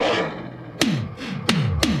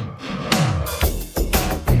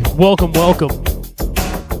welcome.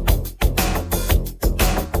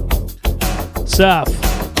 Saf.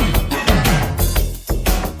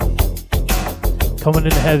 Coming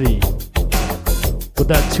in heavy with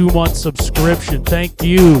that 2-month subscription. Thank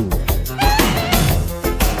you.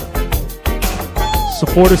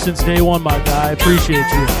 Supporter since day one, my guy. Appreciate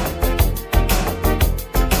you.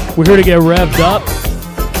 We're here to get revved up,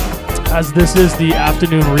 as this is the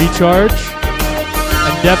afternoon recharge.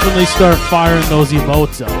 And definitely start firing those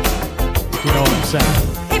emotes out. You know what I'm saying?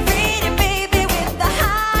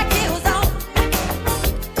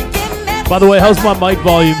 By the way, how's my mic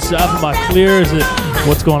volume, Saf? Am I clear? Is it?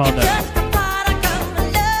 What's going on there?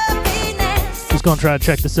 Just gonna try to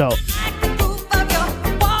check this out.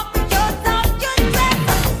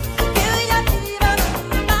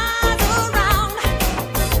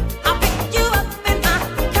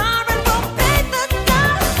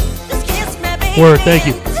 Word, thank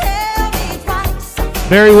you.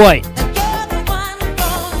 Very white.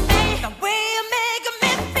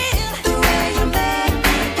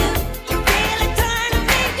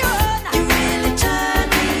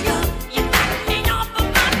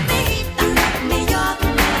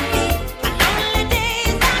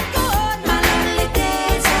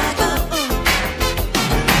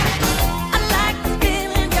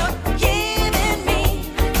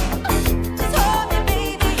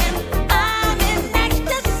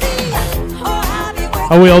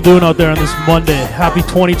 How are we all doing out there on this Monday? Happy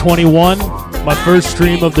 2021, my first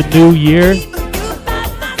stream of the new year.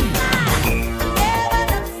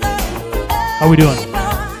 How we doing?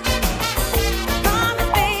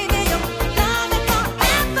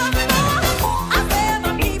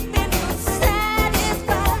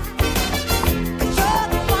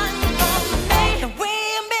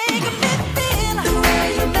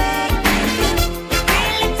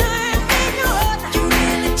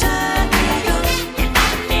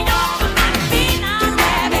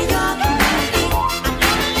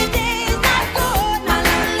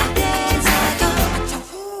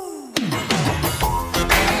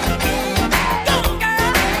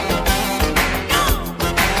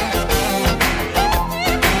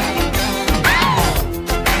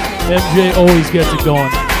 MJ always gets it going.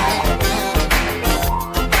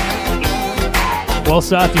 Well,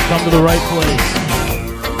 Seth, you come to the right place.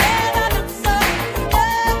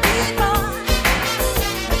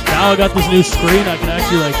 Now I got this new screen. I can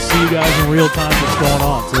actually see you guys in real time what's going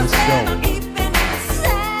on. So let's go.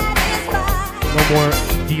 No more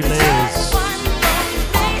delays.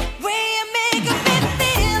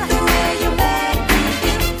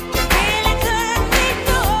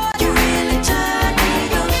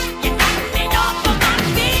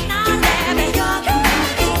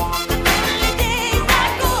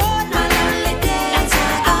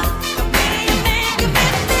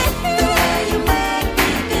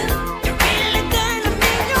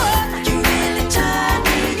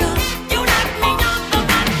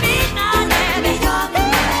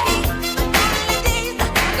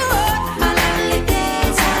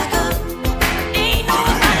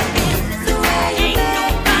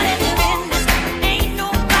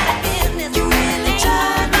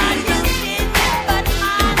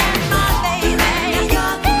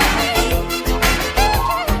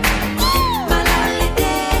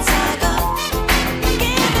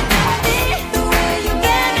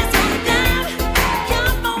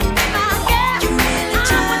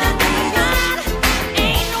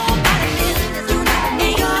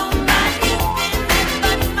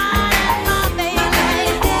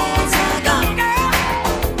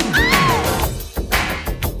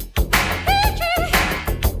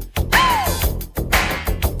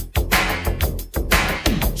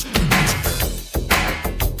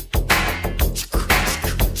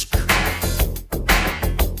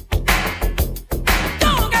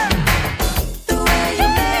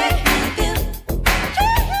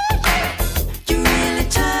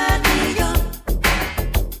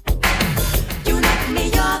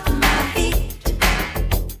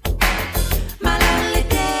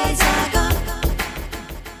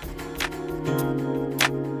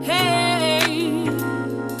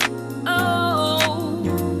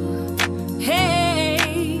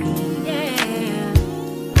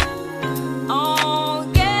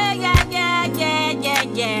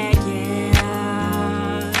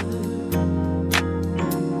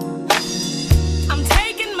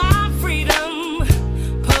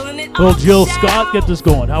 Well, Jill Scott, get this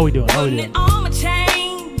going. How we doing? How we doing?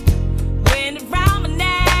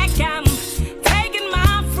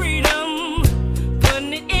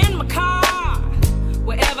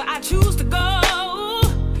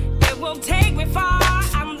 Take me far.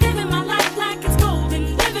 I'm living my life like it's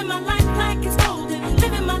golden. Living my life like it's golden.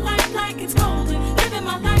 Living my life.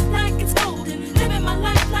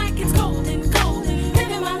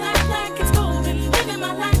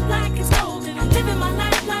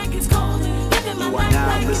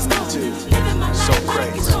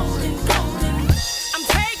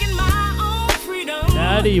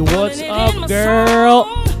 Betty, what's up, girl?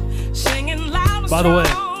 By the way,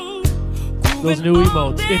 those new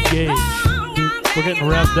emotes, engage. We're getting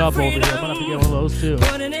revved up over here. I'm gonna have to get one of those too.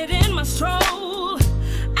 Putting it in my stroll.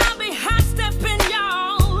 I'll be hot stepping,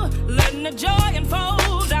 y'all. Letting the joy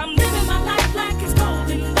unfold. I'm living my life like it's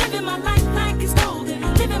golden. Living my life like it's golden.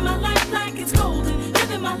 Living my life like it's golden.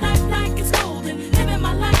 Living my life like it's golden. Living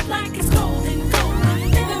my life like it's golden.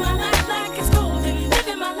 Golden. Living my life like it's golden.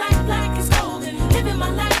 Living my life like it's golden. Living my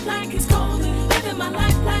life like it's golden. Living my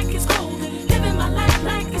life like it's golden. Living my life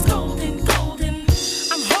like it's golden. Golden.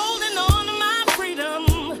 I'm holding on to my freedom.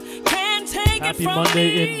 Can't take Happy it from Monday,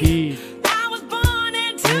 me. indeed. I was born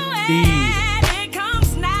into Indeed. it. It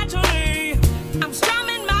comes naturally. I'm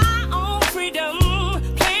strumming my own freedom,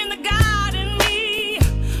 playing the God in me,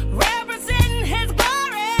 representing His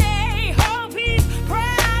glory. Hope He's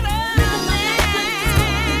proud of me.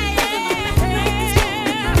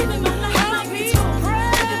 Hope He's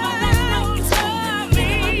proud of me.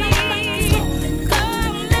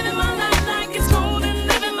 Living my life like it's golden.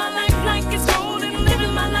 Living my life like it's golden.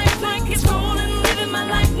 Living my life like it's golden. Living my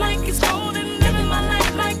life like it's golden. Living my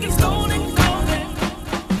life like it's golden. Golden.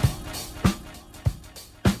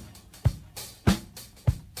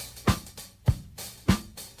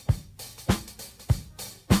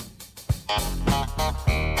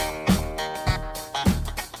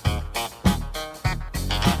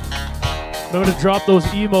 Remember to drop those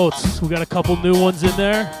emotes. We got a couple new ones in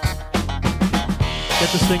there.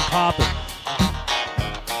 Get this thing popping.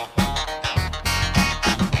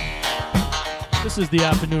 This is the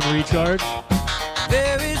afternoon recharge.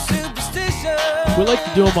 Very superstitious. We like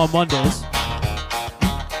to do them on Mondays,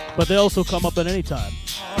 but they also come up at any time.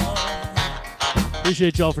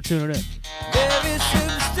 Appreciate y'all for tuning in. Very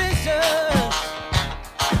superstitious.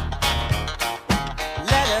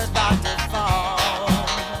 Let us start to fall.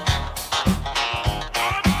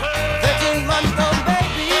 13-month-old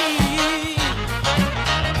baby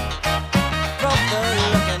broke the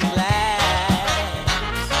looking glass.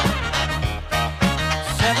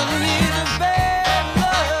 7 years of bad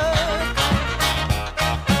luck.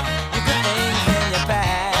 You put things in your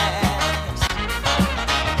past.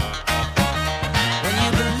 When you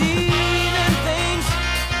believe in things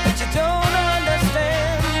that you don't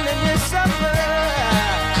understand, and you suffer.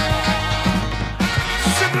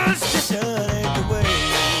 Superstition ain't the way.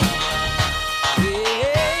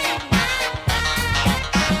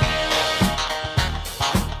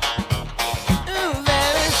 Ooh,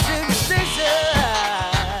 very superstitious.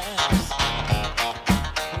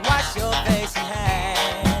 Wash your face and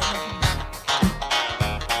hands.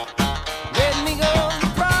 Let me go the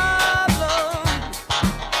problem.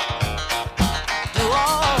 Do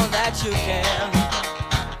all that you can.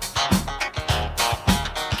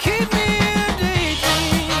 Keep me in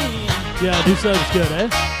daydream. Yeah, new setup's good, eh?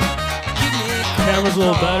 Keep me Camera's a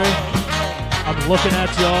little better. I'm looking at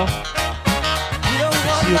y'all. You don't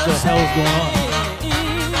want See what the no hell is going on. shame.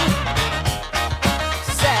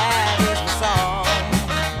 Sad is the song.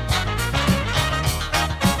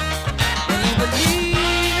 When you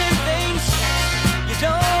believe in things you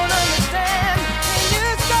don't understand, and you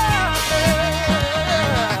suffer.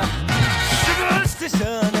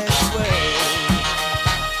 Superstition is the way.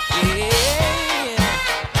 Yeah.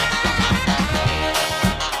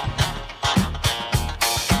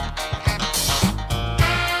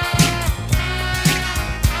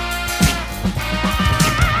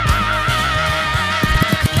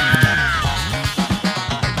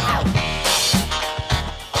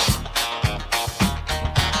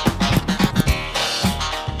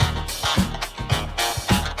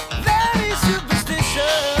 Very superstitious.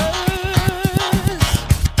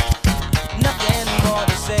 Nothing more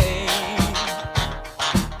to say.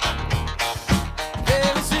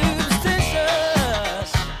 Very superstitious.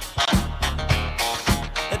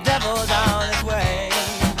 The devil's on his way.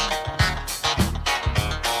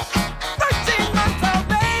 13-month-old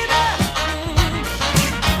baby.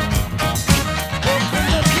 Open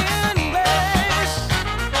looking glass.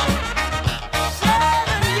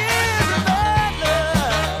 7 years of bad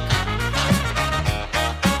luck.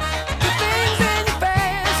 The things in your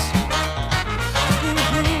past.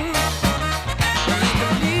 When you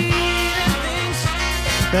believe in things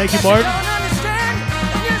Thank you, that you Martin. don't understand,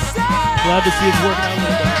 and you suffer. Glad to see it's working out a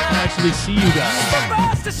little bit. I can actually see you guys.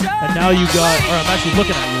 Superstition And now you is the got, way. or I'm actually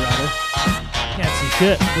looking at you rather. Can't see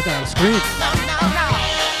shit. Looking at the screen. No.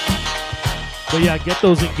 But yeah, get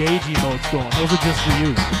those engage emotes going. Those are just for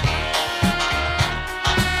you.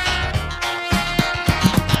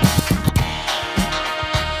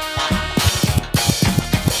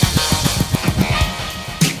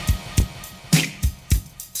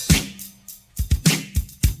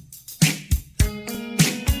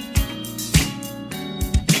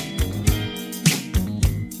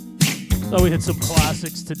 thought we hit some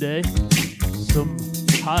classics today. Some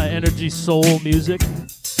high energy soul music.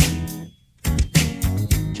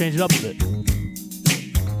 Change it up a bit.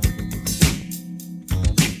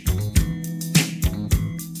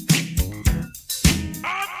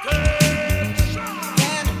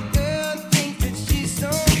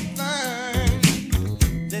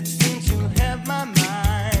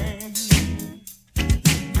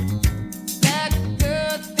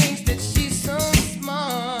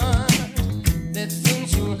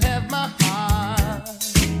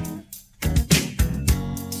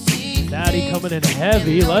 Coming in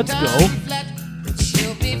heavy, let's go.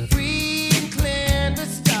 She'll be free and clear to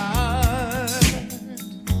start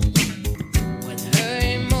with her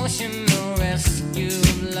emotional rescue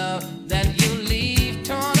love that you leave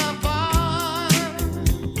torn apart.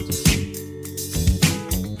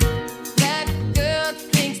 That girl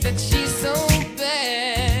thinks that she's so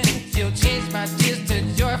bad, she'll change my tears to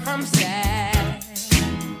joy from sad.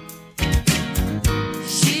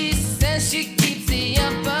 She says she keeps the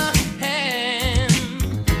upper hand,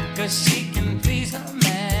 'cause she can please her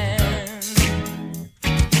man.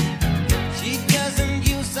 She doesn't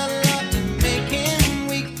use a lot to make him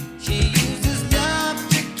weak. She uses love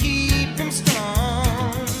to keep him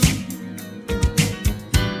strong.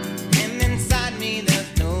 And inside me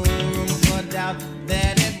there's no room for doubt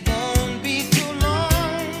that it won't be too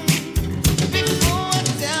long before I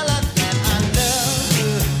tell her that I love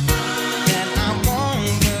her, that I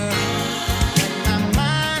want her, that my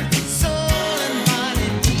mind, soul and body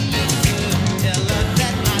need her. Tell her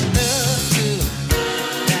that I love her,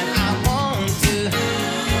 that I want her,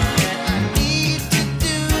 that I need to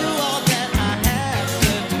do all that I have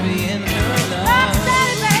to be in her love.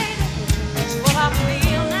 Rocksteady, baby, that's what I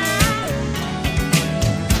feel now.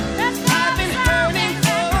 Let's go I've been hurting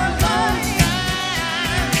for a long time.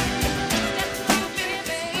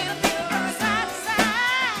 side to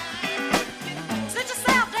side. Sit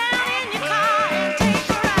yourself down in your car and take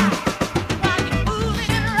a ride while you're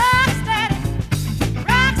moving rocksteady,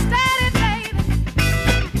 rocksteady, baby.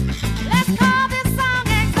 Let's call this song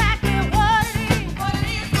exactly what it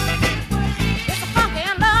is. It's a funky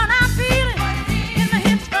and love I'm feeling in the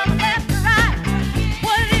hips from left to right.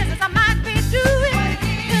 What it is I might be doing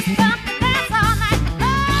this funky dance all night.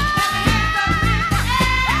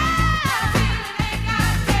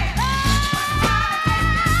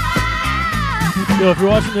 Yo, if you're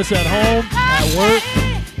watching this at home, at work,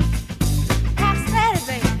 Rocksteady,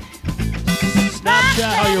 baby.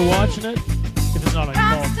 Snapchat how you're watching it. If it's not on your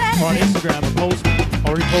phone. Or on Instagram, and post.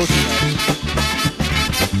 Already posted that.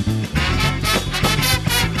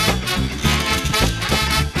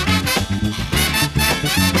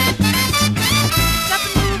 Got to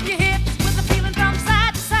move your hips with the feeling from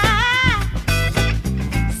side to side.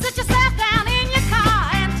 Sit yourself down in your car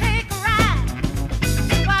and take a ride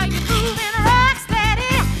while you're moving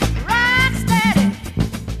rocksteady, rocksteady.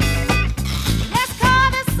 Let's call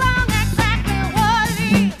this song exactly what it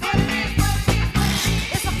is.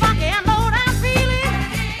 It's a funky and low down feeling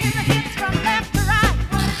in the hips from left to right.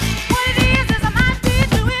 What it is I might be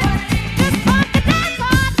doing this funky dance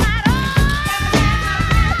all night.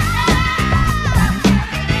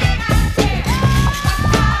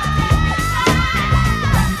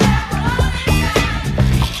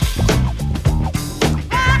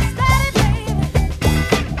 Rocksteady, baby,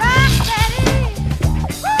 rocksteady,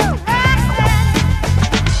 woo, rocksteady.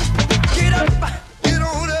 Get up, get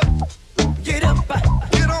on up, get up,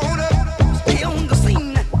 get on up, stay on the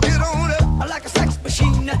scene, get on up, like a sex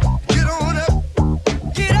machine, get on up,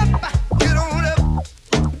 get up, get on up,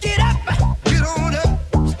 get up, get on up,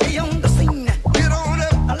 stay on the scene, get on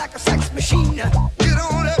up, like a sex machine, get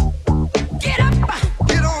on up, get up,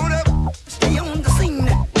 get on up, stay on the scene,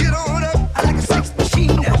 get on up, like a sex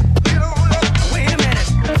machine, get on up. Wait a minute,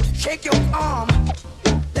 shake your arm,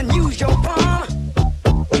 then use your palm.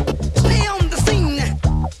 Stay on the scene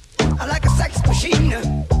like a sex machine.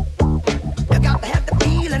 You got to have the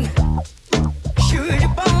feeling. Sure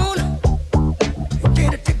you're born.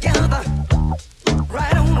 Get it together.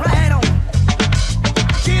 Right on, right on.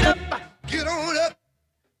 Get up, get on up.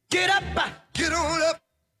 Get up, get on up.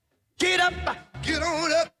 Get up, get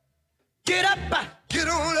on up. Get up, get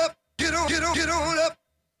on up. Get on, get on, get on up.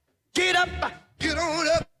 Get up, get on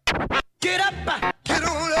up. Get up, get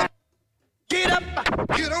on up. Get up,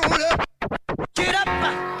 get on up. Get up,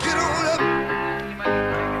 get on up.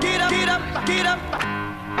 Get up, get up, get up.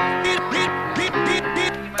 Get up, get up.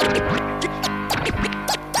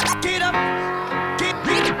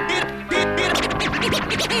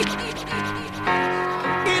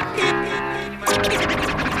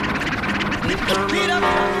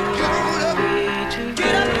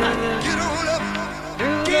 Get up, get on up.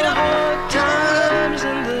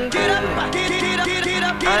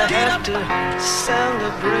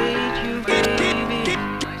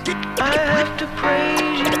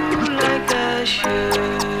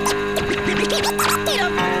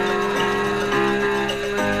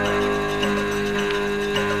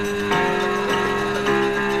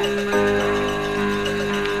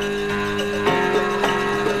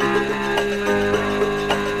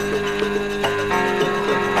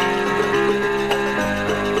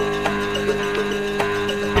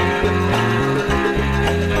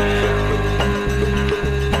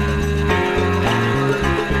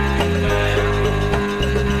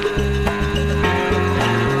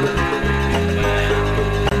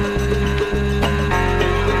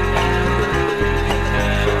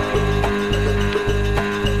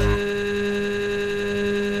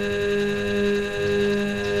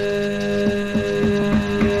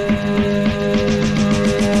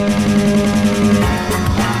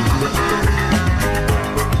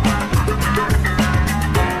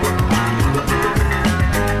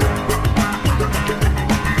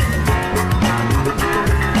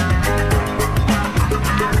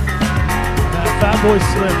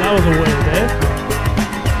 was a wave, eh?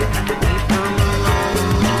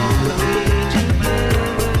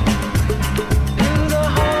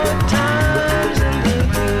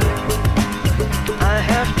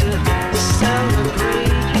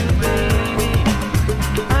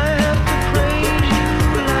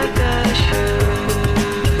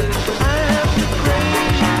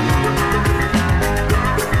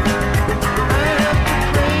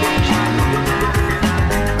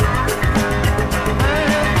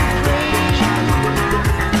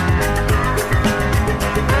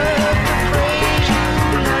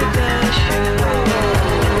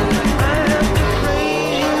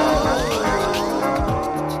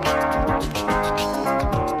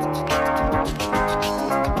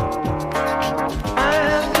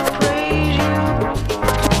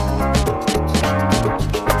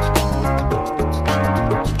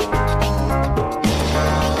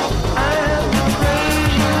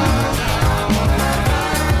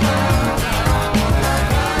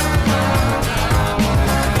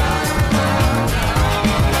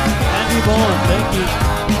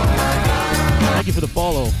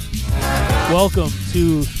 Welcome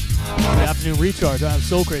to the Afternoon Recharge. I'm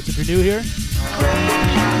Soul Crates. If you're new here,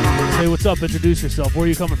 say what's up, introduce yourself. Where are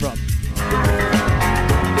you coming from?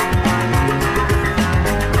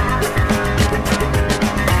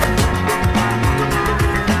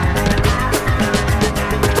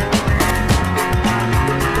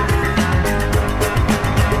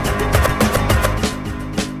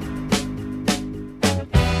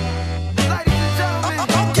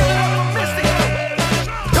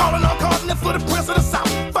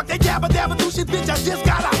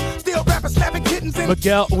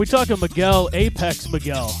 Miguel, we talking Miguel, Apex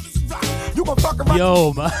Miguel.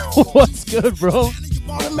 Yo, man, what's good, bro?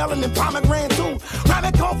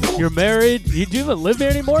 You're married? You do even live there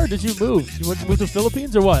anymore? Or did you move? You went to move to the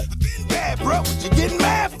Philippines or what? Bad, bro. What you getting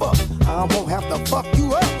mad for? I won't have to fuck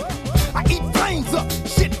you up. I eat flames up,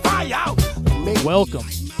 shit fire out. Welcome.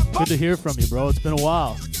 Good to hear from you, bro. It's been a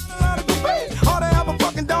while.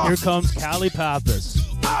 Here comes Callie Pappas.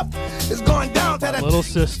 It's going down to that little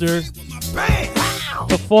sister. Bang.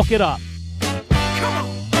 To fuck it up. Come on.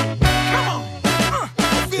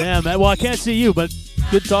 Damn, man. Well, I can't see you, but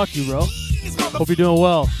good to talk to you, bro. Hope you're doing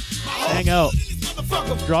well. Hang out.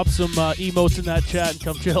 Drop some emotes in that chat and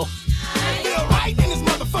come chill. Feel right in this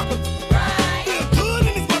motherfucker. Feel good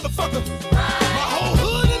in this motherfucker. My whole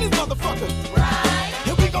hood in this motherfucker.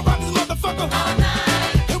 Here we go rock this motherfucker.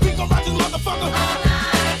 Here we go rock this motherfucker.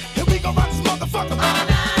 Here we go rock this motherfucker.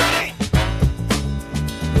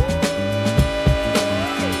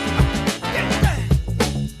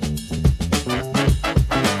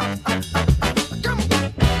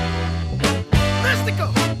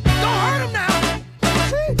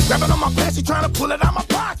 Grabbing on my pants, she trying to pull it out my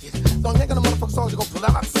pocket. Don't yank on the motherfucking songs, you gon' pull it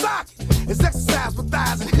out the socket. It's exercise with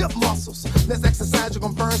thighs and hip muscles. Let's exercise, you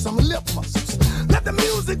gon' burn some lip muscles. Let the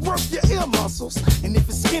music work your ear muscles. And if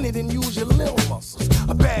it's skinny, then use your little muscles.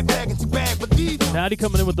 A bag and two bag, but these. Natty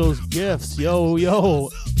coming in with those gifts. Yo.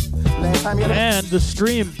 Last time you had and the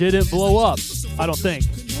stream didn't blow up, I don't think.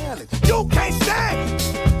 You can't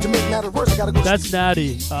stand. To make matters worse, I gotta go. That's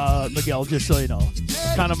Natty, Miguel, just so you know.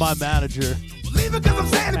 Kind of my manager.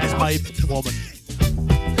 As my woman.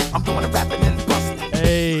 I'm doing the rapping and busting.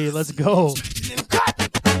 Hey, let's go. Come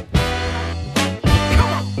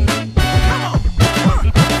on.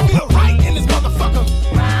 Feel right in this motherfucker.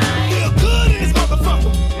 Feel good in this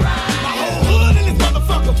motherfucker. My whole hood in this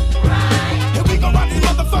motherfucker. Here we go rock this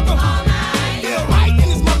motherfucker. Feel right in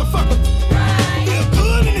this motherfucker. Feel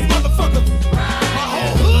good in this motherfucker. My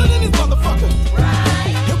whole hood in this motherfucker.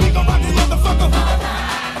 Here we go rock this motherfucker.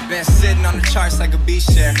 Been sitting on the charts like a beach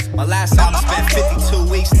share. My last album spent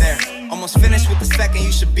 52 weeks there. Almost finished with the second,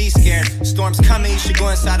 you should be scared. Storm's coming, you should go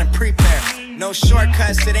inside and prepare. No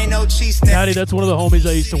shortcuts, it ain't no cheese there. Natty, that's one of the homies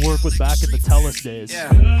I used to work with back in the Tellus days.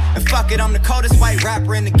 Yeah. And fuck it, I'm the coldest white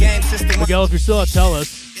rapper in the game. Miguel, if you're still at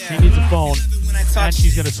Tellus, she needs a phone. And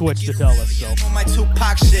she's gonna switch to Tellus, so. On my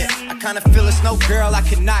Tupac shit, I kinda feel it's no girl I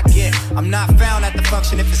cannot get. I'm not found at the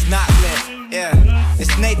function if it's not lit. Yeah,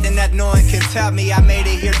 it's Nathan that no one can tell me. I made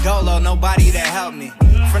it here dolo, nobody that helped me.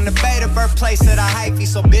 From the Bay to birthplace of the hyphy,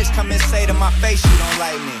 so bitch come and say to my face you don't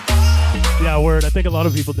like me. Yeah, word. I think a lot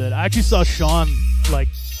of people did. I actually saw Sean like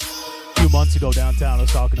a few months ago downtown. I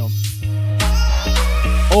was talking to him.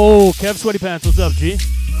 Oh, Kev Sweaty Pants, what's up, G?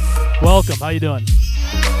 Welcome. How you doing?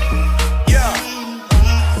 Yeah.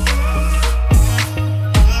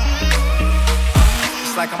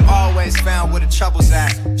 It's like I'm always found where the trouble's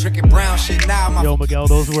at. Drinking brown shit now. My Yo, Miguel,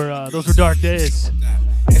 those were dark days.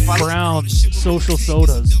 Brown social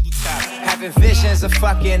sodas. Have having visions of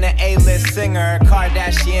fucking an A-list singer, a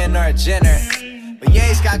Kardashian or a Jenner. But yeah,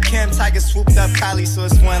 he's got Kim, Tiger swooped up Kylie, so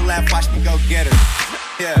it's one left, watch me go get her.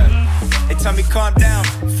 Yeah, they tell me calm down,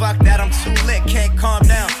 fuck that, I'm too lit, can't calm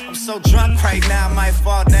down. I'm so drunk right now, I might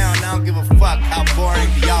fall down. I don't give a fuck how boring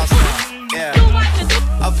the y'all sound. Yeah,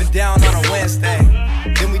 up and down on a Wednesday,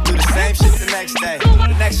 then we do the same shit the next day.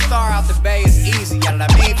 The next star out the bay is easy, got what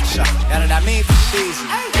I mean for sure, got what I mean for cheesy.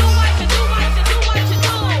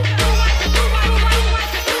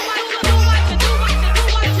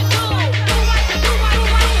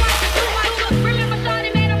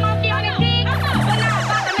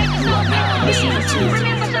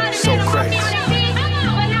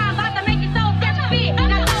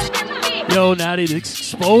 Yo, Natty,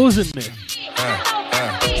 exposing me.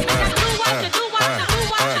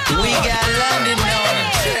 We got London on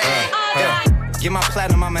the Get my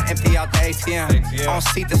platinum, I'ma empty out the ATM. On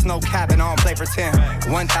seat, there's no cap and I don't play pretend.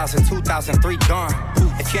 1,000, 2,000, 3 gone.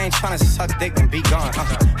 If you ain't tryna suck dick, then be gone.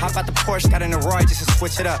 How about the Porsche? Got in the Roy just to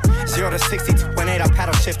switch it up. 0 to 60, 2.8, I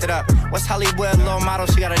paddle shift it up. What's Hollywood, low model,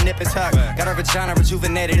 she got a nip and tuck. Got her vagina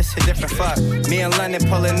rejuvenated, it's a different fuck. Me in London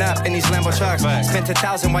pulling up in these Lambo trucks. Spent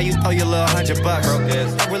 1,000 while you throw your little $100.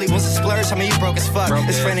 That really was a splurge, I mean you broke as fuck.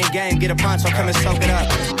 This friend in game, get a poncho, come and soak it up.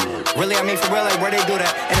 Really, I mean for real, like where they do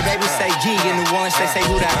that? And the baby say G, in New Orleans they say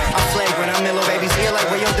who that? I'm flagrant, I'm in little baby's ear, like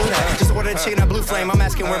where you do that? Just order the chicken at Blue Flame, I'm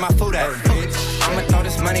asking where my food at. I'ma throw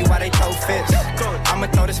this money while they throw fits. I'ma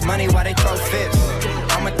throw this money while they throw fits.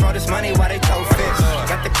 I'ma throw this money while they throw fits.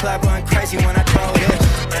 Got the club going crazy when I throw this.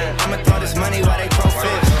 I'ma throw this money while they throw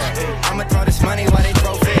fits. I'ma throw this money while they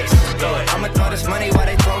throw fits. I'ma throw this money while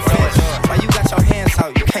they throw fits. While you got your hands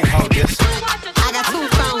out, you can't hold this. I got 2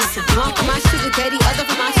 phones, one for my sugar daddy, other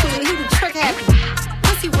for my shooter. He was trick happy.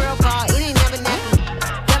 Pussy world call, it ain't never nappy.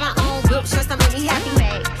 Got my own whip, shirts that make me happy.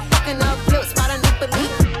 Fucking up whip, spot on the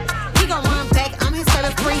leak. He gon' run back, I'm his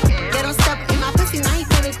seller free. Get on step in my pussy, now he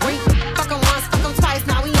feeling free. Fuck him once, fuck him twice,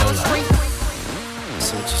 now we on the street.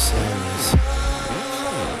 So what you're saying is,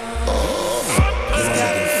 he's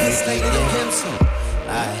got a face like the Gibson.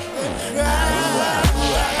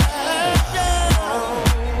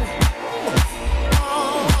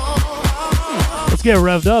 Let's get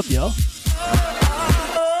revved up, yo.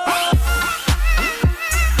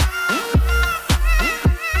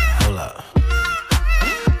 Hold up.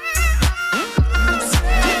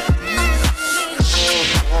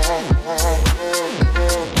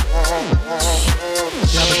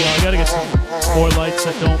 Yeah, but yo, I gotta get some more lights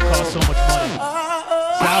that don't cost so much money.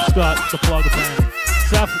 Saf's got the plug apparently.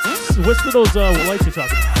 Saf, whisper those lights you're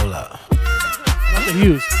talking about. Hold up. Not the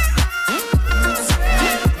hues.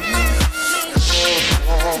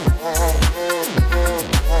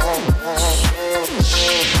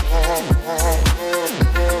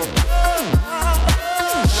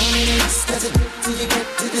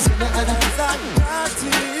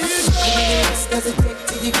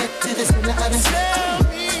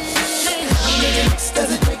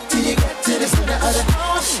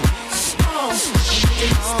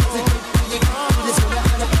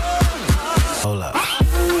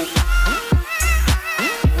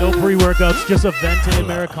 No pre-workouts, just a venti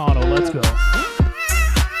Americano. Let's go.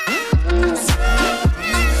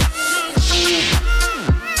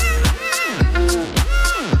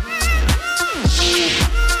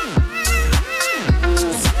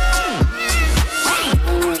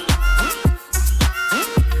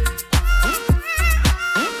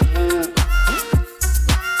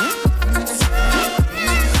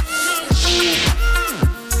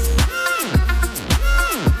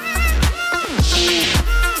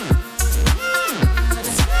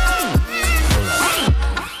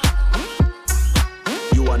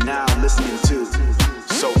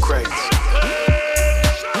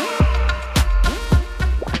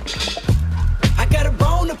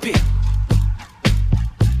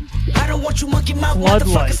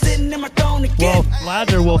 Floodlights. Well,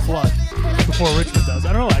 Ladner will flood before Richmond does.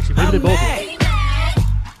 I don't know, actually. Maybe they both will.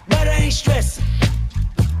 But I ain't stressing.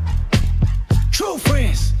 True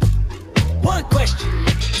friends. One question.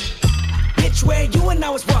 Bitch, where you and I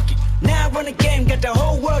was walking. Now I run a game, got the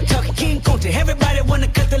whole world talking. King Kunta, everybody wanna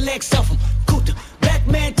cut the legs off him. Kunta, black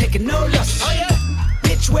man taking no losses. Oh yeah.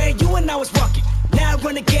 Bitch, where you and I was walking. Now I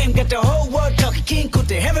run a game, got the whole world talking. King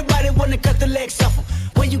Kunta, everybody wanna cut the legs off him.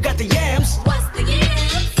 When you got the yams. What's the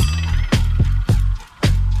yams?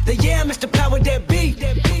 The yam is the power that be.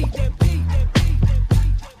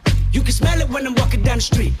 You can smell it when I'm walking down the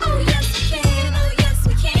street. Oh yes we can, oh yes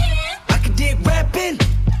we can. I can dig rapping,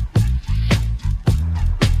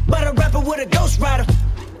 but a rapper with a ghost rider.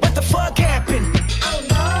 What the fuck happened? Oh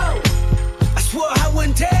no. I swore I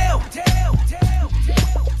wouldn't tell.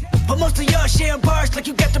 But most of y'all like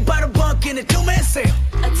you got to buy the bunk in a two-man sale.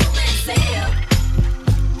 A two-man sale.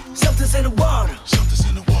 Something's in the water.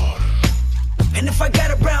 And if I got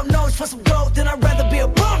a brown nose for some gold, then I'd rather be a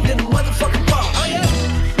bum than a motherfucking ball. Oh yeah.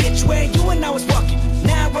 Bitch, where you and I was walking.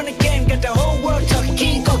 Now I run the game, got the whole world talking.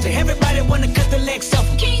 King Kunta, everybody wanna cut the legs off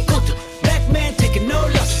him. King Kunta, black man taking no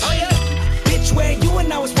losses. Oh yeah. Bitch, where you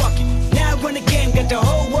and I was walking. Now I run the game, got the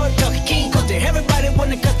whole world talking. King Kunta, everybody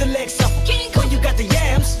wanna cut the legs off him. King Kunta, you got the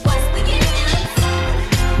yams. What's the yams?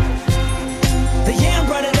 The yam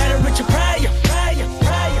brought it out of Richard Pryor.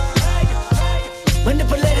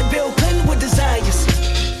 Manipulated Bill Clinton with desires.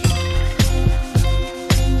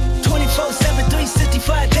 24/7,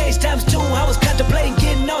 365 days times 2. I was contemplating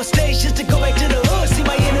getting off stage just to go back to the hood, see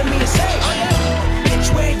my enemy and say, oh yeah.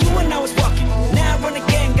 Bitch, where you and I was walking. Now I run the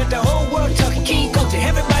game, got the whole world talking. King Kunta,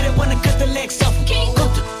 everybody wanna cut the legs off him. King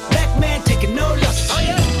Kunta, black man taking no losses. Oh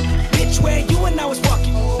yeah. Bitch, where you and I was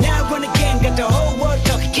walking. Now I run the game, got the whole world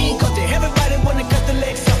talking. King Kunta, everybody wanna cut the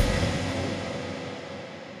legs off him.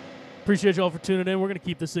 Appreciate y'all for tuning in. We're going to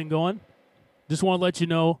keep this thing going. Just want to let you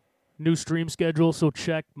know, new stream schedule, so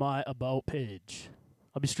check my About page.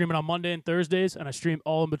 I'll be streaming on Monday and Thursdays, and I stream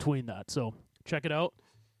all in between that. So check it out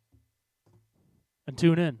and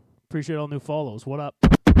tune in. Appreciate all new follows. What up?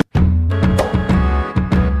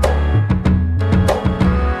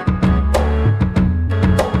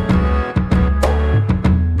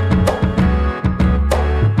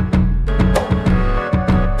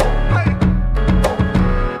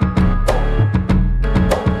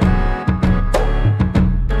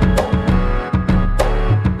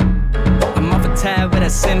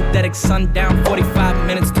 Synthetic sundown, 45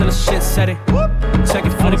 minutes till the shit set it. Check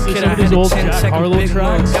it for the Honestly, kid, some I of these had old the chin, Jack check Harlow big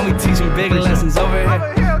tracks. moves, and we teaching big lessons over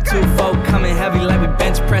here. 2-4 coming heavy like we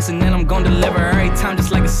bench pressing, and I'm gonna deliver every time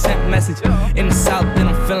just like a sent message. In the south, then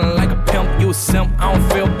I'm feeling like a pimp, you a simp. I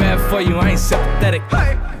don't feel bad for you, I ain't sympathetic.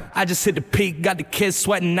 I just hit the peak, got the kids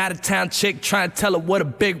sweating, out of town chick, trying to tell her what a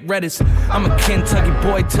big red is. I'm a Kentucky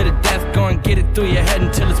boy to the death, go and get it through your head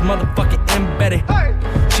until it's motherfucking embedded.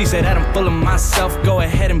 She said that I'm full of myself, go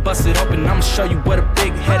ahead and bust it open, I'ma show you what a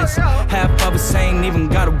big head is. Half of us ain't even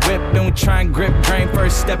got a whip, then we try and grip brain,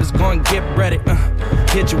 first step is go and get ready.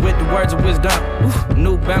 Hit you with the words of wisdom.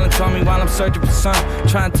 New Balance on me while I'm searching for some.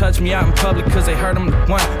 Try and touch me out in public cause they heard I'm the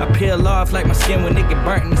one. I peel off like my skin when it get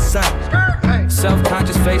burnt in the sun.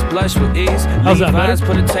 Self-conscious face blush with ease. How's that, Levi's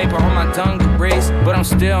better? put a taper on my dungarees, but I'm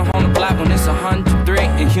still on the block when it's 103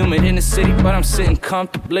 and humid in the city, but I'm sitting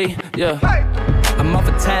comfortably. Yeah. I'm off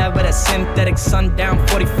a tab with that synthetic sundown,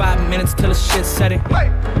 45 minutes till the shit set it.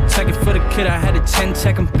 Check it for the kid, I had a chin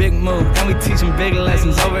checking big move, and we teaching big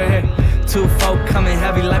lessons over here. 2-4 coming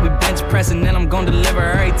heavy like we bench pressing, and I'm gonna deliver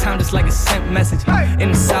every time just like a sent message. In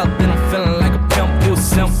the south, then I'm feeling like a pimp, you a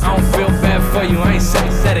simp. I don't feel bad for you, I ain't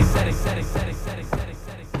sympathetic.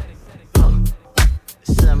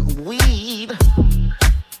 Some weed.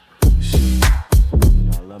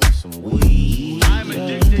 I love me some weed.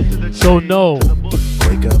 So no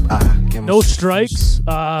Wake up, no strikes.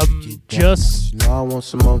 Just No, I want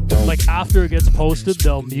some more dope. like after it gets posted,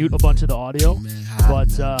 they'll mute a bunch of the audio. But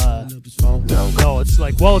no, it's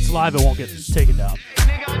like, well, it's live, it won't get taken down.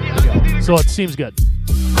 So it seems good.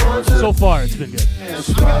 So far, it's been good.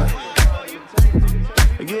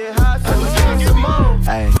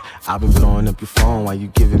 Hey, I've been blowing up your phone while you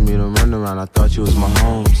giving me the runaround. I thought you was my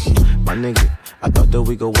homes, my nigga. I thought that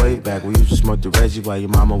we go way back. We used to smoke the Reggie while your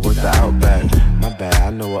mama worked the Outback. My bad, I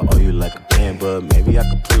know I owe you like a band, but maybe I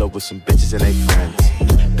could pull up with some bitches and they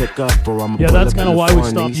friends. Pick up or I'm Yeah, that's kind of why we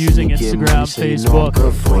stopped using Instagram, Facebook,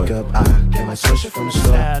 Wake up, I get my social from the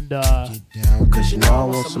store. and Cause you know I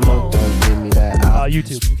want some more. Don't give me that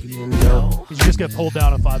YouTube. You just get pulled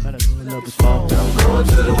down in 5 minutes. Going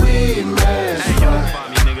to the weed man. Hey, you can spot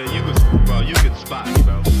me, nigga. You can spot me,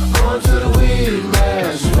 bro. Going to the weed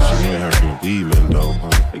man. She ain't heard from weed man though,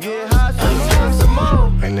 huh? Get high, some more.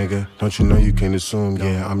 Hey nigga, don't you know you can't assume?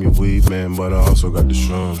 Yeah, I'm your weed man, but I also got the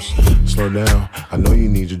shrooms. Slow down, I know you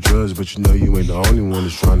need your drugs, but you know you ain't the only one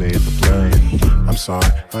that's trying to hit the plug. I'm sorry,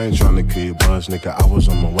 I ain't trying to kill your buzz, nigga. I was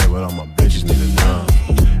on my way, but all my bitches need a numb.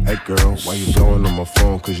 Hey girl, why you blowing on my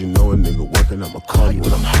phone? Cause you know a nigga working, I'ma call you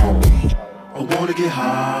when I'm home. I wanna get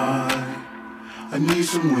high, I need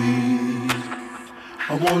some weed.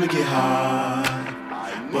 I wanna get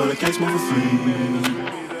high, but I can't smoke for free.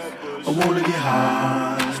 I wanna get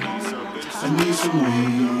high, I need some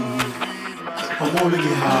weed. I wanna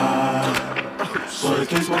get high, but I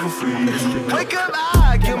can't smoke for free. Wake up,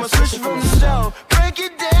 I get my switch from the show. Break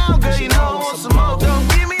it down, girl, you know I want some more. Don't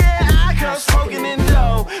give me that eye, cause smoking in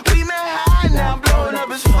dough. We met high, now I'm blowing up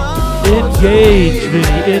his phone. Engage,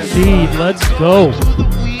 Vinny. Indeed. Let's go.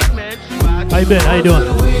 How you been? How you doing?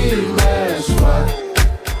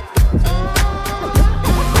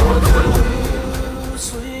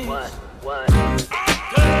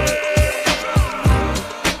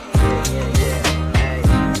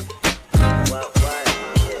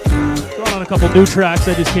 Throwing on a couple new tracks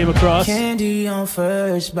I just came across. Candy on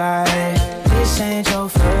first bite. This ain't your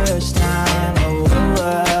first time. Oh,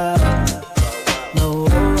 no.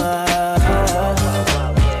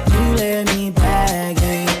 You let me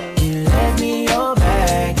baggage. You left me your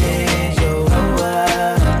baggage. You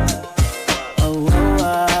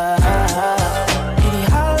be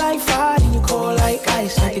hot like fire and you cold like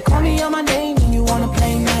ice. Like they call me on my name and you wanna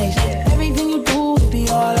play nice. Everything you do be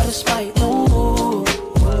all out of spite. Ooh.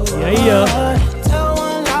 Yeah. Tell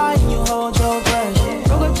one lie and you hold your breath.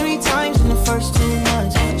 Broke up 3 times in the first 2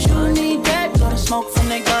 months. You need that, blow the smoke from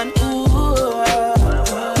that gun. Ooh,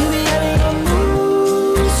 you be having a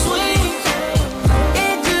mood swings.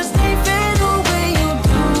 It just ain't fair the way you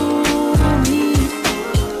do me.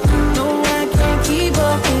 No, I can't keep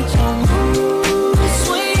up with your mood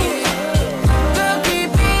swings. Girl, keep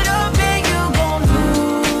it up and you gon'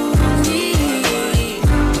 lose me.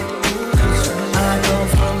 I go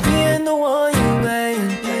from being the one you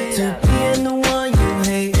made to being the one you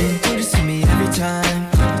hate. And you just see me every time.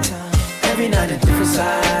 Every night a different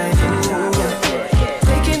side.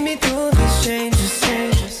 Taking me through these changes.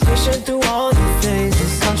 Pushing through all the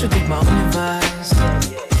phases. Contradict my own advice.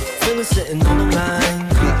 Feeling sitting on the line.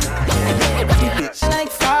 Like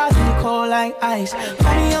fire and you cold like ice.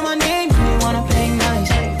 Party on my name and you wanna play nice.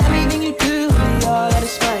 Everything you do be all out of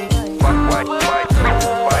spite. I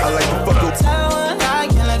like to fuck with. Tell one lie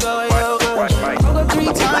and let go of your girl. Broke up 3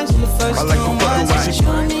 times in the first I like 2 to fuck months. with. You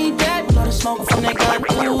need that, blow the smoke from that gun.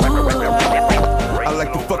 Ooh. I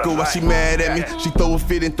like to fuck her while she mad at me. She throw a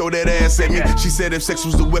fit and throw that ass at me. She said if sex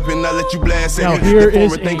was the weapon, I let you blast at Now me. here The is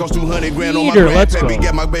foreign thing a costs 200 grand on my heater. Let's grandpappy. go.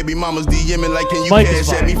 Got my baby mama's DMing like, can you Mike is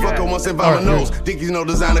cash at me? fine. Fuck her once and All find right, my nose. Dickies no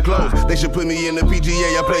designer clothes. They should put me in the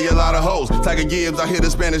PGA. I play a lot of hoes. Tiger Gibbs, I hit a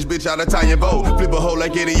Spanish bitch out of Italian Vogue. Flip a hoe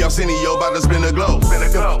like Eddie Arsenio, about to spin a globe.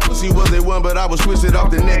 She was a one, but I was twisted off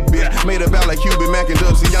the neck, bitch. Made about like Cuban Mac and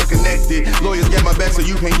Dub, see I'm connected. Lawyers got my back so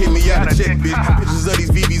you can't hit me out of check, bitch. Pictures of these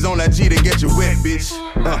VVs on that G to get you wet, bitch.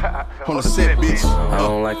 On the set, bitch. I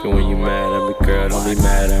don't like it when you mad at me, girl, don't be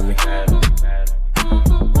mad at me. I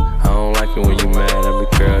don't like it when you mad at me,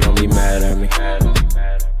 girl, don't be mad at me. I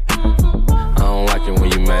don't like it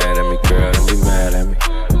when you mad at me, girl, don't be mad at me.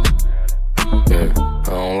 Yeah, I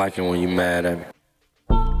don't like it when you mad at me.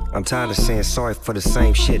 I'm tired of saying sorry for the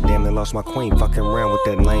same shit. Damn, I lost my queen fucking around with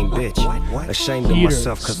that lame bitch. Ashamed of Peter,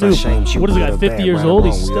 myself cause Snoop. I shamed you. What is the good guy, or 50 bad, years right or old?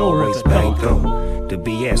 He's wrong, we still always ripping. bang through the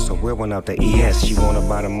BS. So we're one out the ES. She wanna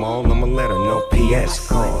buy them all, I'ma let her know PS.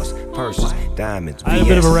 Cars, purses, diamonds, I have a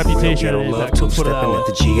bit of a VS. reputation Real at ghetto Apex, love, let's put it two-stepping that way. at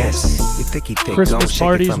the GS. You thicky thick, Christmas don't shake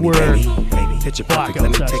parties it for me, were baby. Picture perfect,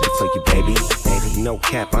 let me blackout take it for you, baby. No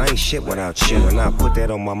cap, I ain't shit without you. And I put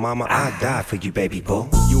that on my mama, I die for you, baby boo.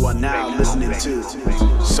 You are now listening to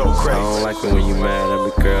So I Crazy. don't like it when you mad at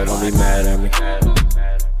me, girl, don't be mad at me. I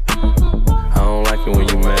don't like it when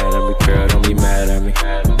you mad at me, girl, don't be mad at me. I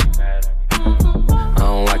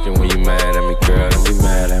don't like it when you mad at me, girl, don't be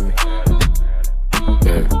mad at me.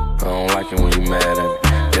 Yeah, I don't like it when you mad at me.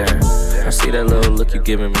 Yeah, I see that little look you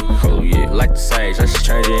giving me. Oh yeah, like the sage, I just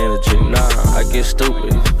change your energy. Nah, I get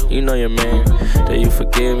stupid. You know your man. Do you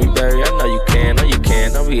forgive me, baby? I know you can, no you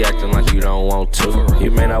can. Don't be acting like you don't want to.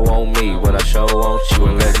 You may not want me, but I sure want you.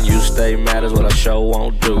 And letting you stay mad is what I sure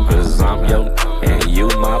won't do. Cause I'm your and you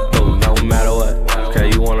my boo, no matter what. Okay,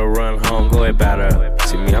 you wanna run home, go ahead, batter up.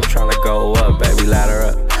 See me, I'm tryna go up, baby, ladder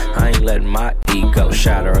up. I ain't letting my ego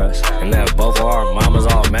shatter us. And that both of our mamas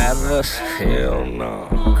all mad at us? Hell no,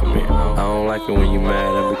 come here. I don't like it when you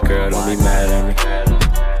mad at me, girl, don't be mad at me.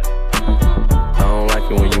 I don't like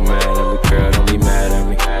it when you mad at me, girl, don't be mad at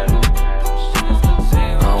me. I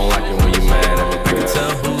don't like it when you mad at me, girl. I can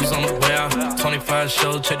tell who's on the way out. 25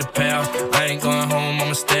 show, check the payout. I ain't going home,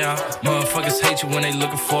 I'ma stay out. Motherfuckers hate you when they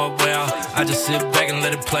looking for a way out. I just sit back and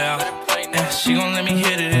let it play out. Yeah, she gon' let me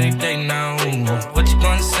hit it any day now. What you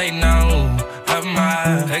gonna say now? Have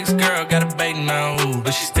my ex-girl got a bait now,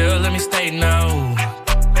 but she still let me stay now.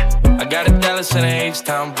 I got a Dallas and a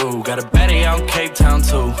H-Town boo. Got a baddie out in Cape Town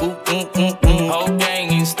too. Whole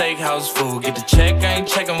gang eating steakhouse food. Get the check, I ain't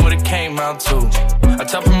checking what it came out to. I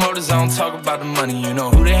tell promoters I don't talk about the money. You know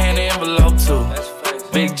who they hand the envelope to.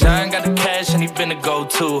 Big John got the cash and he been the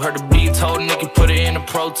go-to. Heard the beat told Nicky put it in the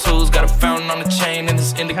Pro Tools. Got a fountain on the chain and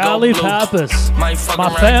it's indigo Cali blue. Pappas, Might fuck my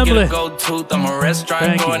around family. and get a gold tooth. I'm a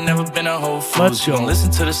restaurant boy, never been a Whole Foods. Let's You go. gon'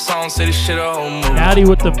 listen to the song, say this shit a whole move. Natty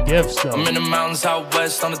with them gifts, though. I'm in the mountains out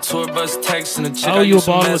west on the tour bus, texting the chick How I you a used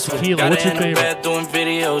to bottle of mess with. tequila? Got What's her your in the favorite? bed doing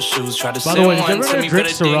video shoots. Tried to By the send way, did you one ever to me, drink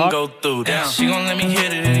but it didn't Ciroc? go through. Damn, she gon' let me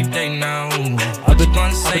hit it any day now. I've been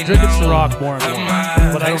drinking Ciroc more and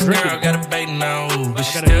more, but I don't drink Girl it. got a bait now, but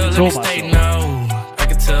she gotta still let me control stay myself. now. I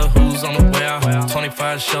can tell who's on the way out.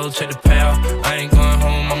 25 shows, check the payout. I ain't going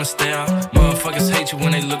home, I'ma stay out. Motherfuckers hate you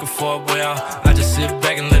when they looking for a way out. I just sit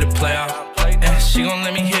back and let it play out. Yeah, she gon'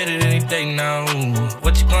 let me hit it any day now.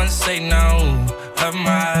 What you gonna say now? Of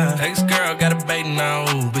my ex-girl got a bait now,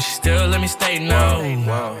 but she still let me stay now.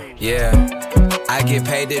 Yeah, I get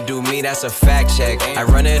paid to do me, that's a fact check. I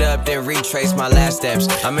run it up, then retrace my last steps.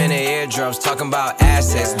 I'm in the eardrums talking about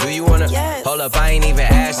assets. Do you wanna? Hold up, I ain't even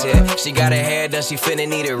asked yet. She got her hair done, she finna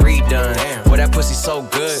need it redone. Boy, that pussy so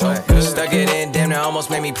good. Stuck it in, damn, that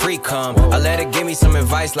almost made me pre-cum. I let her give me some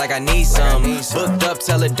advice like I need some. Booked up,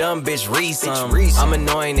 tell a dumb bitch read some. I'm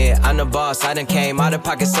anointed, I'm the boss. I done came out of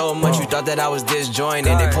pocket so much, you thought that I was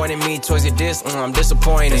disjointed. They pointed me towards your disc, I'm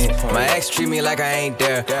disappointed. My ex treat me like I ain't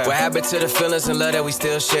there. What happened to the feelings and love that we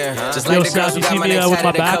still share? Just like the girls who got my name with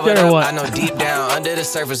my tatted and back covered there or up. what? I know deep down, under the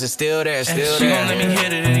surface, it's still there, still She there. gon' let me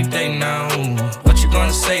hit it any day now. What you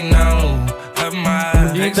gonna say now? Of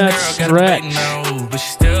my Need ex-girl that got a stretch. bait now, but she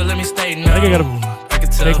still let me stay now. I think I gotta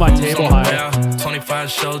can tell make my who's table on the higher. way out.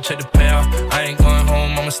 25 show, check the payout. I ain't going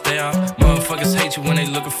home, I'ma stay out. Motherfuckers hate you when they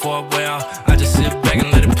looking for a way out. I just sit back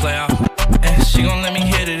and let it play out. And she gon' let me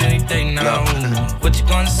hit it any day now. What you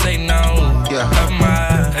gonna say now? Of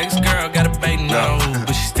my ex-girl got a bait now,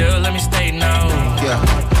 but she still let me stay now.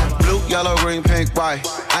 Blue, yellow, green, pink, white.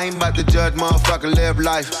 I ain't about to judge, motherfucker, live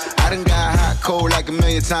life. I done got hot, cold like a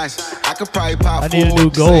million times. I could probably pop I need a four new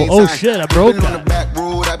at the goal. same Oh time. shit, I broke Been on the that. back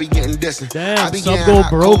road, I be getting distant. Damn, I be sub getting goal hot,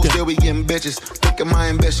 cold, broken. still be getting bitches. Think of my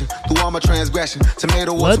ambition, through all my transgression.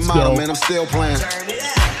 Tomato was Let's a model, go. man, I'm still playing.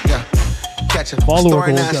 Yeah. Catch a Follower story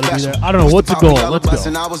goal's now gotta be special. there. I don't know what's the Used to goal. pop yellow Let's go. bus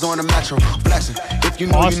and I was on the metro, flexing. If you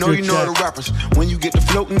know, you know, Posture you know the check. rappers. When you get to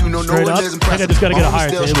floating, you know Straight no up. one is I think I impressive. just gotta get a My homie higher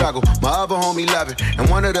still table. struggle. My other homie love it, and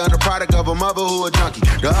one of them the product of a mother who a junkie.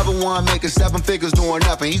 The other one making 7 figures doing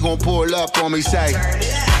nothing. He gon' pull up on me, say,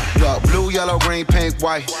 look, blue, yellow, green, pink,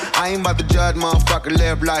 white. I ain't about to judge, motherfucker,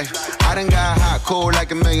 live life. I done got hot, cold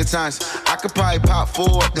like a million times. I could probably pop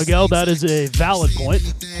 4 at the Miguel, that is a valid point.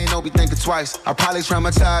 Don't be thinking twice. I probably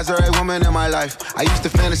traumatized every woman in my life. I used to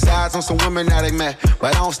fantasize on some women that I met,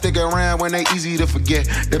 but I don't stick around when they easy to forget.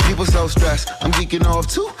 The people so stressed. I'm geeking off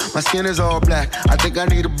too. My skin is all black. I think I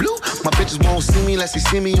need a blue. My bitches won't see me unless they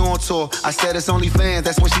see me on tour. I said it's only fans.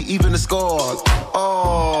 That's when she even the scores.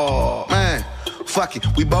 Oh man, fuck it.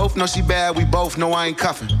 We both know she bad. We both know I ain't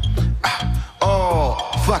cuffing. Oh,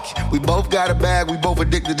 fuck it. We both got a bag, we both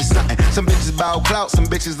addicted to something. Some bitches about clout, some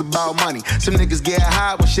bitches about money. Some niggas get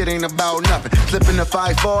high when shit ain't about nothing. Slipping if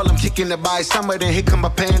I fall, I'm kicking it by summer. Then here come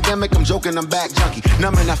a pandemic, I'm joking, I'm back junkie.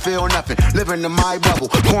 Numbing, I feel nothing. Living in my bubble.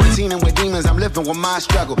 Quarantining with demons, I'm living with my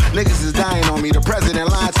struggle. Niggas is dying on me, the president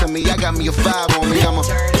lied to me. I got me a 5 on me, I'm a...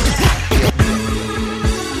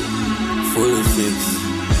 Full 6.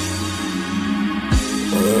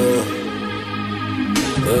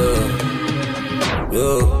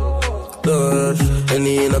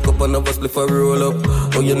 Any in a cup and never split for roll up.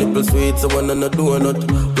 Oh, your nipple sweet, so one and a donut.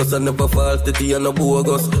 Plus I never fall steady and a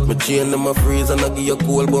bogus. Me chain them a freeze and I give you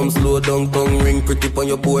cold bum. Slow down, tongue ring pretty on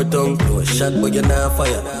your board tongue. You a shot but you not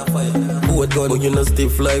fire. Boat gun, but you not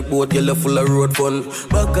stiff like boat. Yellow full of road fun.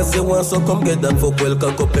 Back as you want, so come get that fuck well.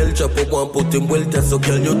 Can couple chop up one put him well test. So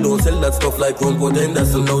girl, you don't sell that stuff like room contender.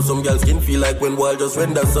 So now some girls skin feel like when wall just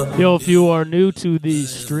render. So Yo, if you are new to the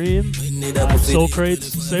stream, Soul Crates,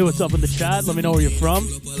 say what's up in the chat. Let me know where you're from.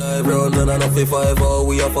 live round and enough if I fall,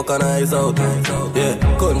 we are fucking eyes out. Yeah,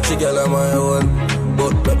 country girl on my own.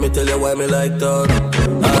 But let me tell you why me like town.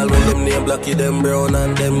 All when them name Blacky, them brown,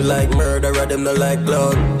 and them like murderer, them not like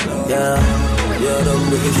clown. Yeah, them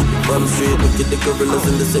British. From street, look at the gorillas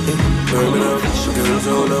in the city. Terminal, girls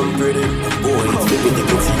all I'm pretty. Boys, baby, they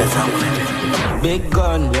can see that's how I live. Big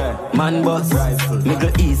gun, man boss.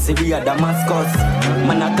 Middle East, Syria, Damascus.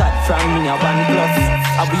 Man, I got from me a 1+.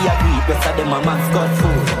 I be a great rest of them a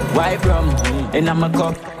mascot. White rum, in a my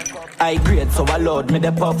cup.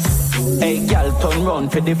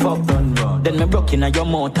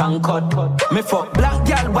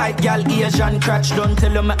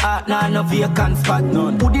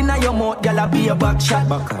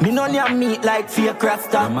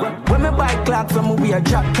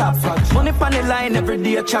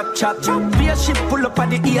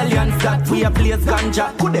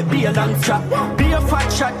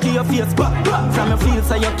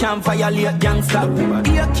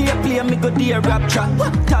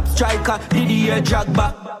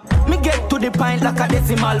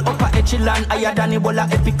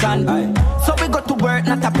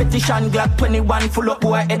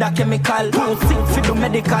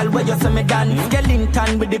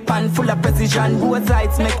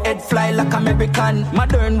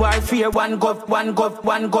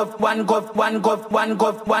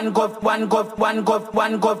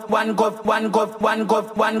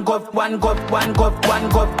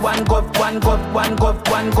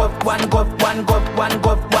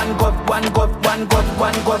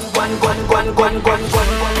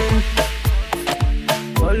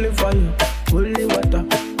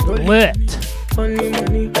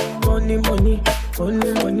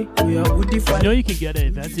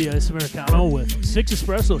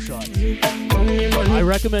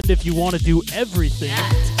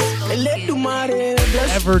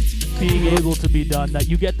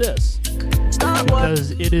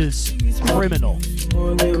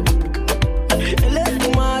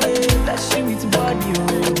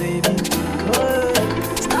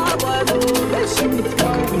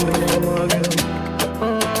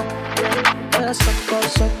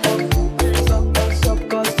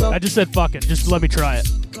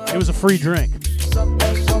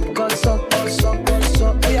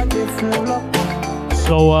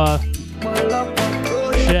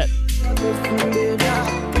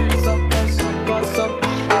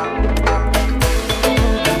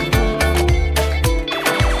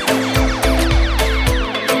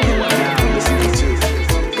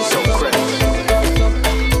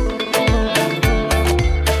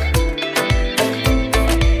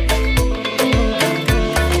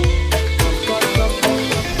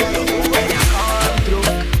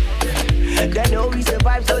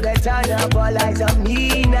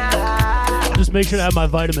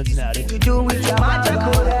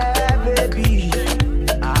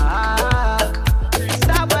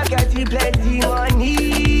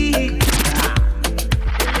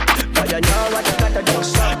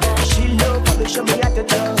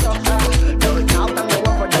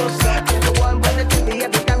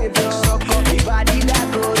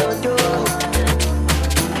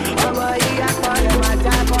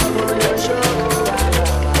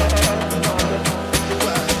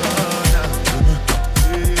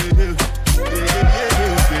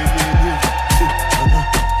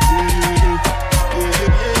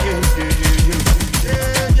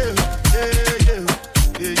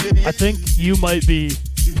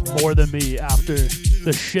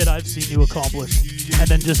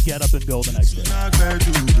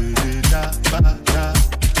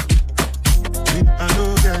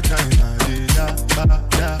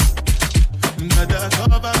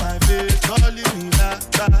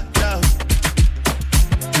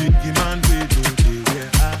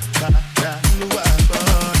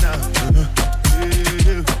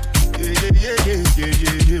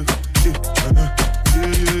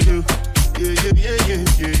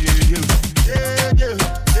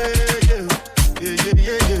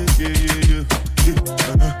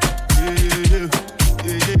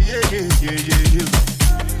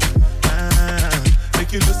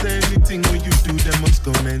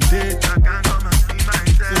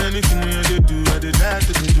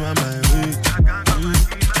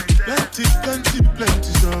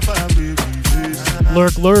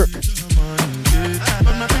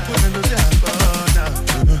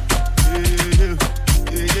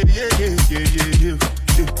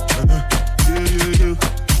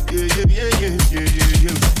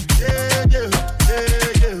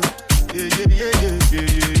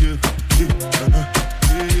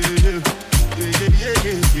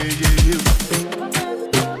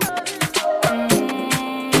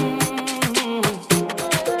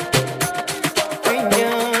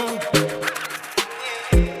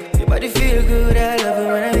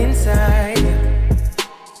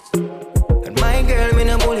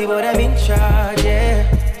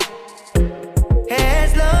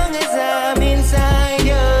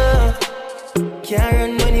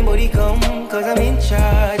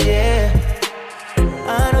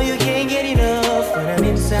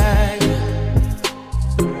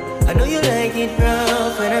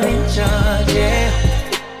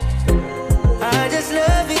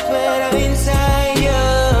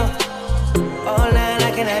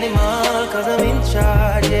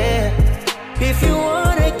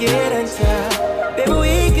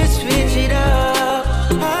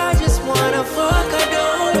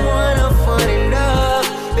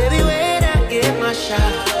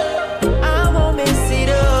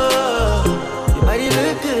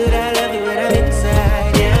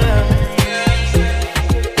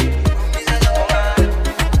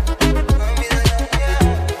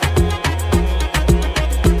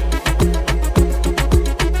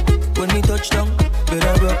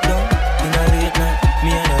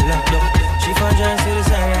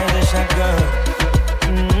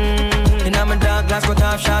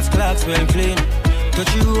 clean.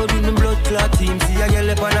 Touch you road with the blood clot team. See a girl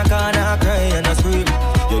up on a corner cry and a scream.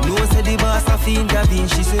 You know say the boss a fiend that bean.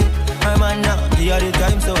 She say, her man now give her the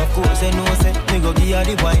time. So of course I know say me go give her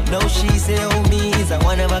the wine. Now she say oh me is a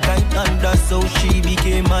one of a kind. And that's how she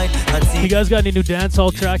became mine. And see You guys got any new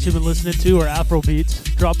dancehall tracks you've been listening to or Afro beats?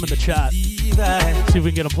 Drop them in the chat. See if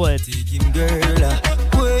we can get them played. Girl,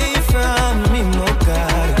 away from me, my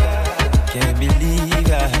God. Can't believe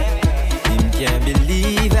I, him can't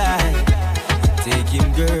believe I. Take him,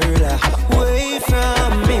 girl, away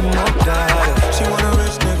from me, my God. She want a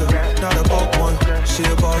rich nigga, not a broke one. She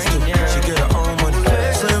a boss too, she get her own money.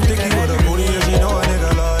 Slim dicky with a booty, and she know a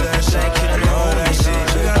nigga love that shit. Love that shit.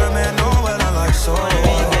 She got a man know what I like so.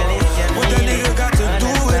 What that nigga got to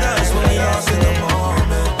do with us when we lost in the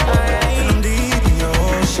moment? And I'm deep in your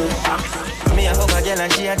ocean. Me a hug a girl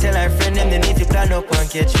and she a tell her friend them they need to plan up and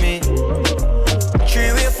catch me.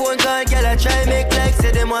 3-way phone call, girl I try make like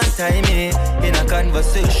say them one time me in a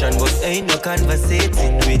conversation, but ain't no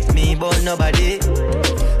conversating with me about nobody.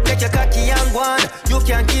 Take your cocky and go on, you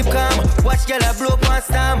can keep calm. Watch girl I blow one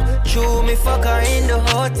stamp. Chew me fuck her in the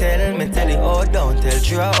hotel. Me tell you all down, tell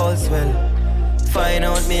you all's well. Find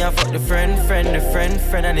out me I fuck the friend,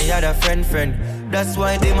 and the other friend. That's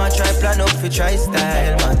why they might try plan up for try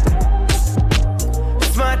style, man.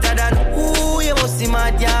 Smarter than who you must see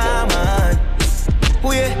mad, yeah, man.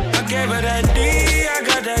 Who yeah? I gave her that D, I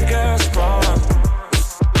got that girl sprung.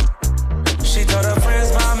 She told her friends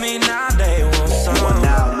about me, now they want some. You are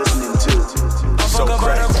now listening to So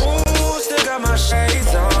Crazy. Still got my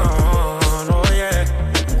shades on, oh yeah.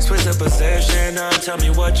 Switch the position, tell me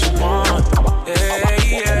what you want. Yeah.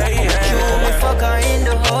 You me fuck her in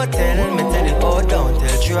the hotel. Me tell you all down,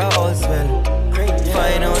 tell you all's well.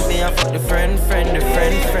 Find out me I fuck the friend, and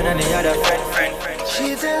the other friend.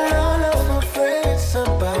 She tell all of my friends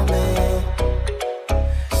about me.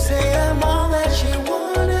 Say I'm all that she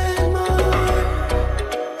wanted more.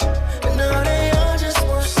 And now they all just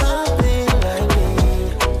want something like me.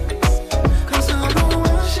 'Cause I'm the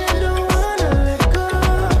one she don't wanna let go.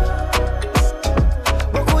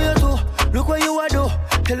 What could you do? Look what you a do.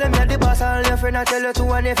 Tell them you're the boss, all your friends I tell you to.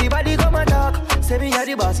 And everybody come and talk. Say me you're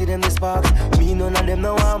the boss, see them the sparks. Me none of them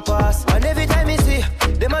no one pass. And every time me see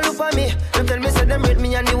them a look at me, them tell me say them rate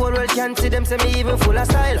me and the whole world can't see them. Say me even full of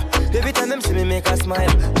style. Every time them see me make a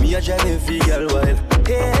smile. Me a drive every girl wild.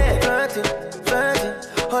 Hey, flirty.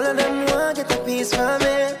 All of them want get a piece from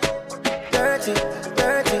me. Dirty.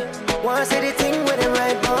 Want see the thing with them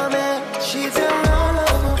right for me. She tell all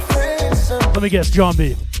of my friends about Let me guess, John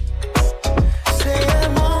B. Say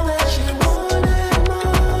I'm all that she wanted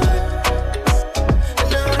more. And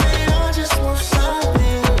now they all just want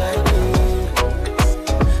something like me.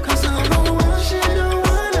 'Cause I'm the one she don't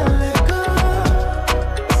wanna let go.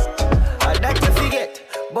 I like to forget,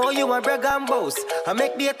 boy, you a brag and boast. I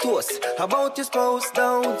make me a toast about your spouse.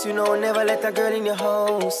 Don't you know, never let a girl in your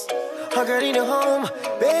house. A girl in your home,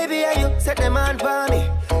 baby, and you set them on for me.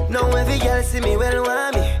 Now every girl see me well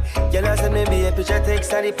want me. Girl I send me be a picture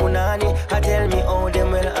text and the punani. I tell me all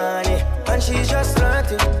them well honey. And she's just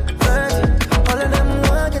flirty. All of them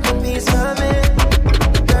want get a piece from me.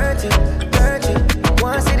 Dirty.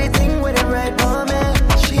 Want see the thing with them right for me.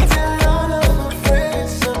 She tell all of my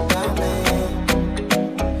friends about me.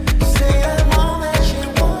 Say I'm all that she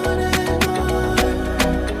wanted more.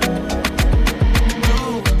 You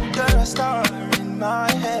got a star in my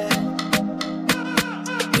head.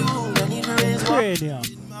 You don't need to raise Cranium.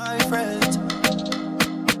 my friends.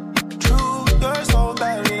 True, you're so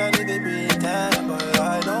bad, I need to pretend, but I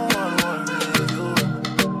don't wanna with you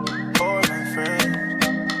or my friend.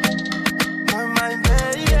 You're my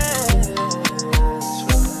best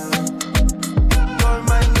friend. You're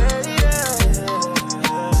my best friend.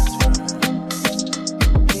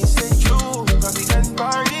 He said true, but we can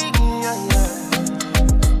party, yeah.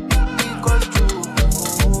 Because true,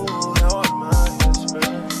 you're my best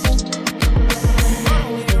friend.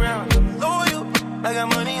 I got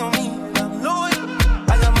money on me, I'm loyal.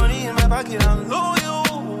 I got money in my pocket, I'm loyal.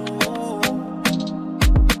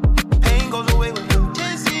 Pain goes away when you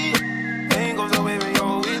kiss it. Pain goes away when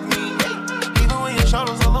you're with me. Even when your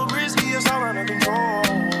shadows a little risky, it's all under control.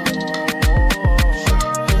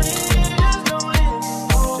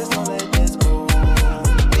 Just don't let this go.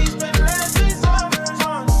 We spent the last 3 summers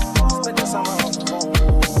on. Spent the summer on the road.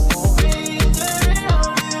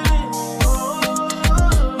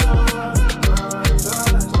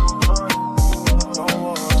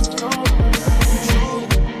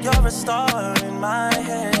 You're a star in my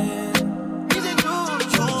head. You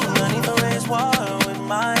don't need to raise war with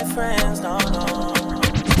my friends, no.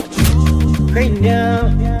 Right now.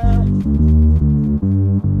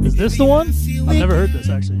 Is this the one? I've never heard this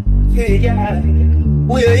actually.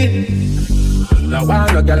 No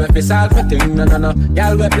one, no girl, if it's all for thing, no.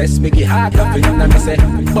 Girl, we bless me, give heart up in and me say,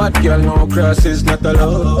 but girl, no cross is not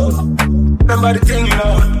allowed. Remember the thing,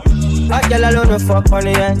 love. A girl alone no fuck on the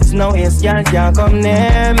ends, no instant can't come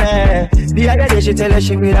near me. The other day she tell her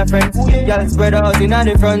she with her friends. Girl spread out in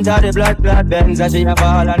the front of the black Benz, and she have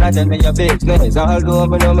all and I tell me your business. Although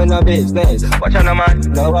me know me no business. Watch on the man,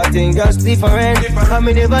 now I think just different. I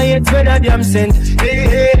me never yet spend a damn cent.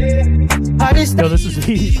 Yo, this is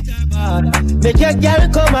heat. Make your girl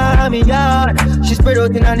come on me yard. She spread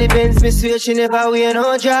out in the Benz, me swear she never wear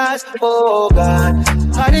no dress. Oh God,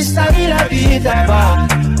 how this style I beat her bar.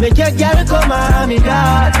 Make your girl come on me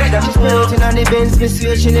yard. She spread out in the Benz, me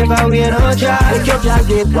swear she never wear no dress. Make your girl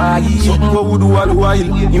get wild. Something what we do all the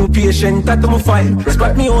while. You patient, that my file.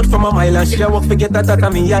 Respect me out from a mile and she a walk forget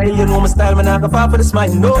that me eye. You know my style, man, I go far for the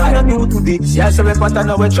smile. No, I'm new to this. Yeah, so report I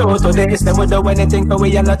know we throw today. Them we do anything for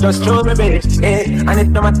we and not just throw me bitch. And it's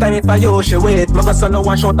not my time if I yo she wait. My son no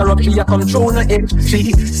one shot her up, she a come through the edge.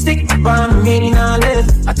 She stick by me now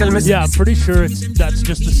live. I tell me. Yeah, I'm pretty sure that's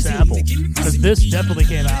just a sample. Cause this definitely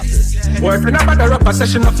came after. Working up at the rough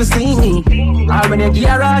session of to see me. All when you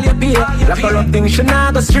gear all your beer. Like a rough thing, she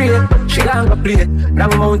not go straight. She don't go play.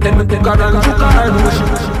 Long mountain with the car and took her.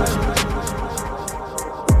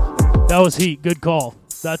 That was heat. Good call.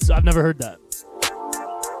 I've never heard that.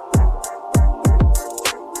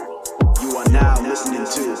 You are now listening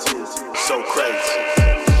to So Crazy.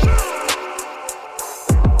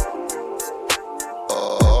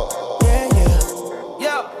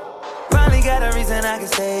 I can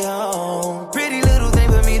stay home. Pretty little thing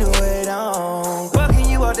for me to wait on. Fucking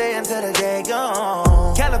you all day until the day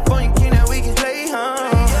gone. California king that we can play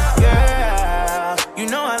home. Girl, you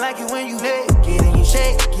know I like it when you naked and you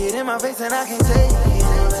shake it in my face and I can take it.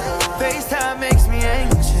 FaceTime makes me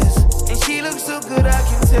anxious, and she looks so good I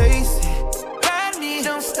can taste it. Ride me,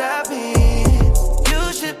 don't stop it.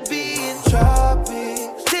 You should be in tropics,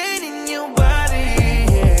 staining your body.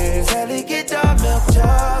 Yeah, delicate dark milk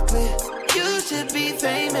chocolate. Should be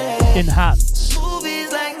famous. Enhance.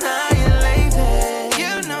 Movies like Annihilation.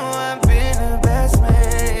 You know I've been the best man.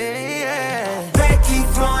 Yeah. Back keep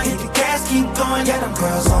flowing, the gas keep going. Yeah, them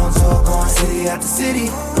girls on tour going city after city.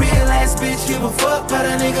 Real ass bitch, give a fuck about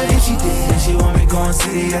a nigga if she did. She want me going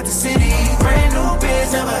city after city. Brand new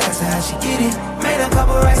biz, never asked her how she get it. Made a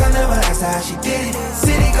couple racks, I never asked her how she did it.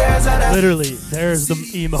 City girls are the. Literally, there's the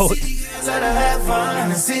emote. Have fun in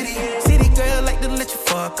the city. City girl like to let you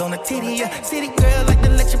fuck on a titty. Yeah. City girl like to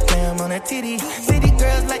let you bam on a titty. City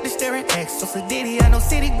girls like to stare at X so sedity. I know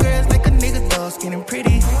city girls like a nigga dog skin and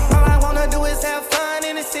pretty. All I wanna do is have fun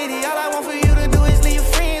in the city. All I want for you to do is leave your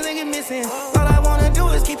friends and get missing. All I wanna do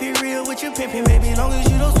is keep it real with your pimpin', baby. Long as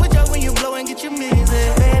you don't switch up when you blow and get your millions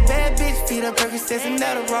in. Bad bitch, feet up, Percocets and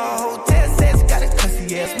Adderall. Hotel sets, got a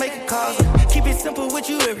cussy ass, make it calls. Keep it simple with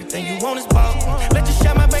you, everything you want is ball. Let you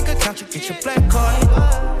share my bank account, you get your black card.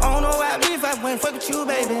 I don't know why I beef, I went fuck with you,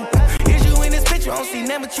 baby. Is you in this picture, I don't see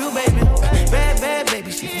nothing but you, baby. Bad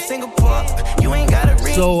baby, she from Singapore. You ain't got a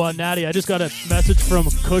ring. So, Natty, I just got a message from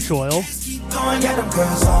Kush Oil.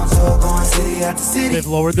 They've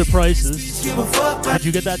lowered their prices. Did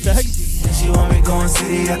you get that text? She want me going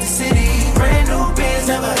city after city. Brand new biz,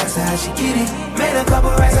 never asked her how she get it. Made a couple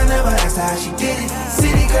racks, I never asked her how she did it.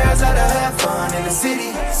 City girls ought to have fun in the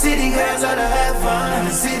city. City girls ought to have fun in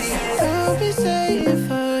the city. Don't be saying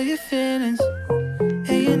for your feelings,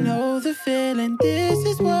 and you know the feeling. This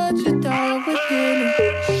is what you thought was healing,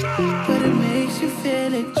 but it makes you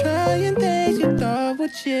feel it. Trying things you thought were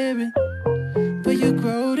cheering, but you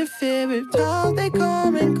grow to fear it. Time they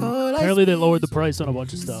come and go. Like apparently they lowered the price on a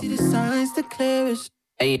bunch of stuff. the signs the clearest.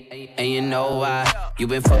 And you know why? You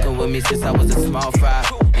been fucking with me since I was a small fry.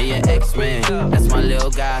 And your ex-man, that's my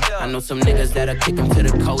little guy. I know some niggas that'll kick him to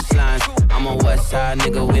the coastline. I'm on west side,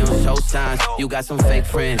 nigga, we don't show signs. You got some fake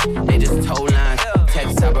friends, they just tow lines.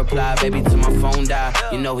 Text, I reply, baby, till my phone die.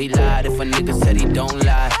 You know he lied if a nigga said he don't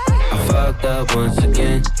lie. I fucked up once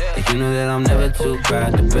again, and you know that I'm never too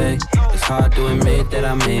proud to beg. It's hard to admit that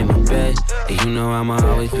I made my bed, and you know I'ma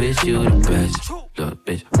always wish you the best. Look,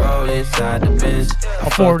 bitch, roll inside the Benz. I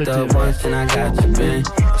fucked up once and I got you bent.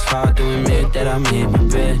 It's hard to admit that I made my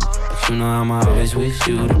bed, but you know I'ma always wish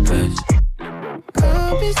you the best.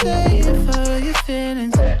 Don't be saying for your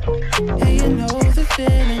feelings, and you know the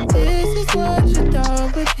feeling. This is what you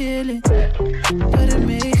thought was healing, but it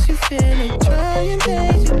makes you feel it. Trying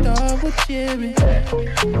things you thought were cheering,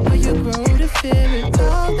 but you grow to fear it.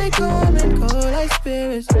 Time they come and go like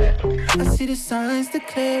spirits. I see the signs the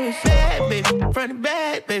clearest. Bad baby, running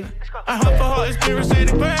bad baby. I hunt for heart and spirit,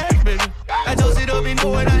 city crash baby. I toast it up and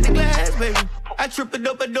pour it out the glass, baby. I trip it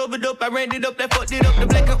up, I dub it up, I ran it up, I fucked it up. The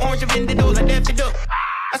black and orange, I bend it over, I dapped it up.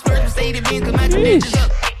 I splurged Mercedes Benz, cause my credentials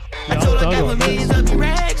up. I told her I got my millions up in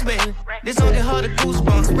rags, baby. This song get harder,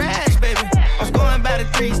 goosebumps, rash, baby. I'm scoring by the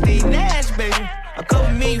 3 Steve Nash, baby. A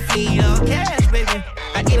couple million feet, all cash, baby.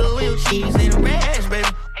 I eat a little cheese and a rash, baby.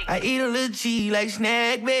 I eat a little cheese like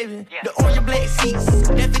snack, baby. The orange and black seats,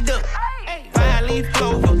 dap it up. 5-leaf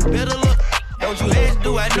clover, better look. Don't you ask,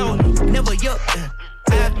 do I know? Never yuck.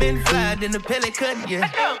 I've been flyed in the pellet cut, yeah.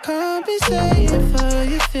 Compensating for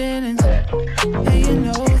your feelings. And you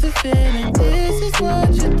know the feeling. This is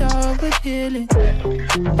what you thought was healing.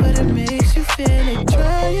 But it makes you feel it.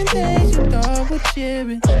 Trying things you thought were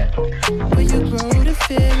cheering. But you grow to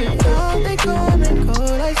fear it. All they come and go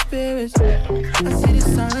like spirits. I see the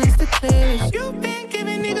signs the clearest. You've been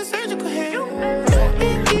giving niggas surgical hair. You've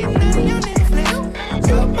been getting out of your nigga flesh.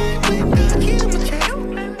 You might win the kill my child.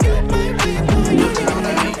 You might win the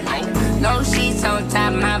no sheets on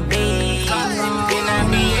top my bed. Then I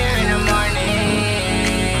be here in the morning.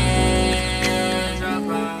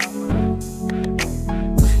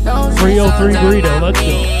 No 303 burrito, let's go.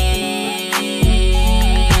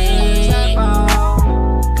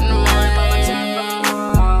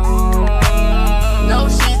 No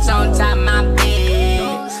sheets on top my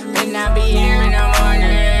bed. Then I be here in the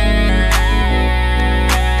morning.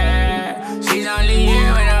 She's only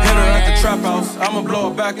here when I'm trap house, I'ma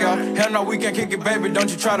blow it back out. Hell no, we can't kick it, baby, don't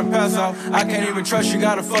you try to pass out. I can't even trust you,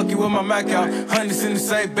 gotta fuck you with my Mac out. Hundreds in the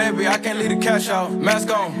safe, baby, I can't leave the cash out.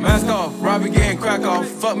 Mask on, mask off, Robbie getting crack off.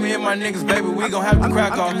 Fuck me and my niggas, baby, we gon' have to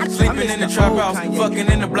crack off. Sleeping in the trap house, fucking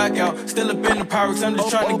in the blackout. Still up in the Pyrex, I'm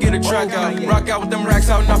just trying to get a track out. Rock out with them racks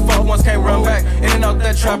out, and I fuck once, can't run back. In and out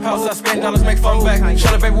that trap house, I spend dollars, make fun back.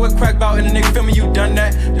 Shut up, baby, what crack bout, and the nigga feel me, you done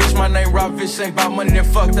that. Bitch, my name Rob, bitch, ain't bout money, then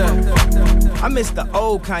fuck that. I miss the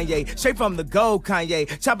old Kanye, straight from the gold Kanye.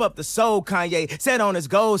 Chop up the soul Kanye, set on his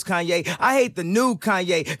goals Kanye. I hate the new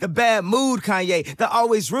Kanye, the bad mood Kanye, the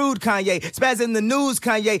always rude Kanye, spaz in the news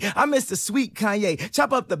Kanye. I miss the sweet Kanye,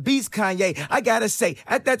 chop up the beats Kanye. I gotta say,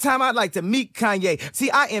 at that time I'd like to meet Kanye.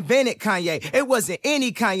 See, I invented Kanye, it wasn't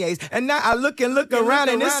any Kanye's. And now I look around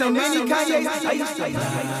and there's so many Kanye's.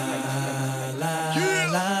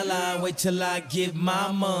 La la, wait till I get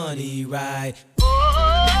my money right.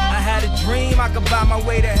 I had a dream I could buy my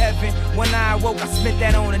way to heaven. When I awoke, I spent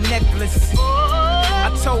that on a necklace.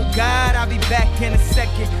 I told God I'll be back in a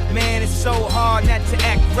second. Man, it's so hard not to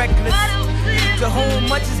act reckless. To whom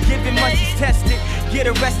much is given, much is tested. Get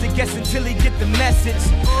arrested, guess until he get the message.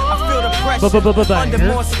 I feel the pressure under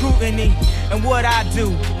more scrutiny. And what I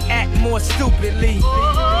do, act more stupidly.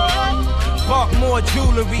 Bought more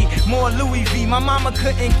jewelry, more Louis V. My mama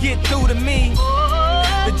couldn't get through to me.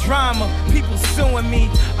 The drama, people suing me.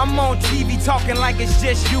 I'm on TV talking like it's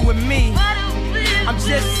just you and me. I'm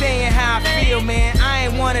just saying how I feel, man. I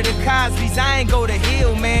ain't one of the Cosbys, I ain't go to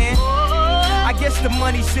Hill, man. I guess the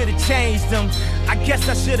money should've changed them. I guess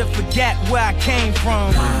I should've forgot where I came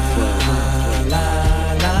from. La,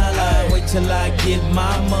 la, la, la, wait till I get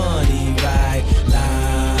my money right. La,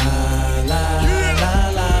 la, la,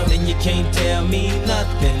 la, then you can't tell me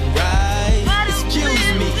nothing, right?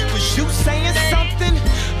 Excuse me, was you saying something?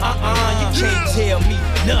 You can't tell me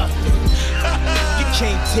nothing. You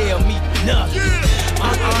can't tell me nothing.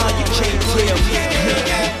 You can't tell me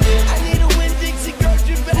nothing. I need a Winn-Dixie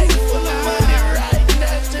grocery bag full of money right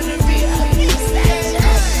now to the VIP station.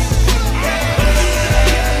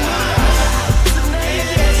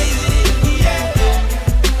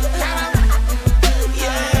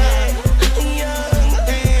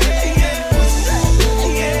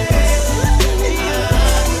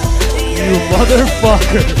 You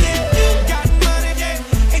motherfucker.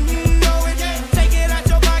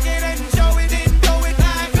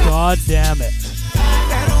 God damn it.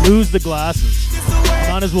 Lose the glasses.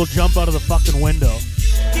 Might as well jump out of the fucking window.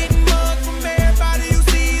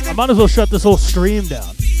 I might as well shut this whole stream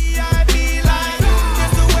down.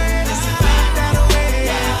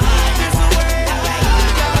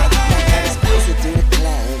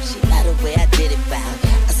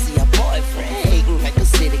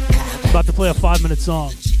 About to play a 5-minute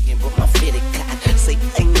song.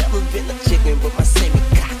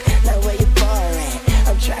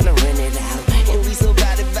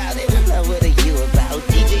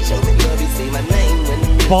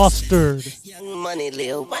 Bastard. Money,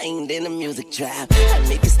 Lil Wayne, then the music trap. I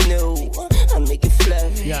make it snow, I make it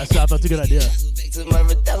flurry. Yeah, Sap, that's a good idea.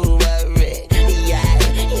 Tomorrow, don't worry. Yeah,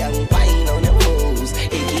 young Wayne on the moves.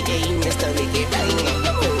 AKA Mr. Ricky Rain on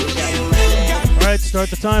the moves. Alright, start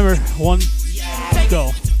the timer. 1,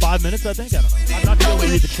 go. 5. 5 minutes, I think. I don't know. I'm not going to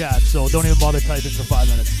read the chat, so don't even bother typing for 5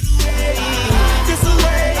 minutes.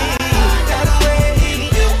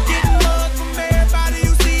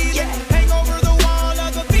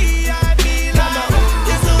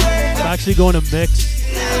 I'm actually going to mix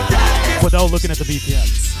without looking at the BPM.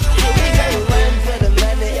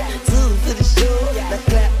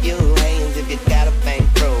 Clap your hands if you got a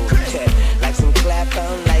bankroll. Like some clap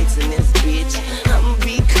on lights in this bitch. I'ma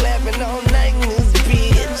be clapping all night in this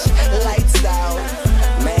bitch. Lights out,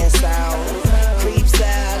 mask out, creeps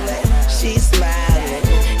out. She's smiling,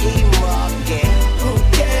 he mocking. Who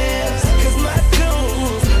cares? 'Cause my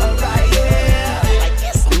tunes are right here. Like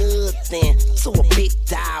it's nothing to a big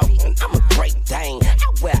dog, and I'm a great dane. I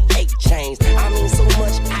wear 8 chains. I mean so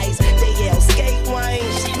much ice. They yell skate wine.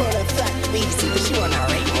 She wanna fuck me, but she wanna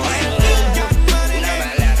rape wine.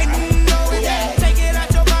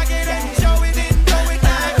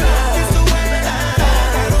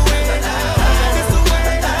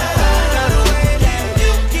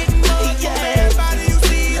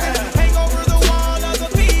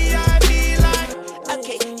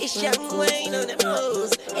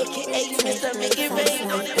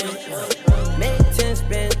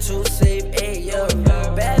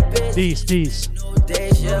 These.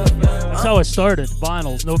 That's how I started.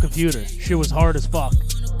 Vinyls, no computer. Shit was hard as fuck.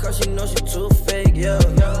 Cause she know she too fake, yo.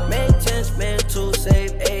 Make 10 spend to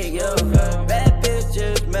save 8, yo. Bad bitch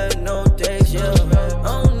just met no days, yo.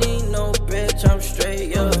 I don't need no bitch, I'm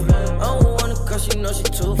straight, yo. I don't want her cause she know she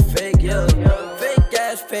too fake, yo. Fake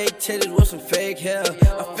ass, fake titties with some fake hair.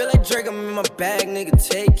 I feel like Drake, I'm in my bag, nigga,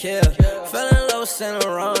 take care. Feeling low, Saint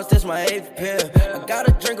Laurent, that's my 8th pair. I got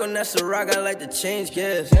a drink on that Ciroc, I like to change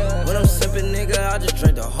gears. When I'm sipping, nigga, I just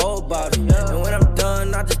drink the whole bottle. And when I'm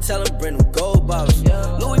done, I just tell them bring them gold bottles.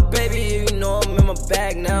 Louis, baby, you know I'm in my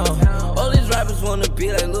bag now. All these rappers wanna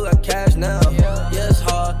be like, look, I cash now. Yeah, it's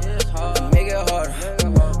hard, I make it harder.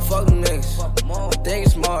 Fuck them niggas, I think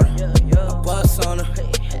it's smarter. I bust on her,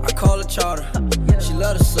 I call her charter. She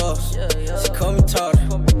love the sauce, she call me tartar.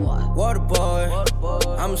 Water boy,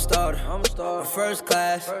 I'm a starter. First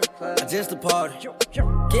class, I just departed.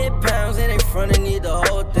 Get pounds in front and need the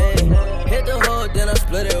whole thing. Hit the hood, then I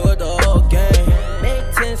split it with the whole gang.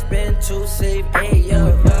 Make 10 spend 2, save 8,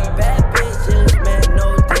 yo. Bad bitches, man,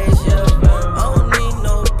 no days, yo. I don't need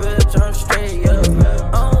no bitch, I'm straight, yo.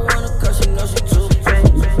 I don't want her cause she know she too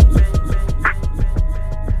fake.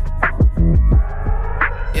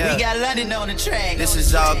 Yeah. We got London on the track. This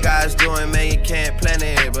is all God's doing, man, you can't plan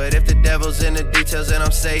it. But if the devil's in the details, then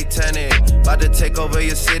I'm satanic. About to take over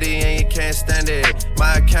your city and you can't stand it.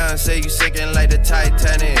 My account say you sinking like the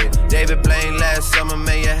Titanic. David Blaine last summer,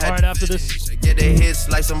 man, you had Alright, after this get the hits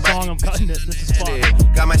like somebody. song, I'm cutting it. This is fun.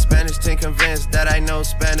 Got my Spanish team convinced that I know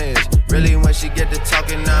Spanish. Really, when she get to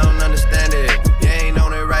talking, I don't understand it. You ain't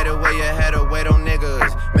on it right away, you had to wait on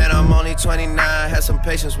niggas. Man, I'm only 29, had some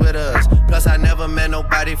patience with us. Plus, I never met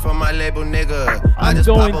nobody from my label, nigga. I just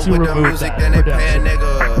pop up with the music, then they pay a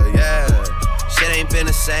nigga. Yeah, shit ain't been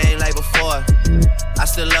the same like before. I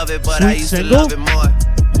still love it, but I used to love it more.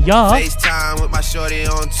 Yeah. FaceTime with my shorty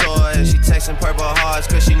on tour, and she texting purple hearts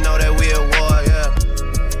cause she know that we at war, yeah.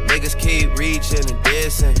 Niggas keep reaching and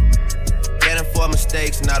dissing. Can't afford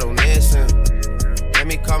mistakes, not on missing. Let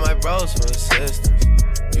me call my bros for assistance.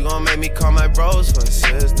 You gon' make me call my bros for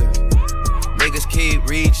assistance. Niggas keep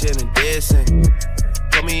reaching and dissing.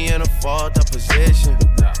 Put me in a fucked up position.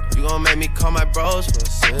 You gon' make me call my bros for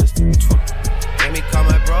assistance. Let me call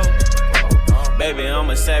my bros. Baby, I'm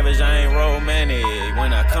a savage, I ain't romantic.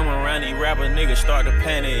 When I come around, these rapper niggas start to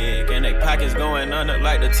panic. And they pockets going under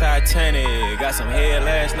like the Titanic. Got some head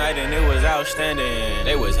last night and it was outstanding.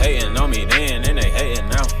 They was hating on me then, and they hating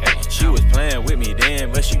now. She was playing with me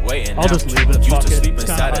then, but she waiting now. I'll just leave it, Used to fuck sleep it.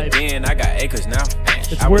 inside a den, I got acres now.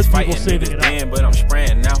 It's I was worth fighting people saving niggas it then, but I'm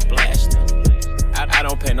spraying now, blasting. I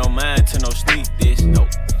don't pay no mind to no sneak dish, nope.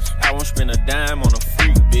 I won't spend a dime on a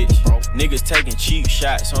freak bitch. Niggas taking cheap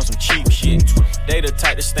shots on some cheap shit. They the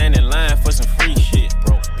type to stand in line for some free shit,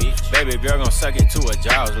 bro. Bitch. Baby girl gon' suck it to a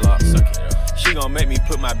jaws lock. She gon' make me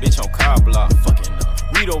put my bitch on car block. Fucking up.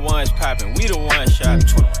 We the ones popping, we the ones shopping.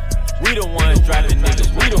 We the ones driving niggas,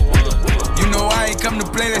 we the ones. You know I ain't come to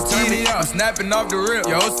play, let's turn it up. I'm snapping off the rip.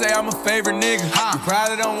 Yo, say I'm a favorite nigga. You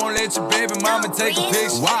probably don't wanna let your baby mama take a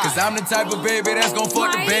picture. Cause I'm the type of baby that's gon'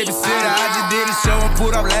 fuck the babysitter. I just did a show and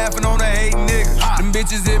put up laughing on the hating niggas. Them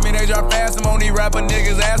bitches hit me, they drop fast. I'm on these rapper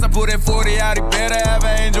niggas' ass. I put that 40 out, he better have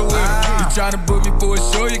an angel with him. You tryna book me for a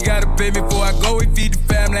show, you gotta pay me before I go. We feed the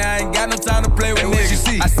family, I ain't got no time to play with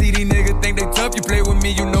niggas. I see these niggas think they tough, you play with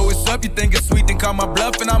me, you know it's up. You think it's sweet, then call my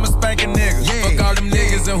bluff and I'm a spanking nigga. Fuck all them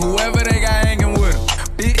niggas and whoever they got hanging with them.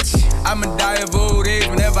 Bitch. I'ma die of old age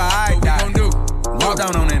whenever I die. What we gon' do? Walk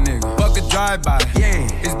down on that nigga. Fuck a drive-by. Yeah.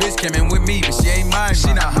 This bitch came in with me, but she ain't mine.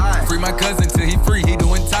 She not high. Free my cousin till he free. He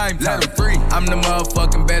doing time. Let him free. I'm the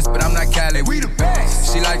motherfucking best, but I'm not Cali. We the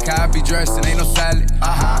best. She like how I be dressed and ain't no salad.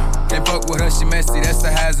 Can't fuck with her, she messy. That's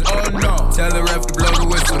a hazard. Oh no. Tell the ref to blow the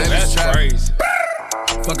whistle. That's crazy.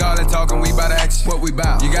 Fuck all that talking, we bout action. What we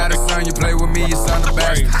bout? You got a son, you play with me, your son a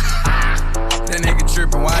bastard. That nigga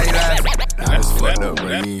trippin', why he laughing? That's fucked up, bro.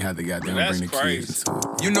 You ain't have to goddamn bring the kids into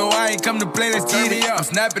it. You know I ain't come to play, let's get it. I'm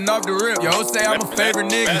snapping off the rip. Yo, say I'm a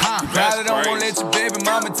favorite nigga. You probably don't wanna let your baby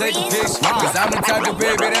mama take a picture. Cause I'm the type of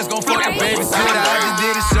baby that's gon' fuck a babysitter. I just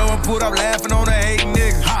did a show and put up laughing on a hating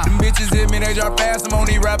nigga. Them bitches hit me, they drop fast. I'm on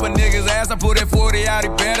these rapper niggas' ass. I put that 40 out, he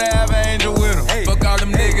better have an angel with him. Fuck all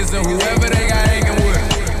them niggas and whoever they got hanging with them.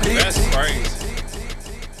 That's crazy.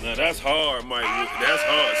 Now that's hard, Mike. That's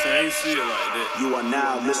hard. See, I ain't see it like that. You are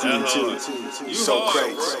now listening to So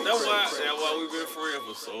hard, Crazy. Bro. That's why we've been friends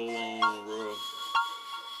for so long, bro.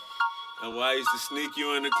 That's why I used to sneak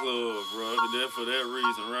you in the club, bro. For that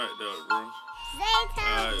reason right there, bro.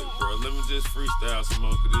 Alright, bro. Let me just freestyle some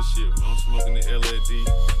more of this shit. I'm smoking the LAD.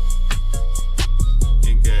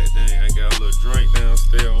 And goddamn, I got a little drink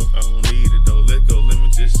downstairs. I don't need it though. Let go. Let me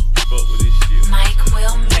just fuck with this shit. Mike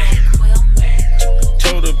will make.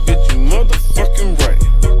 Told a bitch you motherfucking right.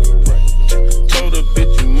 Told a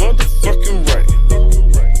bitch you motherfucking right.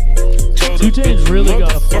 Told a bitch you really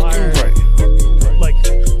got a fire, right. Like,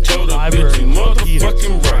 told a bitch you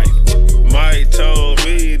motherfucking right. Mike told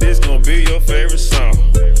me this gon' be your favorite song.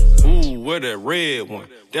 Ooh, where that red one?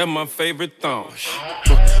 That my favorite thong.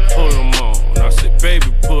 Put them on. I said,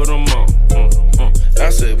 baby, put them on. I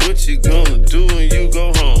said, what you gonna do when you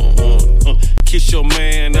go home? Kiss your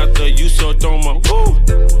man after you sucked on my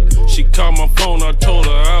woo. She called my phone, I told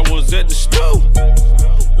her I was at the stool.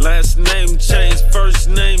 Last name changed, first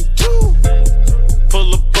name too.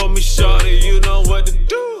 Pull up on me, shawty, you know what to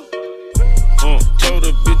do. Told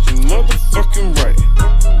her bitch you motherfucking right.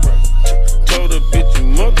 Told her bitch you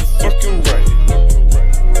motherfucking right.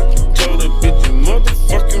 Told her bitch you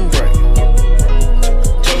motherfucking right.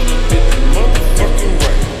 Told her bitch you motherfucking right.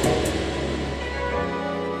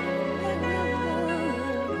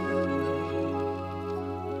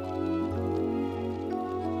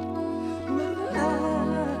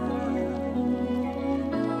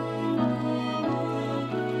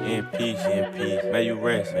 In peace, may you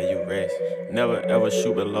rest, Never ever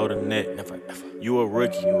shoot below the net, never ever. You a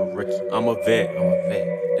rookie, I'm a vet,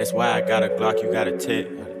 That's why I got a Glock, you got a tech.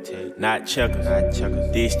 Not checkers,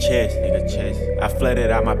 this chest, nigga chest. I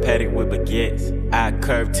flooded out my paddock with baguettes. I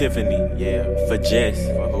curved Tiffany, yeah, for Jess.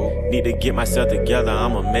 For who? Need to get myself together,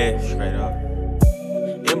 I'm a mess, straight up.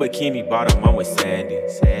 In bikini bottom, I'm with Sandy.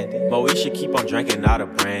 Moesha keep on drinking out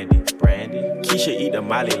of brandy. Keisha eat the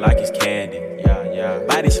Molly like it's candy. Yeah.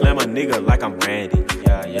 Body slam a nigga like I'm Randy.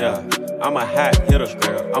 Yeah. I'm a hot hitter,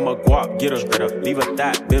 straight up. I'm a guap getter, straight up. Leave a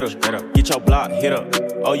thought bitter, straight up. Get your block hit up.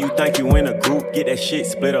 Oh, you think you in a group? Get that shit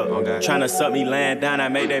split up. Tryna suck me laying down, I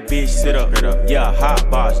make that bitch sit up. Yeah, hot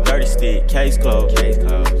box, dirty stick, case closed.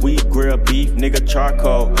 Weed grill beef, nigga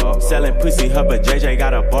charcoal. Selling pussy, her but JJ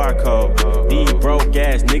got a barcode. These broke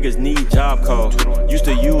ass niggas need job code. Used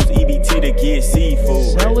to use EBT to get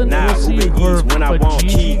seafood. Now Uber Eats when I want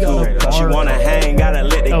Kiku. She wanna hang, gotta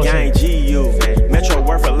let the gang G you. Metro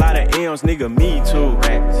worth a lot of M's, nigga, me too.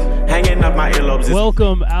 Hanging up my earlobes.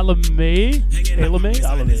 Welcome, Alame.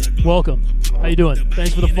 Welcome. How you doing?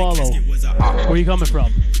 Thanks for the follow. Where you coming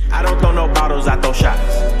from? I don't throw no bottles, I throw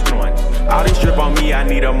shots. 21. All this drip on me, I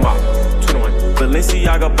need a mop. 21.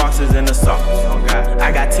 Balenciaga boxes in the socks. Oh God.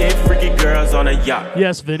 I got 10 freaky girls on a yacht.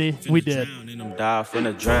 Yes, Vinny, we did. Die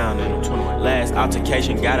finna drown in them. 21. Last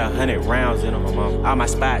altercation got 100 rounds in them. All my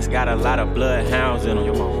spots got a lot of bloodhounds in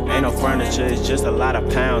them. Ain't no furniture, it's just a lot of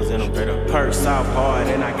pounds in them. Perk soft hard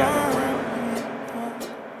and I got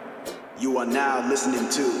the You are now listening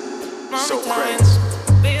to So Crazy.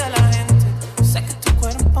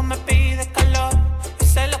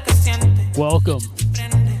 Welcome.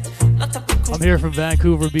 I'm here from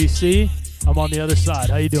Vancouver, BC. I'm on the other side.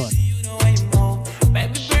 How you doing?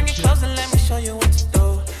 Baby, bring it close and let me show you what to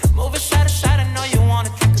do. Move it side to side, I know you want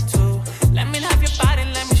a drink or two. Let me have your body,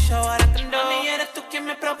 let me show what I can do. Mami, eres tú quien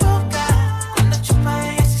me provoca. Cuando chupa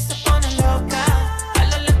ella sí se pone loca. A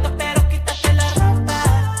lo lento pero quítate la ropa.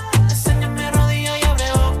 Enséñame rodillo y abre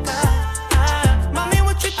boca. Mami,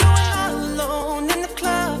 what you doing all alone in the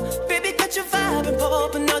club? Baby, got your vibe and pop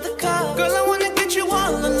up another cup. Girl, I wanna get you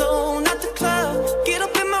all alone at the club. Get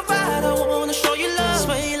up in my ride, I wanna show you love.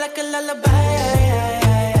 Sway like a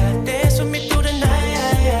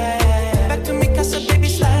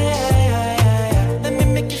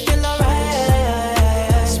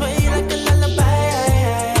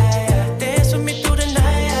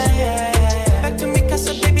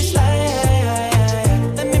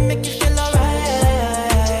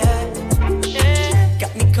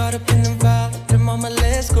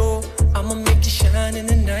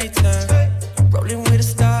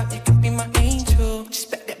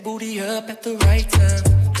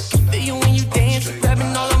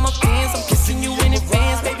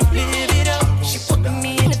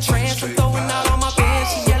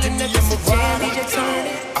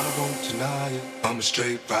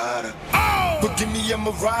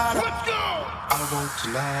I won't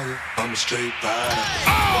deny it, I'm a straight rider.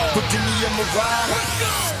 But give me a rider.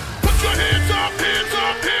 Put your hands up, hands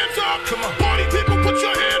up, hands up. Come on, party people, put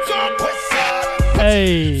your hands up. West side.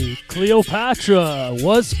 Hey, Cleopatra,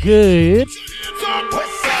 what's good?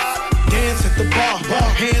 Dance at the bar,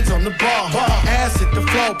 hands on the bar, ass at the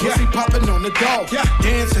floor, pussy popping on the door.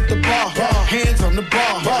 Dance at the bar, hands on the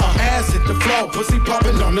bar, ass at the floor, pussy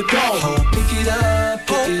popping on the door. Pick it up,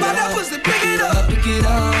 pick it up, that pussy, pick it up, pick it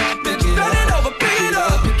up, pick it up, turn it over, pick it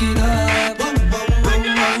up, pick it up, pick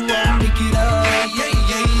it up, yeah,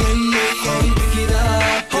 yeah, yeah, yeah, yeah, pick it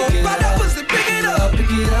up, pick it up, that pussy, pick it up,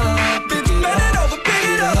 pick it up, pick it up, turn it over, pick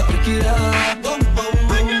it up, pick it up,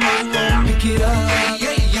 pick it up.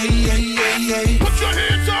 Put your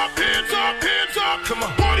hands up, hands up, hands up. Come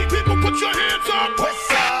on, party people, put your hands up. West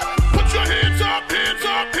side. Put your hands up, hands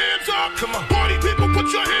up, hands up. Come on, party people,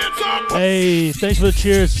 put your hands up. Hey, thanks for the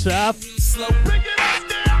cheers, Saf.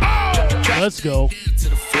 Let's go. To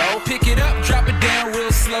the flow, pick it up, drop it down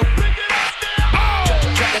real slow.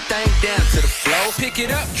 Drop that thing down to the flow. Pick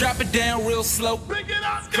it up, drop it down real slow.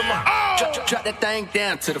 Come on, drop that thing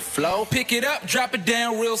down to the flow. Pick it up, drop it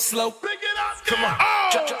down real slow. Come on,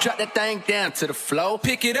 drop that thing down to the flow.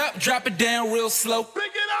 Pick it up, drop it down real slow.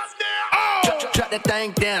 Drop that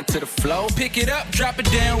thing down to the flow. Pick it up, drop it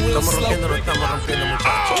down real slow.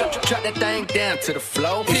 Drop that thing down to the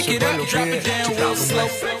flow. Pick it up, drop it down real slow.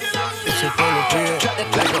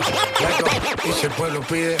 Y si el pueblo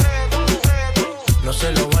pide, no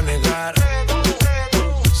se lo va a negar.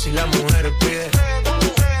 Si la mujer pide,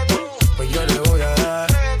 pues yo le voy a dar.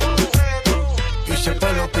 Y si el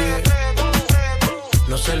pueblo pide,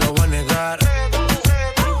 no se lo va a negar.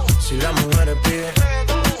 Si la mujer pide,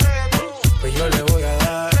 pues yo le voy a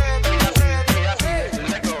dar.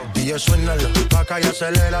 DJ suénalo, pa' acá y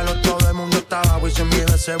aceléralo. Todo el mundo está abajo y se mide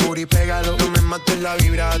ese booty, pégalo. No me mates la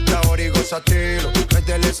vibra hasta ahora y gozatelo.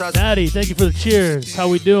 Métele esa... Daddy, thank you for the cheers. How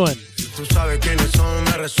we doing? Tú sabes quiénes son,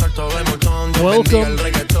 me resuelto de montón. Welcome,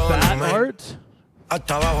 Fat Art.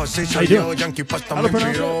 Hasta abajo así soy yo, Yankee Pasta me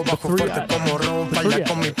inspiró. Bajo fuerte como ron, baila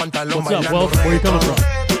con mi pantalón bailando reggaetón.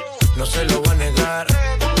 No se lo va a negar.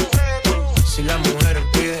 Si la mujer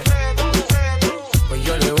pide, pues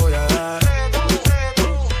yo le voy a dar.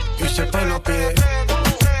 Y si el pueblo pide,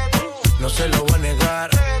 no se lo voy a negar.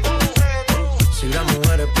 Si la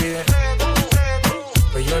mujer pide,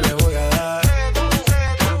 pues yo le voy a dar.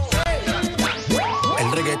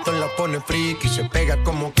 El reggaetón la pone friki, se pega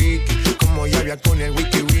como Kiki, como Yavia con el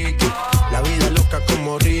wiki wiki. La vida loca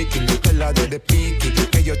como Ricky, no te la de Piki,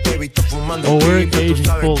 que yo te he visto fumando pico. Tú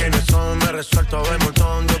sabes quiénes son, me resuelto de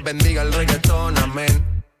montón. Dios bendiga el reggaetón,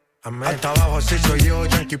 amén. Amén. Hasta abajo así soy yo,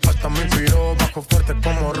 Yankee Pasta me inspiró. Bajo fuerte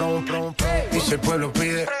como ron, ron, ron. Y si el pueblo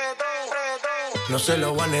pide, no se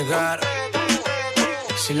lo va a negar.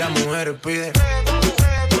 Si la mujer pide,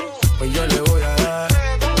 pues yo le voy a dar.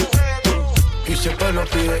 Y si el pueblo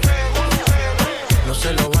pide, no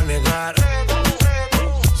se lo va a negar.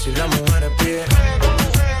 Si la mujer pide,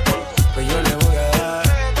 pues yo le voy a dar.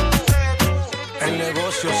 El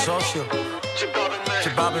negocio socio,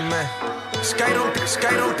 Chip Bobby Man. Skate on,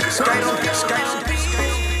 skate on, skate on, skate on.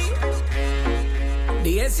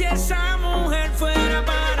 Dije si esa mujer fuera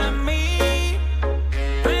para mí,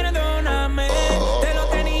 perdóname, te lo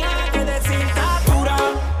tenía que decir. Está dura,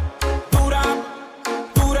 dura,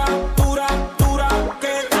 dura, dura, dura,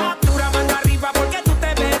 que está dura, mano arriba porque tú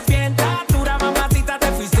te ves bien. Está dura, mamacita,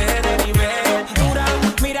 te fuiste de nivel. Dura,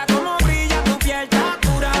 mira cómo brilla tu piel. Está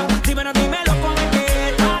dura, dímelo, dímelo con el que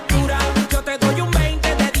está dura. Yo te doy un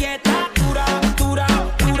 20 de 10. Está dura, dura,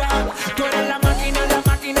 dura. Tú eres la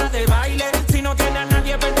máquina de baile. Si no tienes a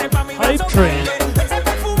nadie, vente pa' mi Hype train.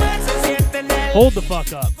 Hold the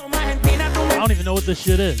fuck up. I don't even know what this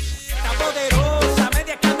shit is.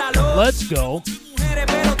 Let's go.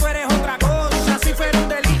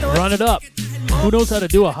 Run it up. Who knows how to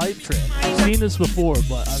do a hype train? I've seen this before,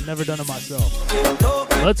 but I've never done it myself.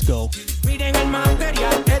 Let's go. Miren el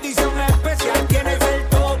material, edición especial. Tienes el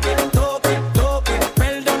toque, toque, toque.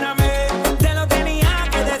 Perdóname, te lo tenía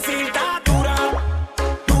que decir. Está dura,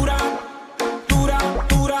 dura, dura,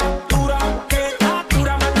 dura, dura. Que está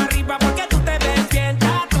dura, mano arriba porque tú te ves bien.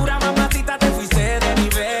 Está dura, mamacita, te fuiste de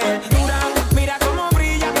nivel. Dura, mira cómo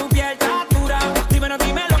brilla tu piel. Está dura, dímelo,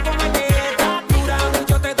 dímelo cómo es que está dura.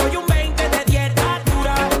 Yo te doy un 20 de 10. Está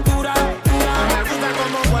dura, dura, dura. Me gusta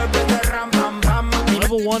cómo mueves de ram, pam, pam.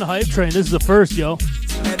 Level 1 hype train. This is the first, yo.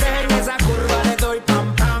 Me dejen esa curva, le doy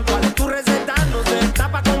pam, pam. ¿Cuál es tu receta? No sé,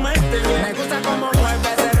 está pa' comerte bien. Me gusta cómo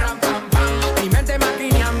mueve ese ram, pam, pam. Mi mente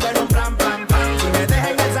maquineando en un plan, pam, pam. Si me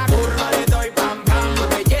dejen esa curva, le doy pam, pam.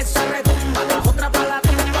 Belleza retumba, la otra pa' la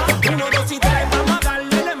tumba. 1, 2 y 3, vamos a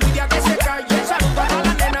darle la envidia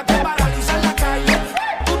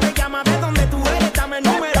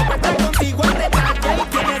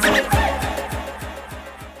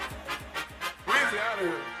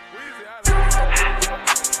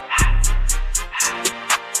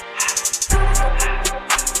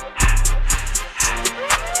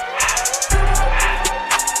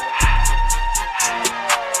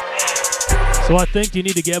So I think you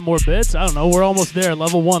need to get more bits. I don't know. We're almost there.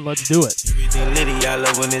 Level 1. Let's do it. Everything litty, I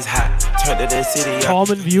love when it's hot. Turn to the city.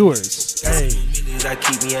 Common viewers. Hey. I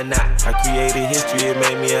keep me a knot. I created history, it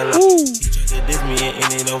made me a lot. He tried to diss me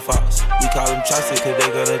and it don't false. We call them chopsticks cause they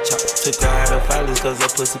gonna chop. Took her out of filers cause her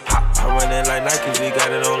pussy pop. I run it like Nike, we got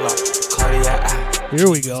it on lock. Cardiac eye. Here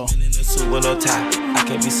we go. Suit with no tie. I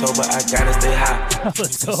can't be sober, I gotta stay high.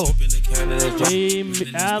 Let's go.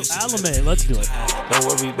 Alame, let's do it. Don't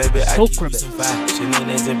worry, baby, I keep it some fire.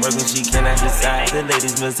 Shenanigans and broken, she cannot decide. The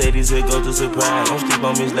ladies Mercedes will go to surprise. Don't sleep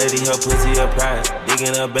on Miss Lady, her pussy a prize.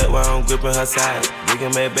 Digging her back while I'm gripping her side.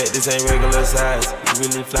 Digging my back, this ain't regular size. You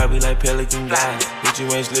really fly, we like pelican guys. But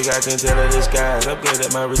you ain't slick, I can tell her the skies. Upgrade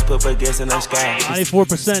at my wrist, put her gas in the sky.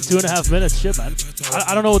 94%, 2.5 minutes. Shit, man.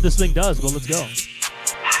 I don't know what this thing does, but let's go.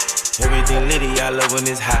 Everything litty, I love when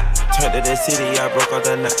it's hot. Turned to the city, I broke all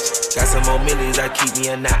the knots. Got some more millies, I keep me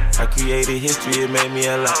a knot. I created history, it made me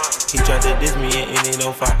a lot. He tried to diss me and it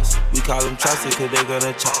don't false. We call them chopsticks cause they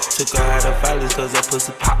gonna chop. Took her out of filers cause her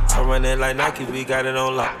pussy pop. I run it like Nike, we got it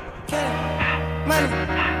on lock.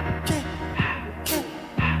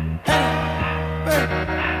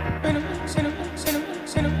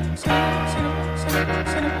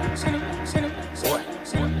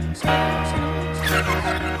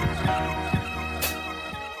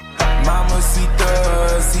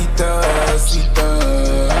 Mamacita, cita, cita.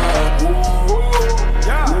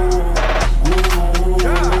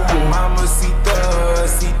 Mamacita,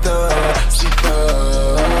 cita, cita.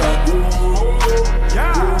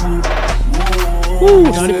 Ooh,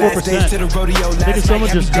 94%. I think someone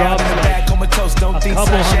just dropped like a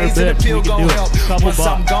couple hundred bits. We can do it. A couple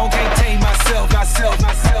bucks.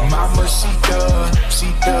 Mama, she does.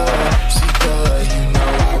 You know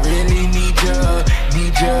I really need ya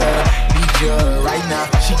right now.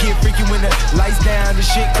 She get freaky when the lights down, the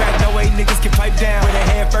shit crack, no way niggas can pipe down. When her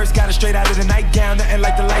hair first got her straight out of the nightgown, nothing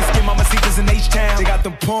like the light skin mama seekers in H-Town. They got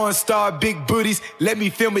them porn star big booties, let me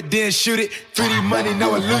film it then shoot it. 3D money,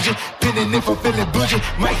 no illusion, pinning if I'm feeling bougie,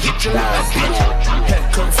 might hit your line, bitch.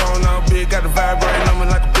 Had come phone all big, got the vibrating on me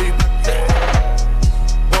like a beep.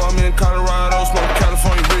 Boy, I'm in Colorado, smoke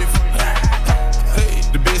California reef. Hey,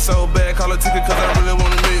 the bitch so bad, call her ticket cause I really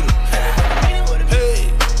wanna meet her. Hey,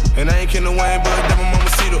 and I ain't kidding Wayne, but that my mama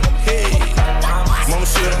see her. Hey, mama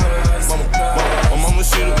see her, mama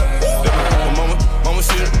see her. Mama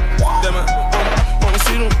see her, that my mama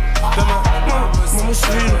see her. That my mama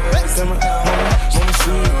see her. That my mama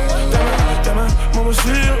see her. That my mama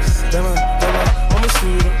see her. That my mama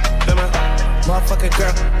see her. That my motherfucking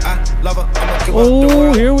girl, I love her. I'ma give her the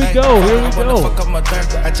world. Here we go.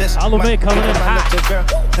 Alame coming in hot.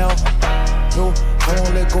 No, I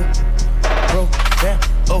won't let go. Bro, damn,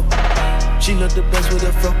 oh, she look the best with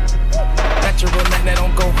her flow. Natural, like that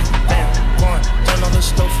don't go. Damn, going, turn on the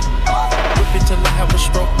stove. Whip it till I have a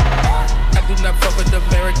stroke. I do not fuck with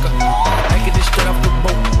America. I get it straight off the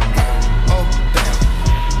boat. Oh, damn.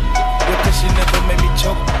 Because she never made me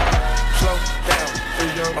choke. Slow down.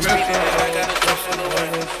 I'm speaking it, I gotta jump for the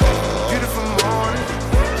way. Beautiful morning.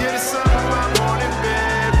 You're the sun of my morning,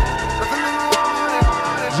 babe.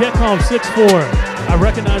 Jetcom 64. I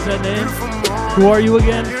recognize that name. Who are you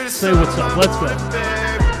again? Say what's up. Let's go.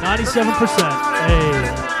 97%. Hey,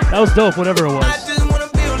 that was dope, whatever it was.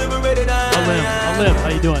 Alim, how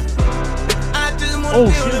you doing? Oh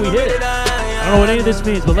shit, we hit it. I don't know what any of this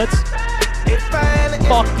means, but let's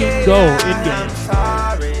fucking go in-game.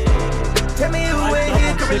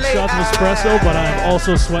 I'm 6 shots of espresso, but I'm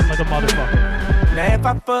also sweating like a motherfucker. Now if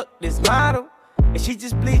I fuck this model, and she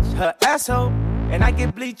just bleach her asshole, and I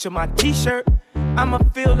get bleach on my t-shirt, I'ma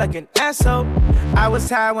feel like an asshole. I was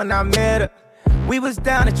high when I met her. We was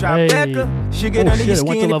down at Tribeca. Hey. She get under your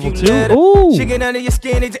skin if you 2. let her. Ooh. She get under your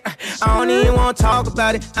skin. I don't even wanna talk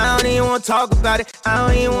about it. I don't even wanna talk about it. I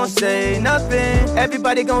don't even wanna say nothing.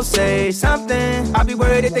 Everybody gon' say something. I'll be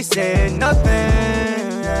worried if they say nothing.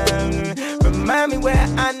 Remind me where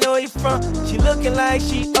I know you from. She looking like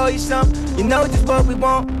she owe you something. You know just what we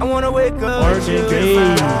want. I wanna wake up with you.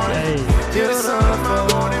 Till the sun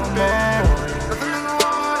for morning, babe.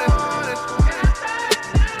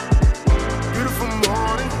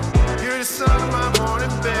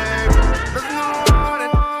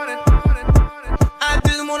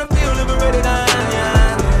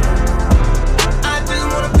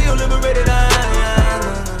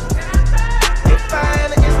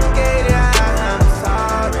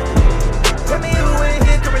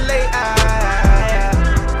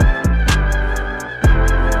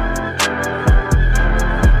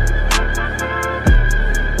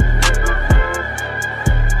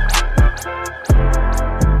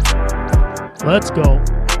 Let's go.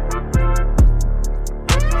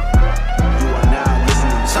 You are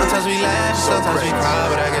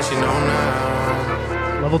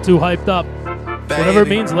Level 2 hyped up. Whatever it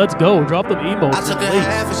means, let's go. Drop them emotes. I took a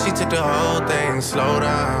half and she took the whole thing. Slow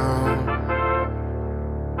down,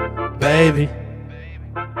 baby.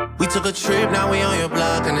 We took a trip, now we on your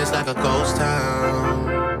block and it's like a ghost town.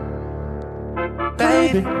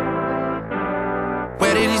 Baby,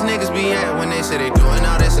 where did these niggas be at when they say they doing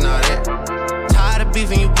all this and all that? Tired of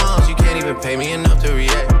beefing you bums, you can't even pay me enough to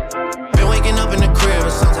react. Been waking up in the crib,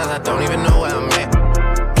 but sometimes I don't even know where I'm at.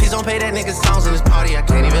 Please don't play that nigga songs in this party, I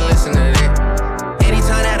can't even listen to that.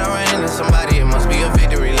 Anytime that I run into somebody, it must be a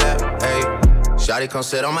victory lap. Hey, shawty come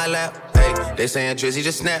sit on my lap. Hey, they saying Drizzy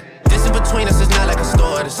just snap. This in between us is not like a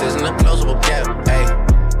store, this isn't a closable gap. Hey,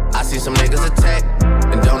 I see some niggas attack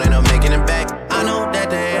and don't end up making it back. I know that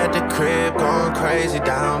they at the crib going crazy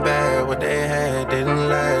down bad. What they had didn't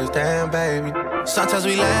last, damn baby. Sometimes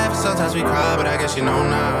we laugh, sometimes we cry, but I guess you know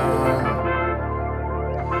now.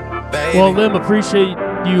 Baby. Well, Lim, appreciate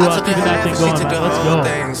you keeping that thing going, man. Let's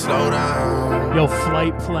go. Slow down. Yo,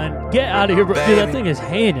 flight plan. Get out of here, bro. Dude, that thing is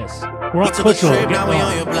heinous. We're on Twitch. Now we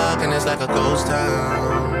on your block and it's like a ghost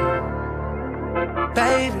town.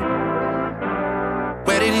 Baby,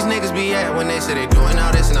 where did these niggas be at when they say they doing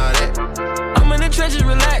all this and all that? I'm in the trenches,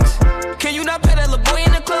 relax. Can you not pay that little boy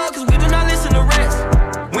in the club? Cause we do not listen to rest.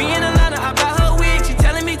 We in Atlanta, I buy her wig. She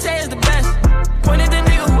telling me Tay is the best. Pointed the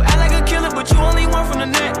nigga who act like a killer, but you only one from the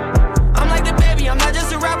net. I'm like the baby, I'm not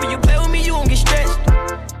just a rapper. You play with me, you gon' get stretched.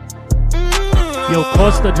 Yo,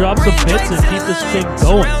 Costa, drop some bits and keep this thing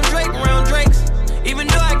going. Round Drakes. Even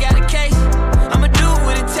though I got a case, I'ma do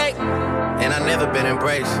what it take. And I never been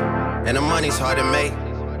embraced, and the money's hard to make.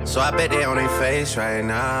 So I bet they on their face right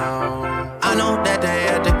now. I know that they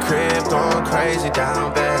at the crib going crazy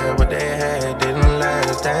down bad. What they had didn't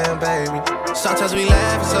last, damn baby. Sometimes we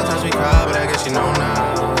laugh and sometimes we cry, but I guess you know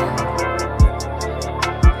now.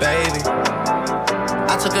 Baby,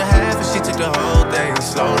 I took a half and she took the whole thing.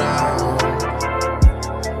 Slow down,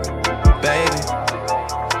 baby.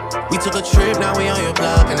 We took a trip, now we on your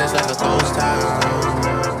block and it's like a ghost town.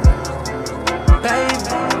 Baby,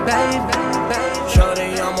 baby.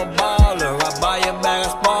 Shorty, I'm a baller. I buy your bag, I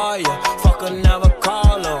spoil you. Fuck her, never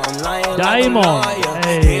call her. I'm lying Diamond. like a lawyer.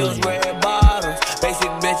 Hey. Heels, red bottoms. Basic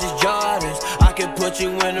bitches, Jordans. I can put you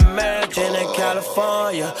in a mansion in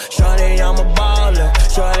California. Shorty, I'm a baller.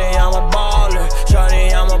 Shorty, I'm a baller.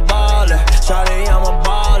 Shorty, I'm a baller. Shorty, I'm a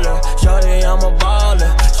baller. Shorty, I'm a baller.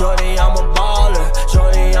 Shorty, I'm a baller.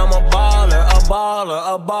 Shorty, I'm a baller. A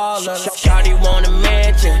baller, a baller. Shorty want a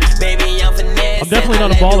mansion. Baby, I'm finesse. I'm definitely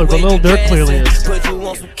not a baller, but Lil Durk clearly is. Put you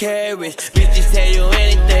on some carrots, bitches tell you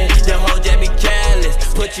anything. Them hoes just be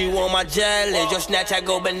careless. Put you on my jealous, your Snapchat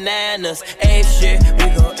go bananas. Ape shit, we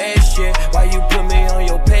gon' ape shit. Why you put me on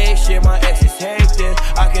your page shit? My exes hate this.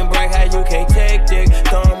 I can break how you can't take dick.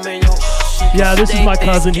 Thumb in your Yeah, this is my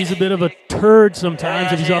cousin. He's a bit of a turd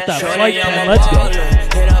sometimes if he's off that flight plan. Let's go.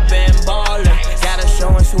 Hit up and baller, got a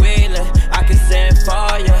show in Sweden. I can send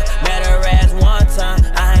for ya. Met her ass one time,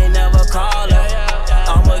 I ain't never call her.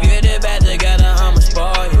 I'ma get it back together, I'ma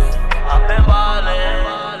spoil you. I've been ballin',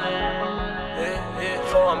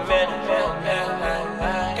 for a minute.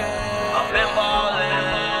 I've been ballin',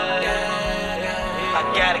 I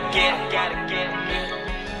gotta get it.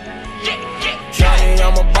 Shawty,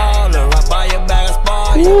 I'm a baller, I buy your bag, I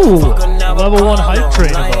spoil you. Ooh, level 1 hype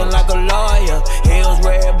train Lying about. like a lawyer, heels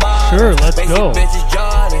red bottoms. Sure, let's Basic go. bitches,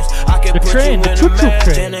 Jordans. I can The put train, you the in choo-choo a train,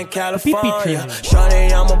 mansion in the California. pee-pee train.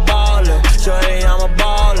 Shawty, I'm a baller. Shawty, I'm a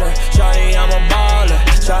baller. Shawty, I'm a baller.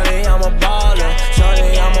 Shawty, I'm a baller.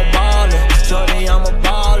 Shawty, I'm a baller. Shawty, I'm a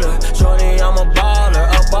baller. Shawty, I'm a baller.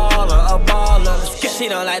 A baller, a baller. She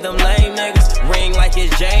don't like them lame niggas. Ring like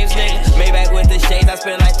it's James, nigga. Maybach with the shades. I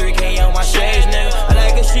spend like 3K on my shades, nigga. I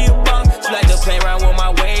like her, she a bum. She like to play around with my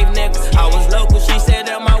wave, nigga. I was local, she said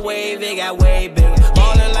that my wave, it got way bigger.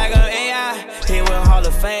 Ballin' like an AI. He went Hall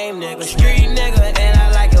of Fame, nigga. Street nigga, and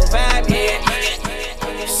I like your vibe, yeah.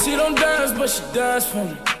 She don't dance, but she dance for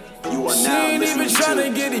me. You are She now ain't even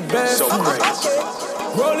listening tryna get it bad So for me. Great.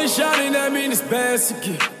 Rolling, shouting, that mean it's bad to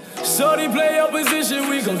get. Shorty play your position,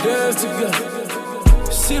 we gon' dance together.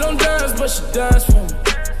 She don't dance, but she dance for me.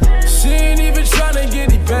 She ain't even tryna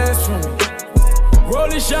get it bands from me.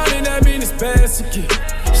 Rolling, shouting, that mean it's bad to get.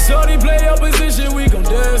 Shorty play your position, we gon'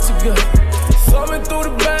 dance together. Thumbing through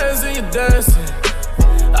the bands and you're dancing.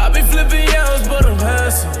 I be flipping yells, but I'm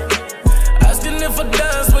handsome. Asking if I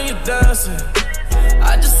dance when you're dancing.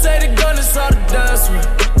 I just say the gun is all to dance with.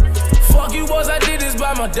 Fuck you was, I did this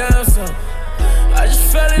by my damn self. I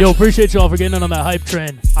just felt it. Yo, appreciate y'all for getting in on that hype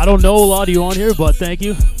train. I don't know a lot of you on here, but thank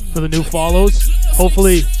you for the new follows.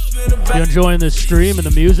 Hopefully you're enjoying this stream and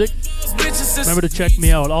the music. Remember to check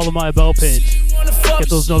me out, all of my About page. Get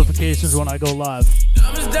those notifications when I go live.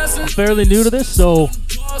 I'm fairly new to this, so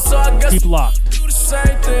keep locked.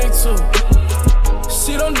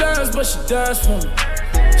 She don't dance, but she dance for me.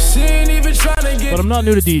 She ain't even trying to get. But I'm not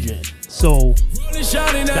new to DJing, so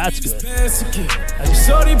that's good.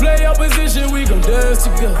 Shorty play your position, we gon' dance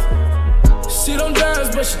together. She don't dance,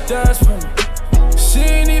 but she dance for me. She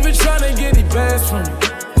ain't even trying to get the bands from me.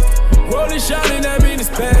 Rolling, shining, that mean it's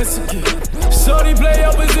pants again. Shorty play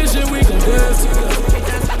your position, we gon' dance together.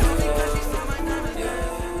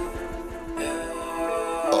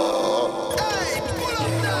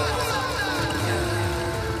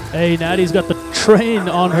 Hey, Natty's got the train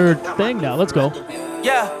on her thing now. Let's go.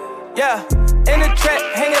 Yeah. In the track,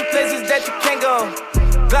 hanging places that you can't go.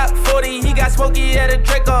 Glock 40, he got smoky at a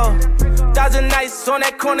Draco. 1,000 nights on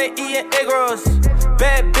that corner eating egg rolls.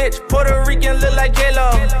 Bad bitch, Puerto Rican, look like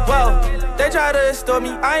J-Lo. Whoa, they try to extort me,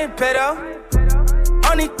 I ain't pedo.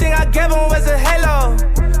 Only thing I gave him was a halo.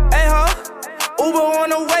 Hey ho, Uber on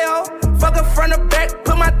the way ho. Fuck her front or back,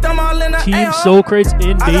 put my thumb all in the Team Soul Crates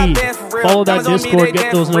indeed. Follow that Discord,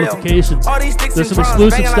 get those notifications. There's some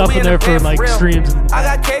exclusive stuff in there for like streams and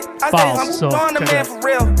files. So check it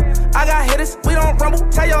out. I got hitters, we don't rumble.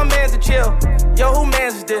 Tell your mans to chill. Yo, who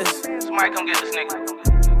mans is this? Somebody come get this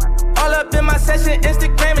nigga. All up in my session,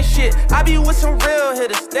 Instagram and shit. I be with some real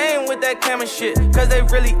hitters, staying with that camera shit. Cause they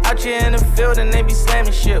really out here in the field and they be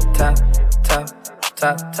slamming shit. Top.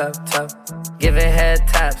 Giving head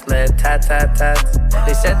taps, led tat.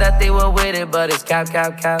 They said that they were with it, but it's cap.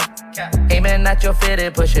 Aiming at your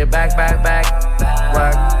fitted, push it back.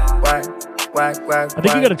 Whack. I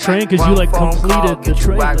think you got a train because you like completed the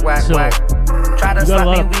train. So try to you got a slap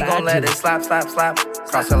lot me, of we gon' let it badges. slap.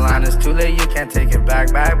 Cross the line, it's too late, you can't take it back.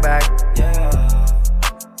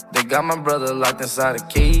 They got my brother locked inside a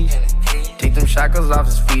cage. Take them shackles off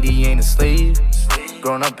his feet, he ain't a slave.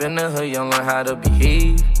 Growing up in the hood, you don't learn how to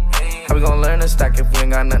behave. How we gon' learn to stack if we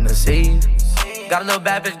ain't got nothing to save? Got a little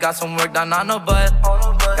bad bitch, got some work done on her butt.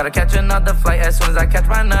 Gotta catch another flight as soon as I catch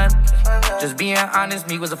my nut. Just being honest,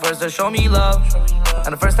 me was the first to show me love.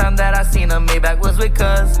 And the first time that I seen a Maybach was with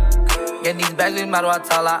cuz. Getting these bags, we might as well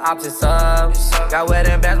tell our opposites up. Got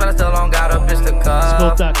wedding bands, but I still don't got a bitch to cuff.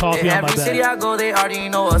 Spilt that coffee In on my every bed. city I go, they already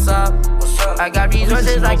know what's up. I got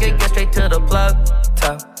resources, I can get straight to the plug.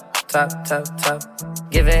 Top.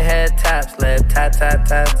 Giving head taps, led tat.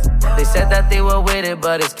 They said that they were with it,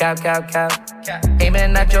 but it's cap.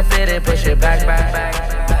 Aiming at your fitted, push it back.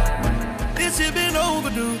 This shit been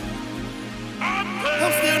overdue.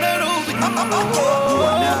 I'm still not over you. You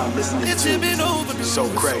are now listening This shit been overdue. So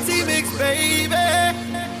Crazy. C-Mix, baby.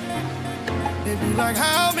 They be like,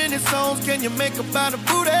 how many songs can you make about a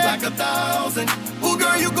booty? Like 1,000. Ooh,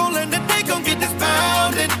 girl, you gon' let the day gon' get this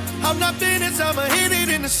pounded. I'm not finished, I'ma hit it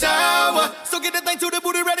in the shower. So get the thing to the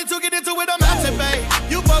booty, ready to get into it. I'm out there, babe.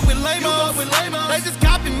 You fuck with lame-os. They just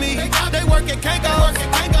copy me. They work at Kango.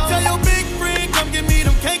 Tell your big friend, come give me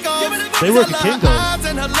them Kango. They work at Kinko's. Her eyes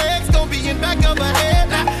and her legs gon' be in back of her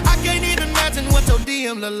head. I can't even imagine what your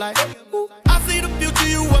DM look like. I see the future,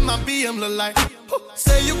 you what my BM look like.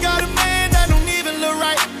 Say you got a man that don't even look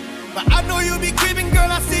right, but I know you be creeping,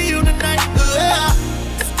 girl, I see you tonight.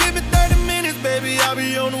 Just give it 30 minutes, baby, I'll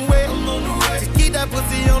be on the way. Just keep that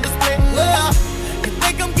pussy on display. You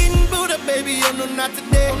think I'm getting booed up, baby, oh no, not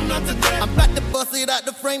today. I'm about to bust it out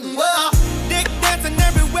the frame. Dick dancing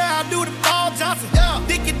everywhere, I do the ball Johnson.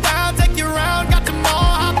 Dick it down, take you around, got your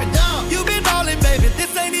mall hopping. You been ballin', baby,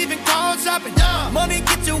 this ain't even called shopping. Money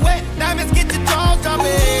get you wet, diamonds get your jaws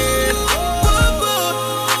dropping.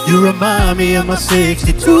 You remind me of my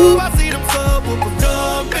 62. I see them subwoofers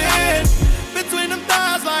jumping between them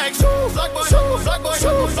thighs like shoes, like boy, shoes.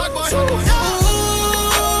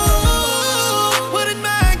 Wouldn't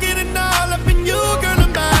mind getting all up in you, girl, I'm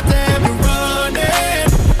about to have you running.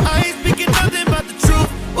 I ain't speaking nothing but the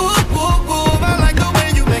truth. Ooh, I like the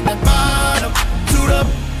way you make that bottom shoot up.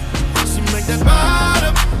 She make that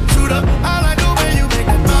bottom shoot up. I like the way you make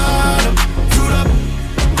that bottom shoot up.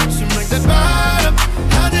 She make that bottom.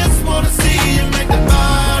 I just wanna see you make that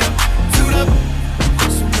bottom shoot up.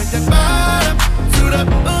 She make that bottom shoot up.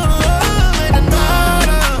 Make that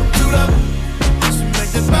bottom shoot up. She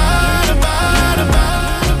make that bottom.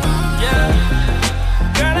 Yeah.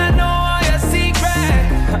 Girl, I know all your secret.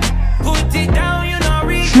 Put it down, you know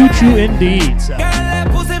regret. Choo indeed. Girl, that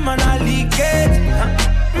pussy man, I leak it.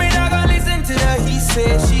 Me not gonna listen to the he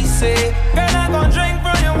say, she say. Girl, I gon' drink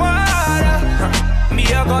from your water. Me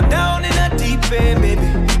I go down in the deep end, baby.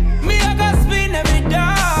 Me I go spin every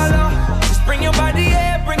dollar. Just bring your body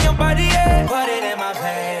here, Put it in my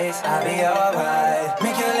face, I'll be alright.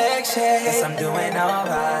 Make your legs shake, yes I'm doing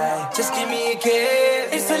alright. Just give me a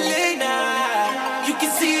kiss, it's a late night. You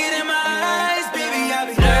can see it in my eyes, baby, I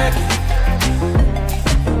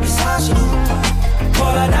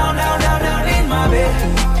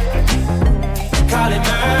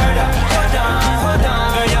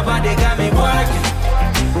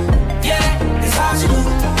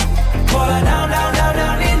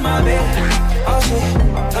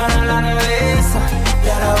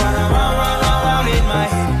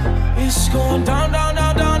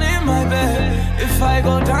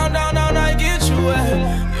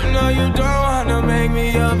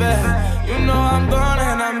back. You know I'm gone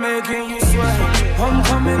and I'm making you sweat. I'm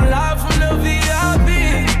coming live from the VIP.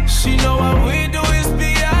 She know what we do is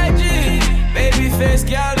B.I.G. Baby face,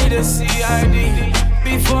 gal need a CID.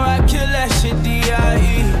 Before I kill that shit,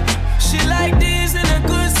 D.I.E. She like these in a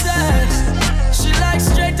good sex. She like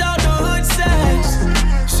straight out the hood sex.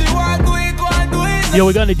 She want do it. Yo,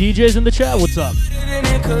 we got any DJs in the chat? What's up? Put it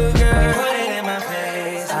in my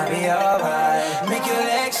face, I'll be alright. Make your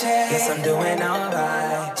legs shake, guess I'm doing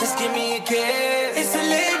alright. Just give me a kiss, it's a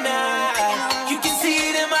late night. You can see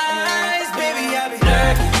it in my eyes, baby, I'll be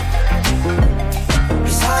lurking.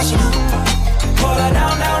 It's how she do. Pull her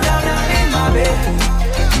down in my bed.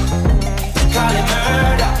 Call it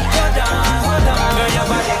murder. Hold on, girl, your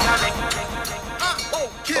body coming.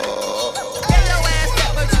 Get your ass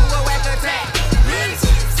up, but you a whack attack.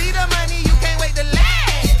 See the money, you can't wait to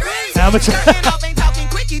last. Amateur.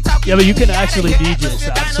 Yeah, but you can actually DJ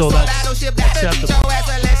stuff, so that's acceptable.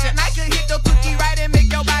 I can hit the cookie right and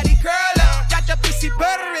make your body curl up. Got the pussy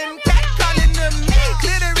buttering, cat calling to me.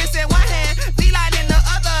 Clitoris in one hand, feline in the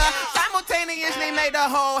other. Simultaneously make the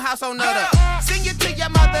whole house on nutter. Sing it to your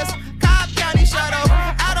mothers, Cobb County shuttle.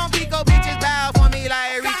 I don't pico bitches bow for me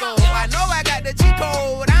like Rico. I know I got the cheat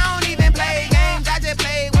code. I don't even play games. I just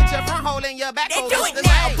play with your front hole and your back hole. They do it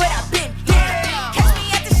now, but I've been here. Catch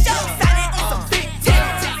me at the show, signing on some big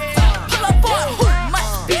tips. Pull up on who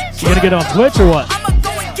must be. You gonna get on Twitch or what? I'ma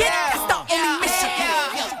go and get it. That's the only mission.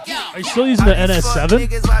 Are you still using the NS7?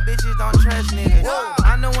 Niggas, why bitches don't trust niggas.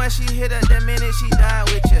 I know when she hit her, the minute she done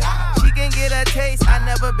with you. She can get a taste, I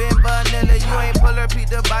never been vanilla. You ain't pull her Pete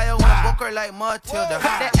the bio and book her like Matilda.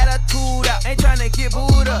 That attitude out, ain't tryna get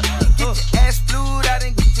booed up. Get your ass blued out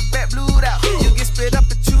and get your back blued out. You get spit up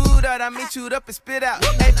and chewed out, I mean chewed up and spit out.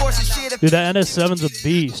 Ain't forcing shit. Dude, that NS7's a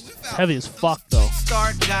beast. It's heavy as fuck, though.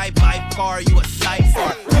 Start guy by far, you a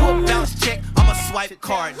cipher. You a bounce check, I'm a swipe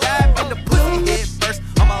card. Dive in the pussy head first,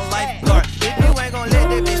 I'm a lifeguard. If you ain't gon' let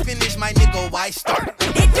that bitch finish, my nigga, why start?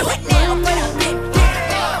 They do it now, but I've been here.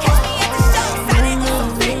 Catch me at the show, signing on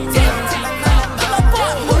some big tips. Pull up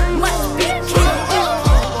on who must be killed.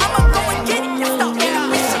 I'ma go and get it. That's the only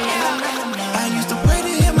mission. I used to pray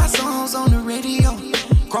to hear my songs on the radio.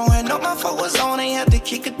 Growing up, my phone was on, ain't had to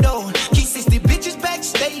kick a door. Keep 60 bitches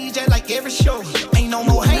backstage at like every show. Ain't no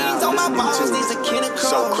more hands on my balls, these are kid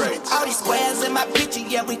So crazy. All these squares in my picture,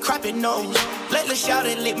 yeah, we cropping nose. Let the shout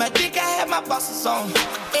it, lick my dick, I had my bosses on.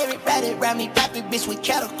 Everybody around me, poppin' bitch with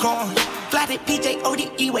cattle corn. Fly the PJ,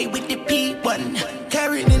 ODE way with the P button.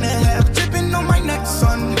 Carried in a half, dripping on my neck,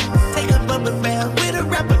 son. Take a bubble bath with a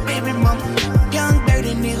rapper, baby mama. Young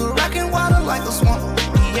dirty nigga, rockin' water like a swamp.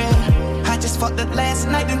 Yeah, I just fucked up last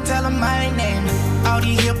night and tell her my name. All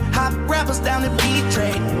these hip hop rappers down the beat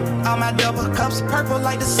trade. All my double cups purple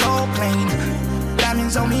like the soul plane.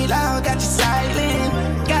 Diamonds on me loud, got you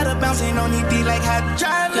silent. Got her bouncing on the D like hot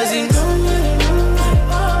driving. Cause you know me,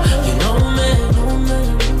 you know me, you know me,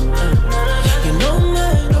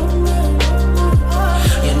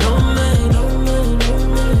 you know me.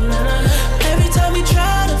 Every time you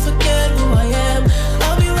try to forget who I am,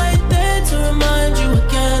 I'll be right there to remind you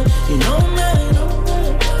again. You know me,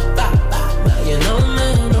 you know me.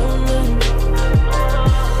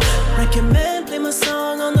 Recommend play my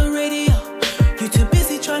song on the radio. You too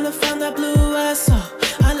busy trying to find that blue I saw.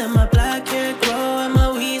 I let my black hair grow and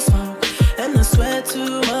my weed smoke, and I sweat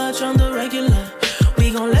too much on the regular.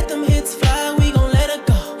 We gon' let them hits fly, we gon' let it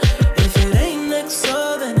go. If it ain't next,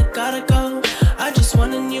 so then it gotta go. I just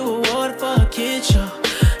won a new award for a kid show.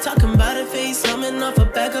 Talking about a face coming off a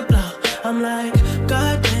bag of blow. I'm like,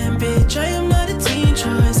 goddamn bitch, I am not a teen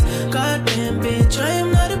choice. Goddamn bitch, I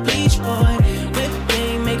am not a bleach boy. Whip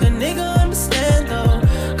game, make a nigga understand though.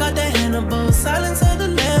 Got that Hannibal, silence of the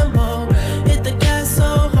Lambo. Hit the gas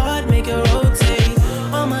so hard, make it rotate.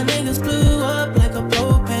 All my niggas blew up like a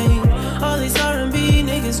propane. All these R&B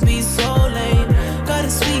niggas be so lame. Got a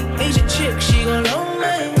sweet Asian chick, she gon' know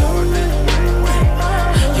me. You know me.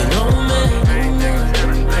 You know me.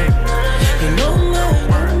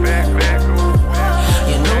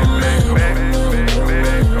 You know me.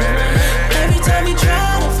 Every time you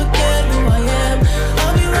try to forget who I am,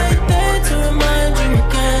 I'll be right there to remind you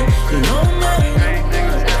again. You know me.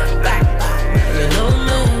 You know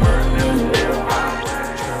me.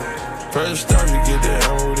 First time you get the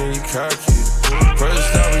ammo, then you cock it. First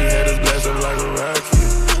time we had us blast up like a rocket.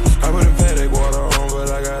 I put a paddock water on, but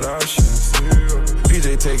I got options.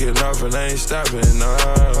 PJ taking off and I ain't stopping, nah.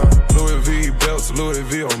 Louis V belts, Louis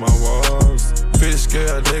V on my walls. Fish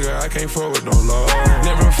scale, nigga, I can't fuck with no law.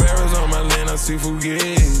 Lemon Ferris on my lane, I see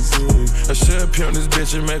Fugazi. I should pimp this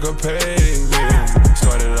bitch and make her pay. Yeah.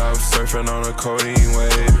 Started off surfing on a codeine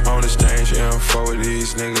wave. On exchange info with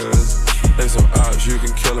these niggas. They some ops, you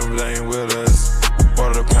can kill them, they ain't with us.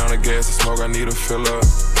 Ordered a pound of gas and smoke, I need a filler.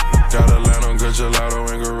 Got a line on good gelato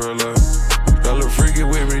and gorilla. Got a little freaky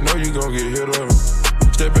with me, know you gon' get hit up.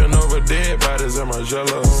 Stepping over dead bodies in my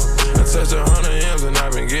jello. I touched 100 M's and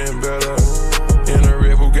I've been getting better. In a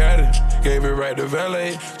red Bugatti, gave it right to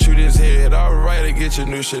valet. Shoot his head all right and get your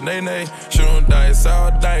new shit, nay. Shooting dice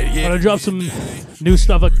all night, yeah. I'm gonna drop some new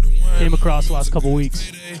stuff I came across the last couple weeks.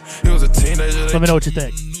 He was a teenager. Let me know what you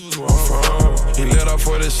think. He let off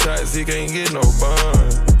for the shots, he can't get no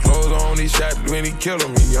bun. Clothes on, he shot when he killed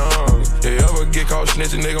him, he young. They ever get caught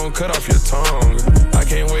snitching, they gon' cut off your tongue. I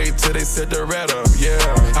can't wait till they set the rat up, yeah.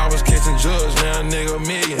 I was catching drugs, now nigga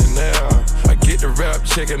millionaire. I get the rap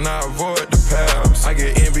check and I avoid the paps. I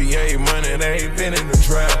get NBA money, they ain't been in the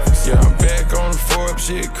traps. Yeah, I'm back on the Forbes,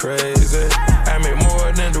 shit crazy. I make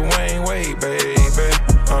more than Dwayne Wade, baby.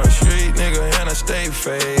 I'm a street nigga and I stay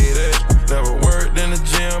faded. Never worked in the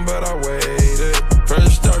gym, but I waited.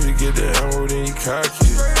 First off, you get the ammo, then you cock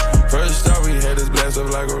it. First off, we had this blast up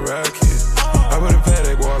like a rocket. I put a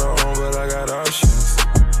paddock water on, but I got options.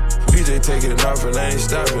 PJ taking it off and I ain't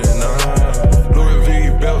stopping, nah. Louis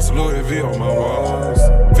V belts, Louis V on my walls.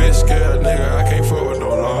 Fish scale, nigga, I can't fuck with no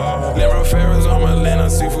law. Lemon Ferris on my lane, I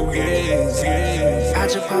see Fugazi. I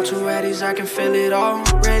just popped 2 Addies, I can feel it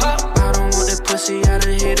already. I don't want that pussy, I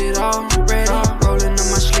done hit it already. Rolling up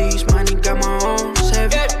my sleeves, money got my own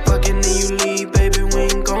heavy. Fucking then you leave, baby, we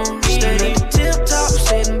ain't gon' stay. Tip top,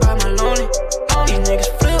 sitting by my lonely. These niggas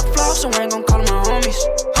flip flop, so I ain't gon' call them my homies.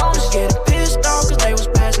 Was getting pissed off, cause they was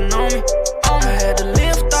passing on me. I had to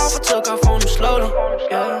lift off, I took off on them slowly.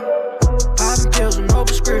 Yeah. Popping pills with no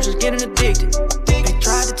prescriptions, getting addicted. They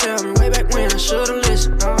tried to tell me way back when I should've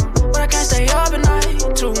listened. But I can't stay up at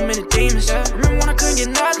night, too many demons. Remember when I couldn't get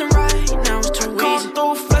nothing right, now it's too easy.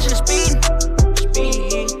 Through flashing and speeding.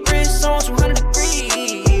 Wrist on 200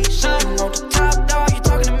 degrees. You want the top dog, you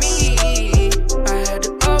talking to me. I had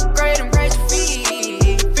to upgrade and raise the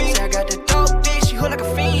fee. Say I got the dope dick, she hood like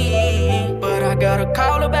a fiend. But I gotta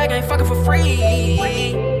call her back, ain't fucking for free.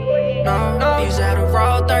 No, these are the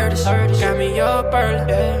raw 30s. Got me up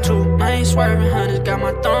early. 2 ain't swerving, hunters got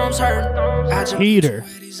my thumbs hurting. I just Heater.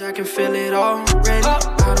 I can feel it already.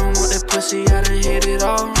 I don't want that pussy, I done hit it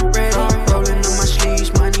already. Rolling up my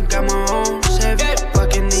sleeves, money got my own heavy.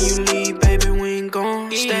 Fucking then you leave, baby, we ain't gon'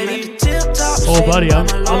 stay. At the tip top, Oh, buddy, I'm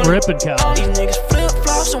ripping, Cal. These niggas flip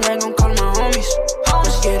flop, so I ain't gon' call them my homies.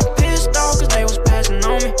 Was getting pissed off, cause they was passing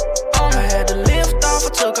on me. I had to lift off, I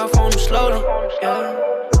took off on them slowly. Yeah.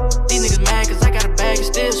 These niggas mad cause I got a bag and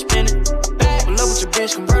still spinning. Pull up with your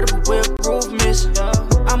bitch, convertible whip, roof missing.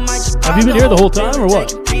 I might just Have you been here the whole time or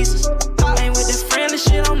what? Pieces. Ain't with that friendly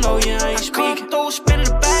shit, I don't know you, I ain't speaking. Through, spinning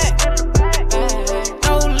the back.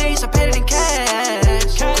 No lease, I paid it in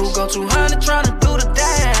cash. Cool, go 200, tryna do the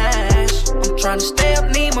dash. I'm tryna stay up,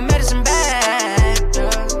 need my medicine back.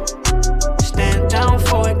 Stand down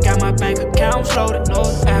for it, got my bank accounts loaded.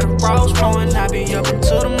 At a Ross flowing, I be up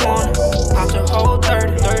until the morning. Popped a whole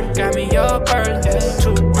 30, got me up early.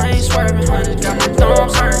 2 ain't swerving, 100, got my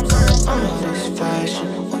thumbs hurting. I'm in this fashion.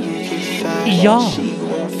 Yeah. She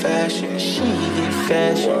want fashion, she get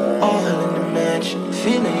fashion. All in the mansion,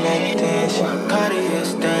 feeling like dancing.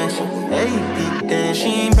 Cartier's dancing, A.B. dancing. She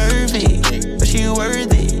ain't perfect, but she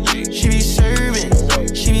worth it. She be serving,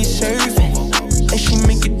 and she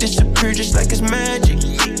make it disappear just like it's magic.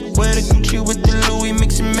 Wear the Gucci with the Louis,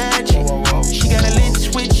 mixing magic. She got a lit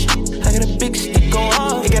switch, I got a big stick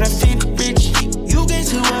on. It got her feet rich. You can't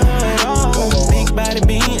see her at all. Big body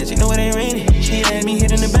beans, you know it ain't raining. She had me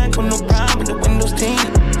hit in the back with no problem, the windows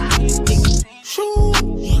tinted. Shoo,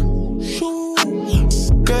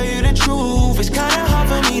 girl, you the truth. It's kinda hard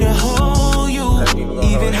for me to hold you,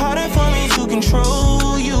 even harder for me to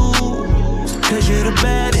control you. Cause you're the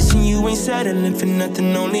baddest and you ain't settling for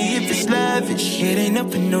nothing, only if it's lavish. It ain't up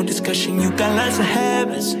for no discussion, you got lots of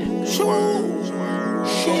habits.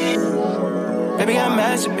 Baby, got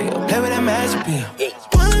master bill, play with that master bill.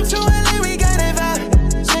 Pull up to LA, we got that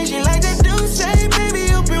vibe. Say she like that dude, say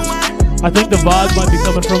baby, open wide. I think the vibe might be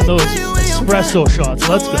coming from those espresso shots.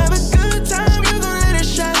 Let's go.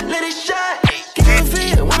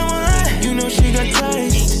 You know she got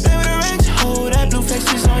taste. Play with the rings, hold that blue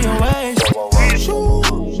faces on your waist.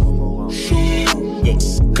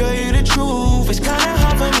 Girl, you the truth. It's kinda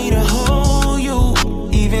hard for me to hold you,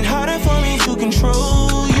 even harder for me to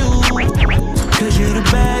control you. Cause you the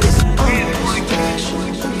baddest.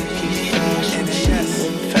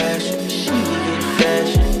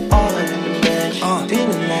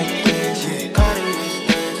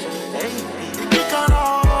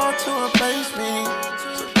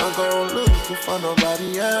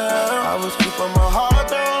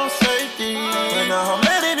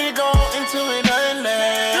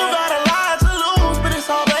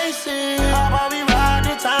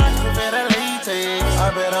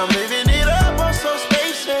 I bet I'm living it up, I'm so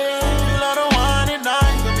spaceship. You love the one and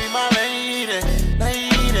I could be my lady.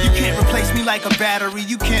 You can't replace me like a battery.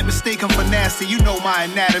 You can't mistake him for nasty. You know my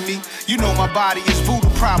anatomy. You know my body is voodoo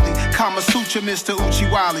probably. Kama Sutra, Mr.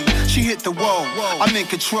 Uchiwali. She hit the wall. I'm in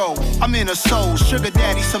control. I'm in her soul. Sugar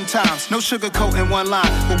daddy sometimes. No sugarcoat in one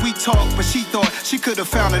line. When we talk, but she thought she could have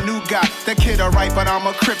found a new guy. That kid alright, but I'm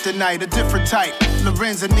a kryptonite, a different type.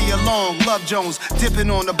 Lorenz and Nia Long, Love Jones,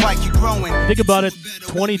 dipping on the bike, you growing. Think about it,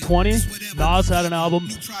 2020, Nas had an album,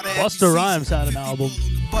 Busta Rhymes had an album.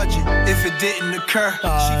 If it didn't occur,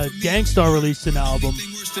 Gangstar released an album.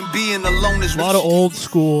 Being alone is a lot of old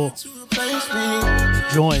school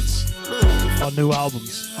joints on new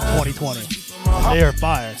albums in 2020. They are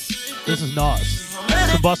fire. This is Nas.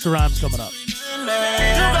 Some Busta Rhymes coming up.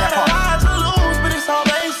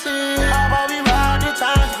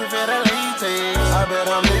 I bet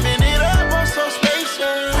I'm living it up, I'm so spaceship. You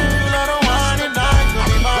love the one and I could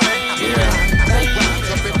be my lady.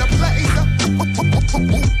 Up in the place,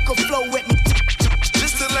 go flow with me.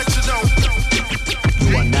 Just to let you know,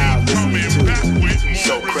 you are now listening to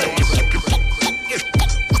So Crazy.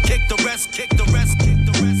 Kick the rest, kick the rest, kick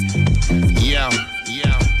the rest. Yo,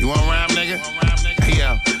 you want rhyme, nigga?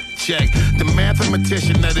 Yo. Check. The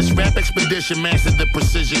mathematician of this rap expedition mastered the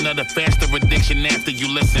precision of the faster addiction after you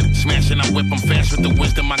listen. Smashing, I whip them fast with the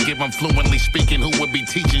wisdom I give them fluently speaking. Who would be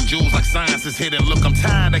teaching jewels like science is hidden? Look, I'm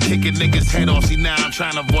tired of kicking niggas' head off. See, now I'm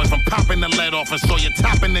trying to avoid from popping the lead off and saw you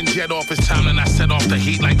topping and jet off. It's time and I set off the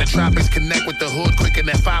heat like the tropics. Connect with the hood quicker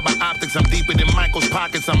than fiber optics. I'm deeper than Michael's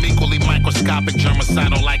pockets. I'm equally microscopic,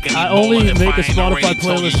 germicidal like an Ebola. I only make a Spotify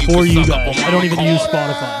playlist for you guys. I don't even use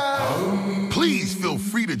Spotify. Please feel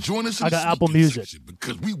free to join us. I got Apple Music.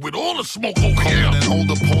 Because we with all the smoke over here. And hold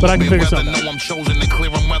the polar But I can figure weather. something out. Know I'm chosen to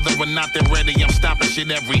clear them whether or not they're ready. I'm stopping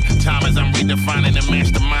shit every time as I'm redefining and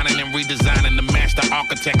masterminding and redesigning. The master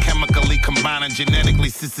architect chemically combining genetically.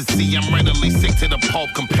 Sister C, I'm readily sick to the pulp.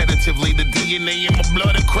 Competitively, the DNA in my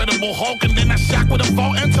blood, incredible Hulk. And then I shock with a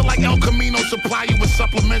vault enter like El Camino. Supply you with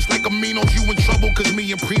supplements like aminos. You in trouble because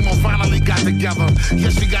me and Primo finally got together.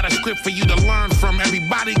 Yes, we got a script for you to learn from.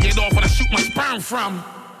 Everybody get off when I shoot my sperm from.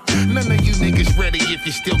 None of you niggas ready if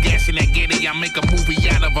you're still gassing that giddy. I make a movie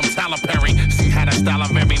out of them, Tyler Perry. See how the style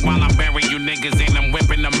of every while I bury you niggas in. I'm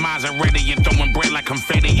whipping the Maserati and throwing bread like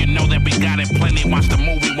confetti. You know that we got it plenty. Watch the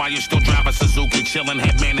movie while you still drive a Suzuki. Chillin'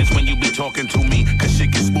 head manners when you be talking to me. Cause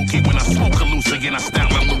shit gets spooky when I smoke a loose again. I style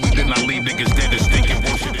my Louis, then I leave niggas dead and stinking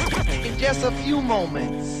bullshit. In just a few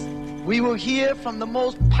moments, we will hear from the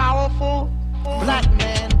most powerful black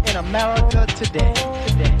man in America today.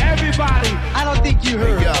 Everybody, I don't think you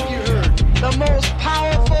heard. The most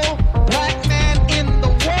powerful black man in the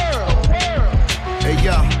world. Hey,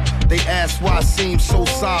 yo, they ask why I seem so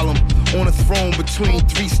solemn. On a throne between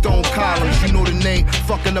 3 stone columns. You know the name,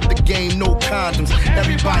 fucking up the game, no condoms.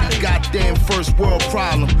 Everybody goddamn first world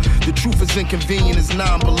problem. The truth is inconvenient as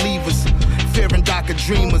non-believers. Fearing DACA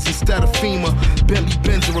dreamers instead of FEMA. Bentley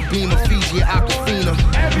Benz or a Beamer, Fiji or Aquafina.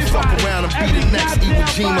 We fuck around and be the next Iwo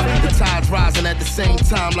Jima. The tide's rising at the same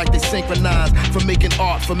time like they synchronize. For making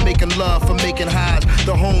art, for making love, for making highs.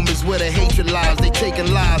 The home is where the hatred lies. They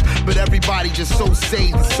taking lives, but everybody just so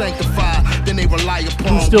saved and sanctified. Then they rely upon.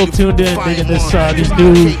 Who's still tuned in, digging this, these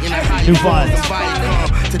new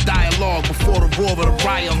vibes? To dialogue before the roar of the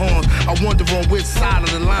riot horns. I wonder on which side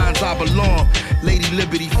of the lines I belong. Lady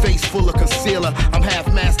Liberty, face full of concealer. I'm half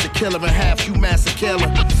master killer and half you master killer.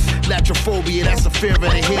 Latrophobia, that's a fear of the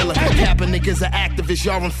healer. Kaepernick is an activist,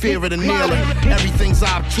 y'all in fear of the kneeler. Everything's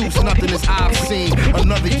obtuse, nothing is obscene.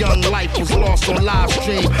 Another young life was lost on live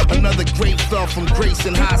stream. Another great fell from grace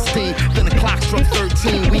and high steam. Then the clock struck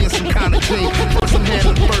 13, we in some kind of dream. First I'm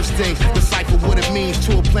handling the first thing, decipher what it means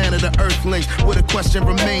to a planet of earthlings. Where the question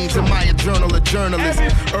remains, am I a journal or journalist?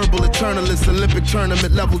 Herbal eternalist, Olympic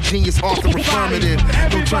tournament level genius, author affirmative.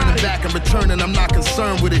 No turning back and returning, I'm not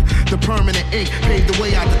concerned with it. The permanent ink paved the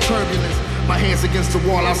way out the turbulence. My hands against the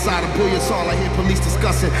wall outside of Bullions Hall. I hear police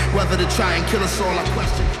discussing whether to try and kill us all. I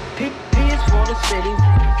question. P is for the city.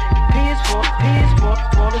 P is for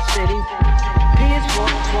the city. P is for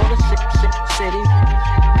the city.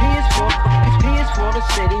 P is for the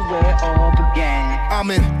city where it all began. I'm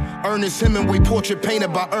in Ernest Hemingway portrait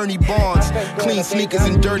painted by Ernie Barnes. Clean sneakers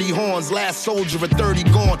and dirty horns. Last soldier at 30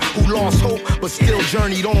 gone, who lost hope but still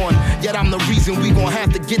journeyed on. Yet I'm the reason we gon'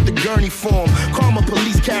 have to get the gurney form. Karma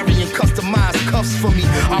police carrying customized cuffs for me.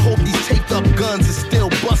 I hope these taped up guns is still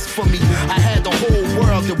bust for me. I had the whole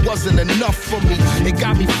world, it wasn't enough for me. It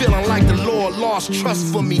got me feeling like the Lord lost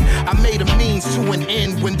trust for me. I made a means to an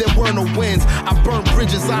end when there were no winds. I burnt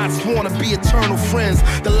bridges I'd sworn to be eternal friends.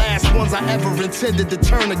 friends, the last ones I ever intended to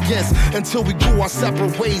turn against, until we grew our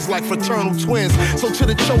separate ways like fraternal twins. So to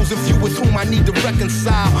the chosen few with whom I need to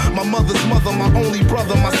reconcile, my mother's mother, my only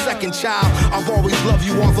brother, my second child, I've always loved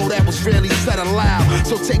you, although that was rarely said aloud.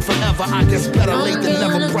 So take forever, I guess better late than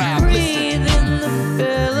never proud. Listen.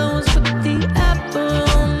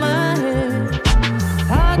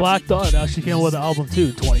 Black Thought actually came with an album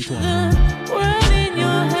too, 2020.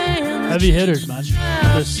 Heavy hitters, man.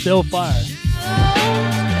 They're still fire.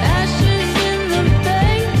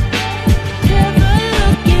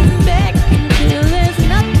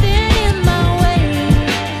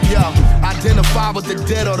 Identify with the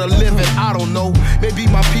dead or the living, I don't know. Maybe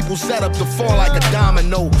my people set up to fall like a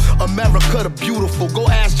domino. America the beautiful, go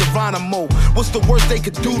ask Geronimo. What's the worst they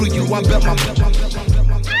could do to you? I bet my...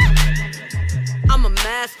 I'm a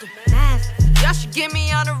master. Y'all should give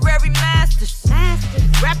me honorary masters.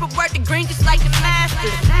 Rapper worth the green just like the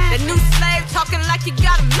masters. That new slave talking like you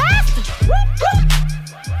got a master.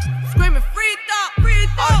 Screaming free thought.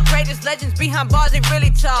 All the greatest legends behind bars, they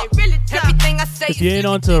really talk. Everything I say. If you ain't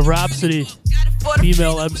onto Rhapsody,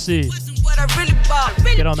 female MC,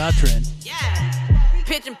 get on that train.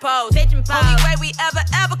 Pigeon pose. Only way we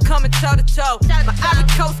ever coming toe to toe. My Ivory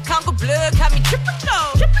Coast Congo blood got me tripping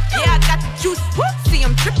though. Yeah, I got the juice. Whoop, see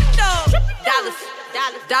I'm tripping though.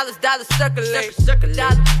 Dollars circulate. Dollars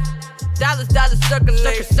circulate. Dollars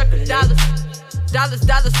circulate.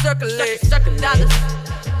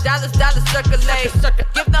 Dollars circulate.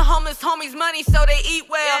 Give the homeless homies money so they eat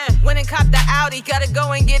well. When and cop the Audi, gotta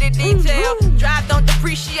go and get it detailed. Drive don't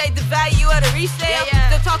depreciate the value of the resale.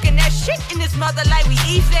 Still talking that shit in this mother like we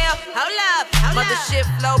E-sale. Hold up, mother shit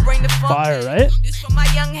flow, bring the funk. Fire, right? This for my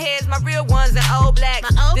young heads, my real ones and old blacks.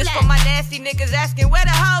 This for my nasty niggas asking where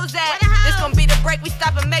the hoes at. This gon' be the break, we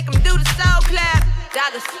stop and make them do the soul clap.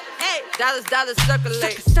 Dollars, hey, dollars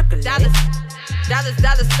circulate. Dollars circulate. Dollars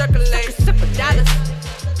circulate.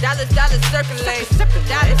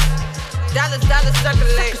 Dollars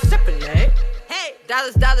circulate. Hey,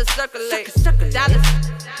 dollars circulate. Dollars circulate.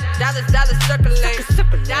 Dollars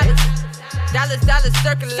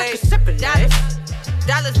circulate.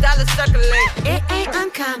 Dollars circulate. It ain't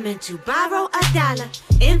uncommon to borrow $1.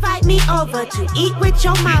 Invite me over to eat with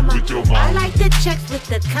your mama. I like the checks with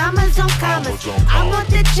the commas on commas. I want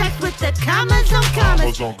the checks with the commas on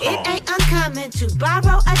commas. It ain't uncommon to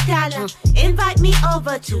borrow $1. Invite me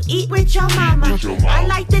over to eat with your mama. I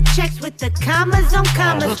like the checks with the commas on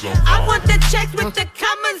commas. I want the checks with the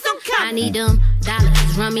commas on commas. I need them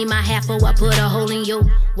dollars. Run me my half or I put a hole in your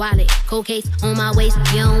wallet. Cold case on my waist.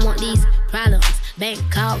 You don't want these problems. Bank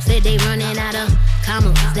call said they running out of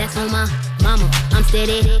commas. That's on my mama. I'm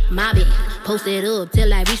steady mobbing. Posted up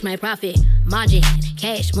till I reach my profit margin.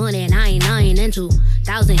 Cash money, 99 and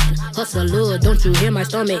 2,000. Hustler, don't you hear my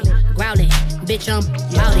stomach growling? Bitch, I'm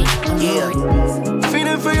bout it. Yeah.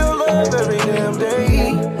 Feeding for your love every damn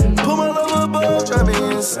day. Put my love above, drive me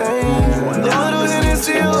insane. The little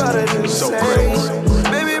Hennessy, you oughta do the same.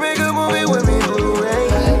 Baby, make a movie with me,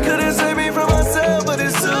 Blu-ray. Couldn't save me from myself, but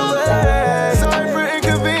it's too late. Sorry for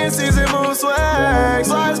inconveniences and mood swag.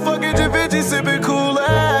 Slides fucking Da Vinci, sipping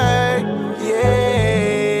Kool-Aid.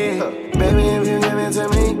 Yeah. Baby, if you give it to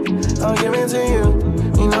me, I'll give it to you.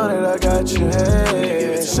 You know that I got you.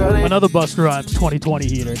 Hey, shawty. Another Busta Rhymes 2020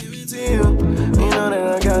 heater. You know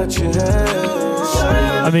that I got you.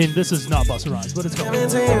 Hey, I mean, this is not Busta Rhymes, but it's going. You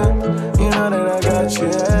know that I got you.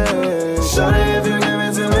 Hey, shawty, if you give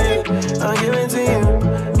it to me, I'll give it to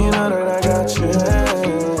you. You know that I got you.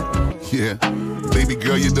 Hey. Yeah, baby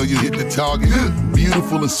girl, you know you hit the target.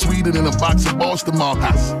 Beautiful and sweeter than a box of Boston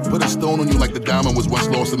markers. Put a stone on you like the diamond was once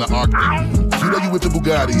lost in the Arctic. You know you with the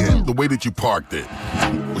Bugatti and the way that you parked it.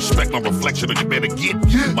 Respect my reflection or you better get.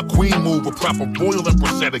 My queen move a proper royal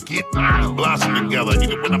empress etiquette. Blossom together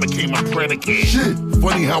even when I became a predicate. Shit.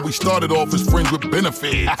 Funny how we started off as friends with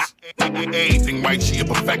benefits. Anything right, she a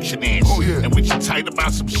perfectionist. Oh, yeah. And when she tight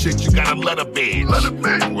about some shit, you gotta let her be.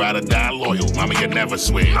 Ride or die loyal, mama, you never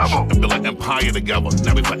switch. And build an empire together,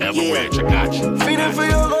 now we forever rich, I got you. Feeding for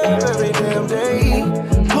your love every damn day.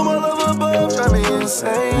 Put my love above, drive me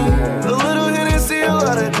insane. The little Hennessy, you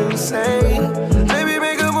oughta do the same. Baby,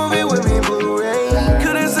 make a movie with me, Blu-ray.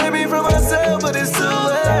 Couldn't save me from myself, but it's too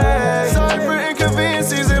late. Sorry for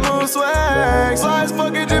inconveniences and mood swag. Slides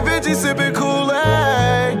fucking Da Vinci, sipping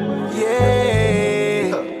Kool-Aid.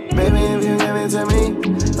 Yeah. Baby, if you give it to me,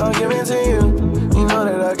 I'll give it to you. You know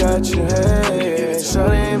that I got you. Hey,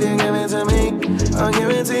 shawty, if you give it to me, I'll give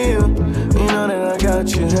it to you. You know that I got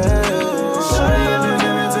you. Hey, shawty, if you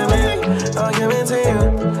give it to me, I'll give it to you.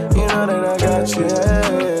 You know that I got you.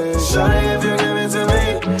 Hey, shawty, if you give it to me,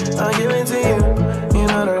 I'll give it to you. You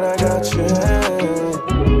know that I got you. Hey.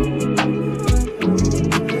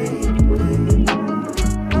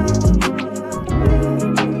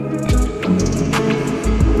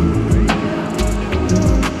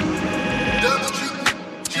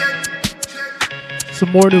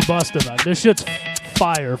 some more new Busta, man. This shit's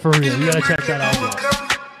fire for real. You gotta check that out, bro.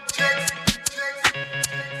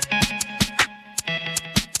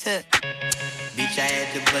 Bitch, I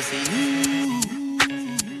had to bust it.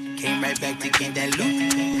 Came right back to get that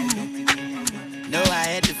loot. No, I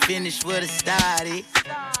had to finish what I started.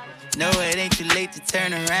 No, it ain't too late to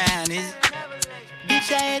turn around, is it?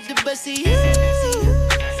 Bitch, I had to bust it.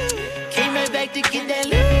 Came right back to get that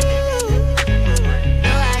loot. No,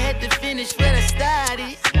 I had to finish what I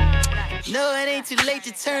started. No, it ain't too late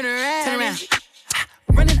to turn around. Turn around.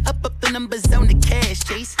 Running up the numbers on the cash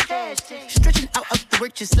chase. Stretching out the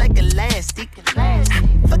work just like elastic.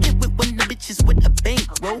 Fucking with one of the bitches with a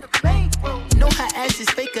bankroll. Know her ass is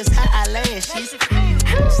fake as her eyelashes.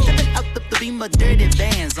 Stepping out the beam of dirty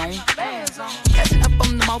Vans on. Catching up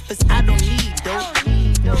on them offers I don't need though.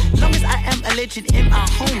 Long as I am a legend in my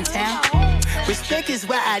hometown. Respect is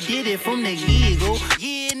why I did it from the get-go.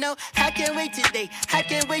 Yeah, no, I can't wait today. I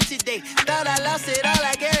can't wait today. Thought I lost it all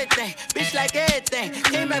like everything. Bitch like everything.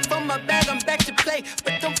 Came back from my bag, I'm back to play.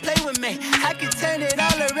 But don't play with me. I can turn it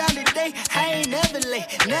all around today. I ain't never late,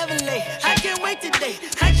 never late. I can't wait today.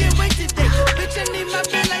 I can't wait today. Bitch, I need my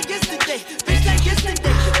bed like yesterday. Bitch like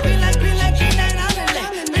yesterday. Green like on the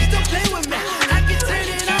lake. Bitch, don't play with me. I can turn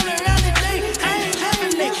it all around today. I ain't never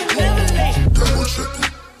late, never late. Double, triple,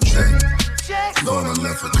 check. Gonna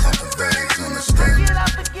left a couple bags on the stack.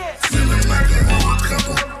 Feeling like I owe a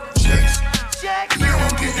couple checks. Now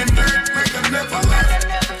I'm getting dirt like I never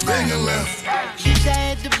left. Bang a left. Bitch, I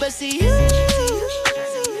had to bust it.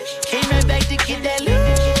 Came right back to get that loot.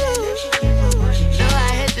 No,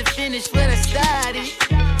 I had to finish what I started.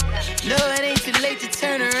 No, it ain't too late to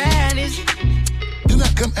turn around, is it? Do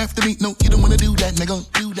not come after me, no, you don't wanna do that, nigga.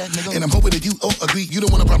 Do that, nigga. And I'm hoping that you all agree, you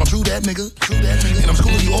don't want a problem, true that, nigga. True that, nigga. And I'm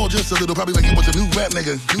schooling you all just a little, probably like you was a new rap,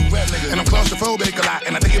 nigga. New rap, nigga. And I'm claustrophobic a lot,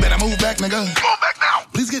 and I think you better move back, nigga. Move back now.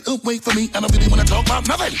 Please get up, wait for me, I don't really wanna talk about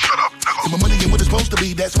nothing. Shut up, nigga. If my money ain't what it's supposed to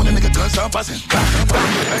be, that's when a nigga guns start busting.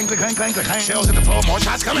 Clang, clang, clang, clang, clang. Shells hit the floor, more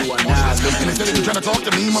shots coming. More shots coming. And instead of you trying to talk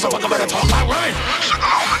to me, motherfucker better talk my way.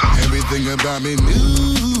 Everything about me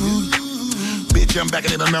new. Bitch, I'm back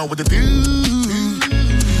and they don't know what to do.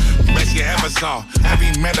 Best you ever saw,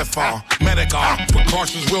 heavy metaphor, medical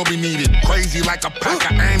precautions will be needed. Crazy like a pack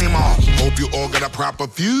of animal. Hope you all got a proper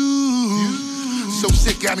view. So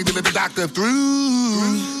sick, I need to let the doctor through.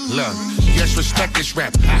 Look, yes, respect this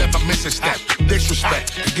rap, never miss a step.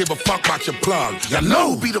 Disrespect, you give a fuck about your plug. You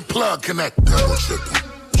know, be the plug connect. Double, triple,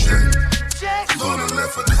 check. Gonna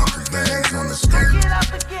left a couple bags on the street.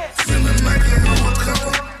 Feeling like I owe a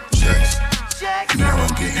couple checks. Now I'm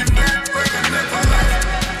getting back like I never left.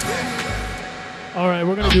 All right,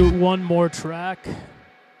 we're going to do one more track.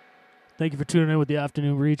 Thank you for tuning in with the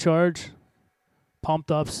Afternoon Recharge.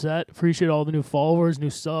 Pumped up set. Appreciate all the new followers, new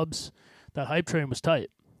subs. That hype train was tight.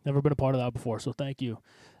 Never been a part of that before, so thank you.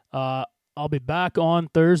 I'll be back on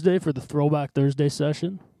Thursday for the Throwback Thursday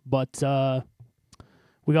session, but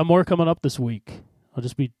we got more coming up this week. I'll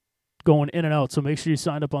just be going in and out, so make sure you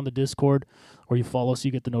sign up on the Discord or you follow so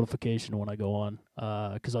you get the notification when I go on,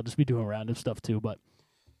 because I'll just be doing random stuff too, but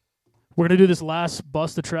we're going to do this last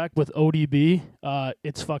Busta track with ODB.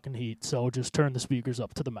 It's fucking heat, so just turn the speakers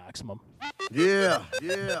up to the maximum. Yeah.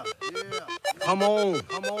 Come on.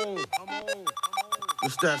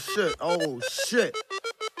 It's that shit. Oh, shit.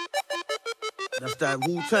 That's that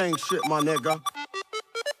Wu-Tang shit, my nigga.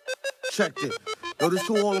 Check it. Yo, this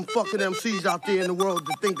to all them fucking MCs out there in the world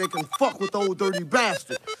that think they can fuck with the old dirty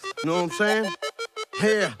bastard. You know what I'm saying?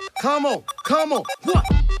 Here. Come on. What?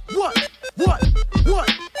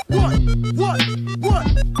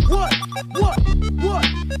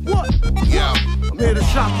 Yeah. I'm here to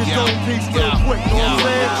shop this old piece real quick, you know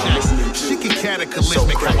what I'm saying? She get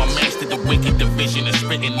cataclysmic, how I mastered the wicked division and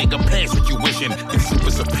spitting, nigga, pass what you wishing. It's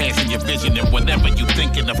super surpassing your vision and whatever you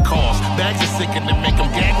thinking of cause. Bags are sickin' and make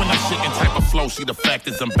them gag when I'm shitting type of flow. See the fact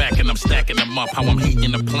is I'm back and I'm stacking them up. How I'm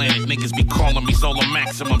heating the planet, niggas be calling me Zola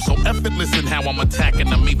Maximum. So effortless in how I'm attacking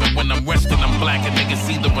them. Even when I'm resting, I'm black and niggas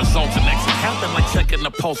see the results and exit. Happen like checking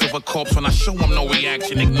the pulse of a corpse when I show them no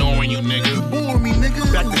reaction, ignoring you, nigga. Bore me,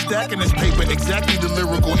 nigga. Back to stacking this paper, exactly the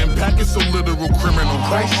lyrical impact is so literal, criminal,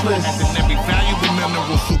 priceless. And every valuable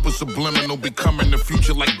mineral, super subliminal, becoming the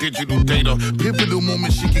future like digital data. Pivotal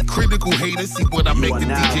moments, she get critical haters. See what I make the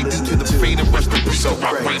DJ do to the fader, rest in peace,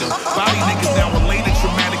 operator. Body niggas now related,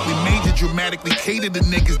 traumatically major, dramatically cater to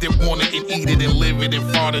niggas that want it and eat it and live it and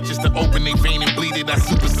fart it just to open their vein and bleed it. I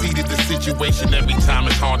superseded the situation every time,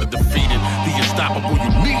 it's hard to defeat it. The unstoppable, you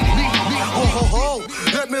need it. Ho,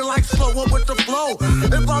 let me like slow up with the flow.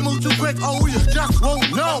 If I move too quick, oh, you just won't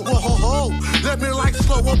know. Ho, let me like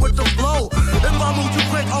slow up with the flow. If I move too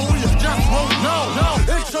quick, oh, you just won't know.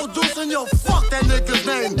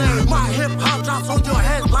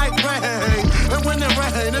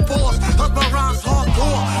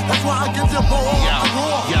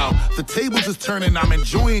 Yo, the tables is turning. I'm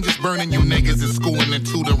enjoying just burning you niggas and schooling and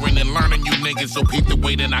tutoring and learning you niggas. So peep the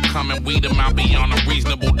way that I come and weed them out beyond a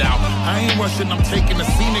reasonable doubt. I ain't rushing, I'm taking a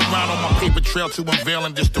scenic route on my paper trail to unveil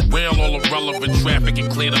and just derail all irrelevant traffic and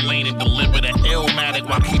clear the lane and deliver the illmatic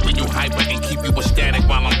while keeping you hyper and keep you ecstatic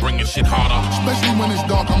while I'm bringing shit harder. Especially when it's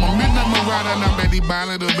dark, I'm a midnight marauder and I'm ready by a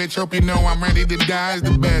little bitch. Hope you know I'm ready to die is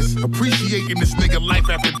the best. Appreciating this nigga life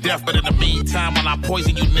after death, but in the meantime, while I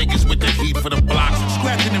poison you niggas with the heat for the blocks,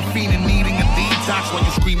 scratching and feeding, needing a detox while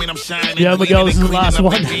you screaming, I'm shining. Yeah, Miguel, this is the last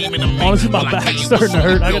one. Honestly, my back's starting to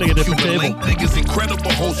hurt. I gotta get a different table. Niggas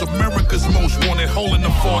incredible host, America's most wanted, hole in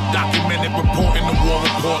the fort, documented, reporting the war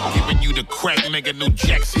report, giving you the crack, nigga, New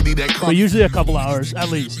Jack City that comes. But usually a couple hours, at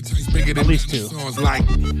least. At least 2. Songs like,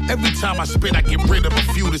 every time I spit, I get rid of a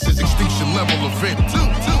few. This is extinction level event.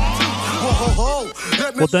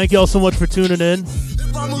 Well, thank you all so much for tuning in.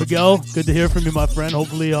 Miguel, good to hear from you, my friend.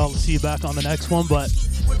 Hopefully I'll see you back on the next one, but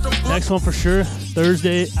next one for sure,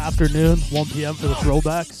 Thursday afternoon, 1 p.m. for the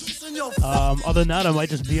throwbacks. Other than that, I might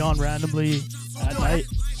just be on randomly at night,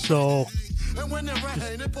 so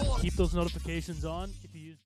just keep those notifications on.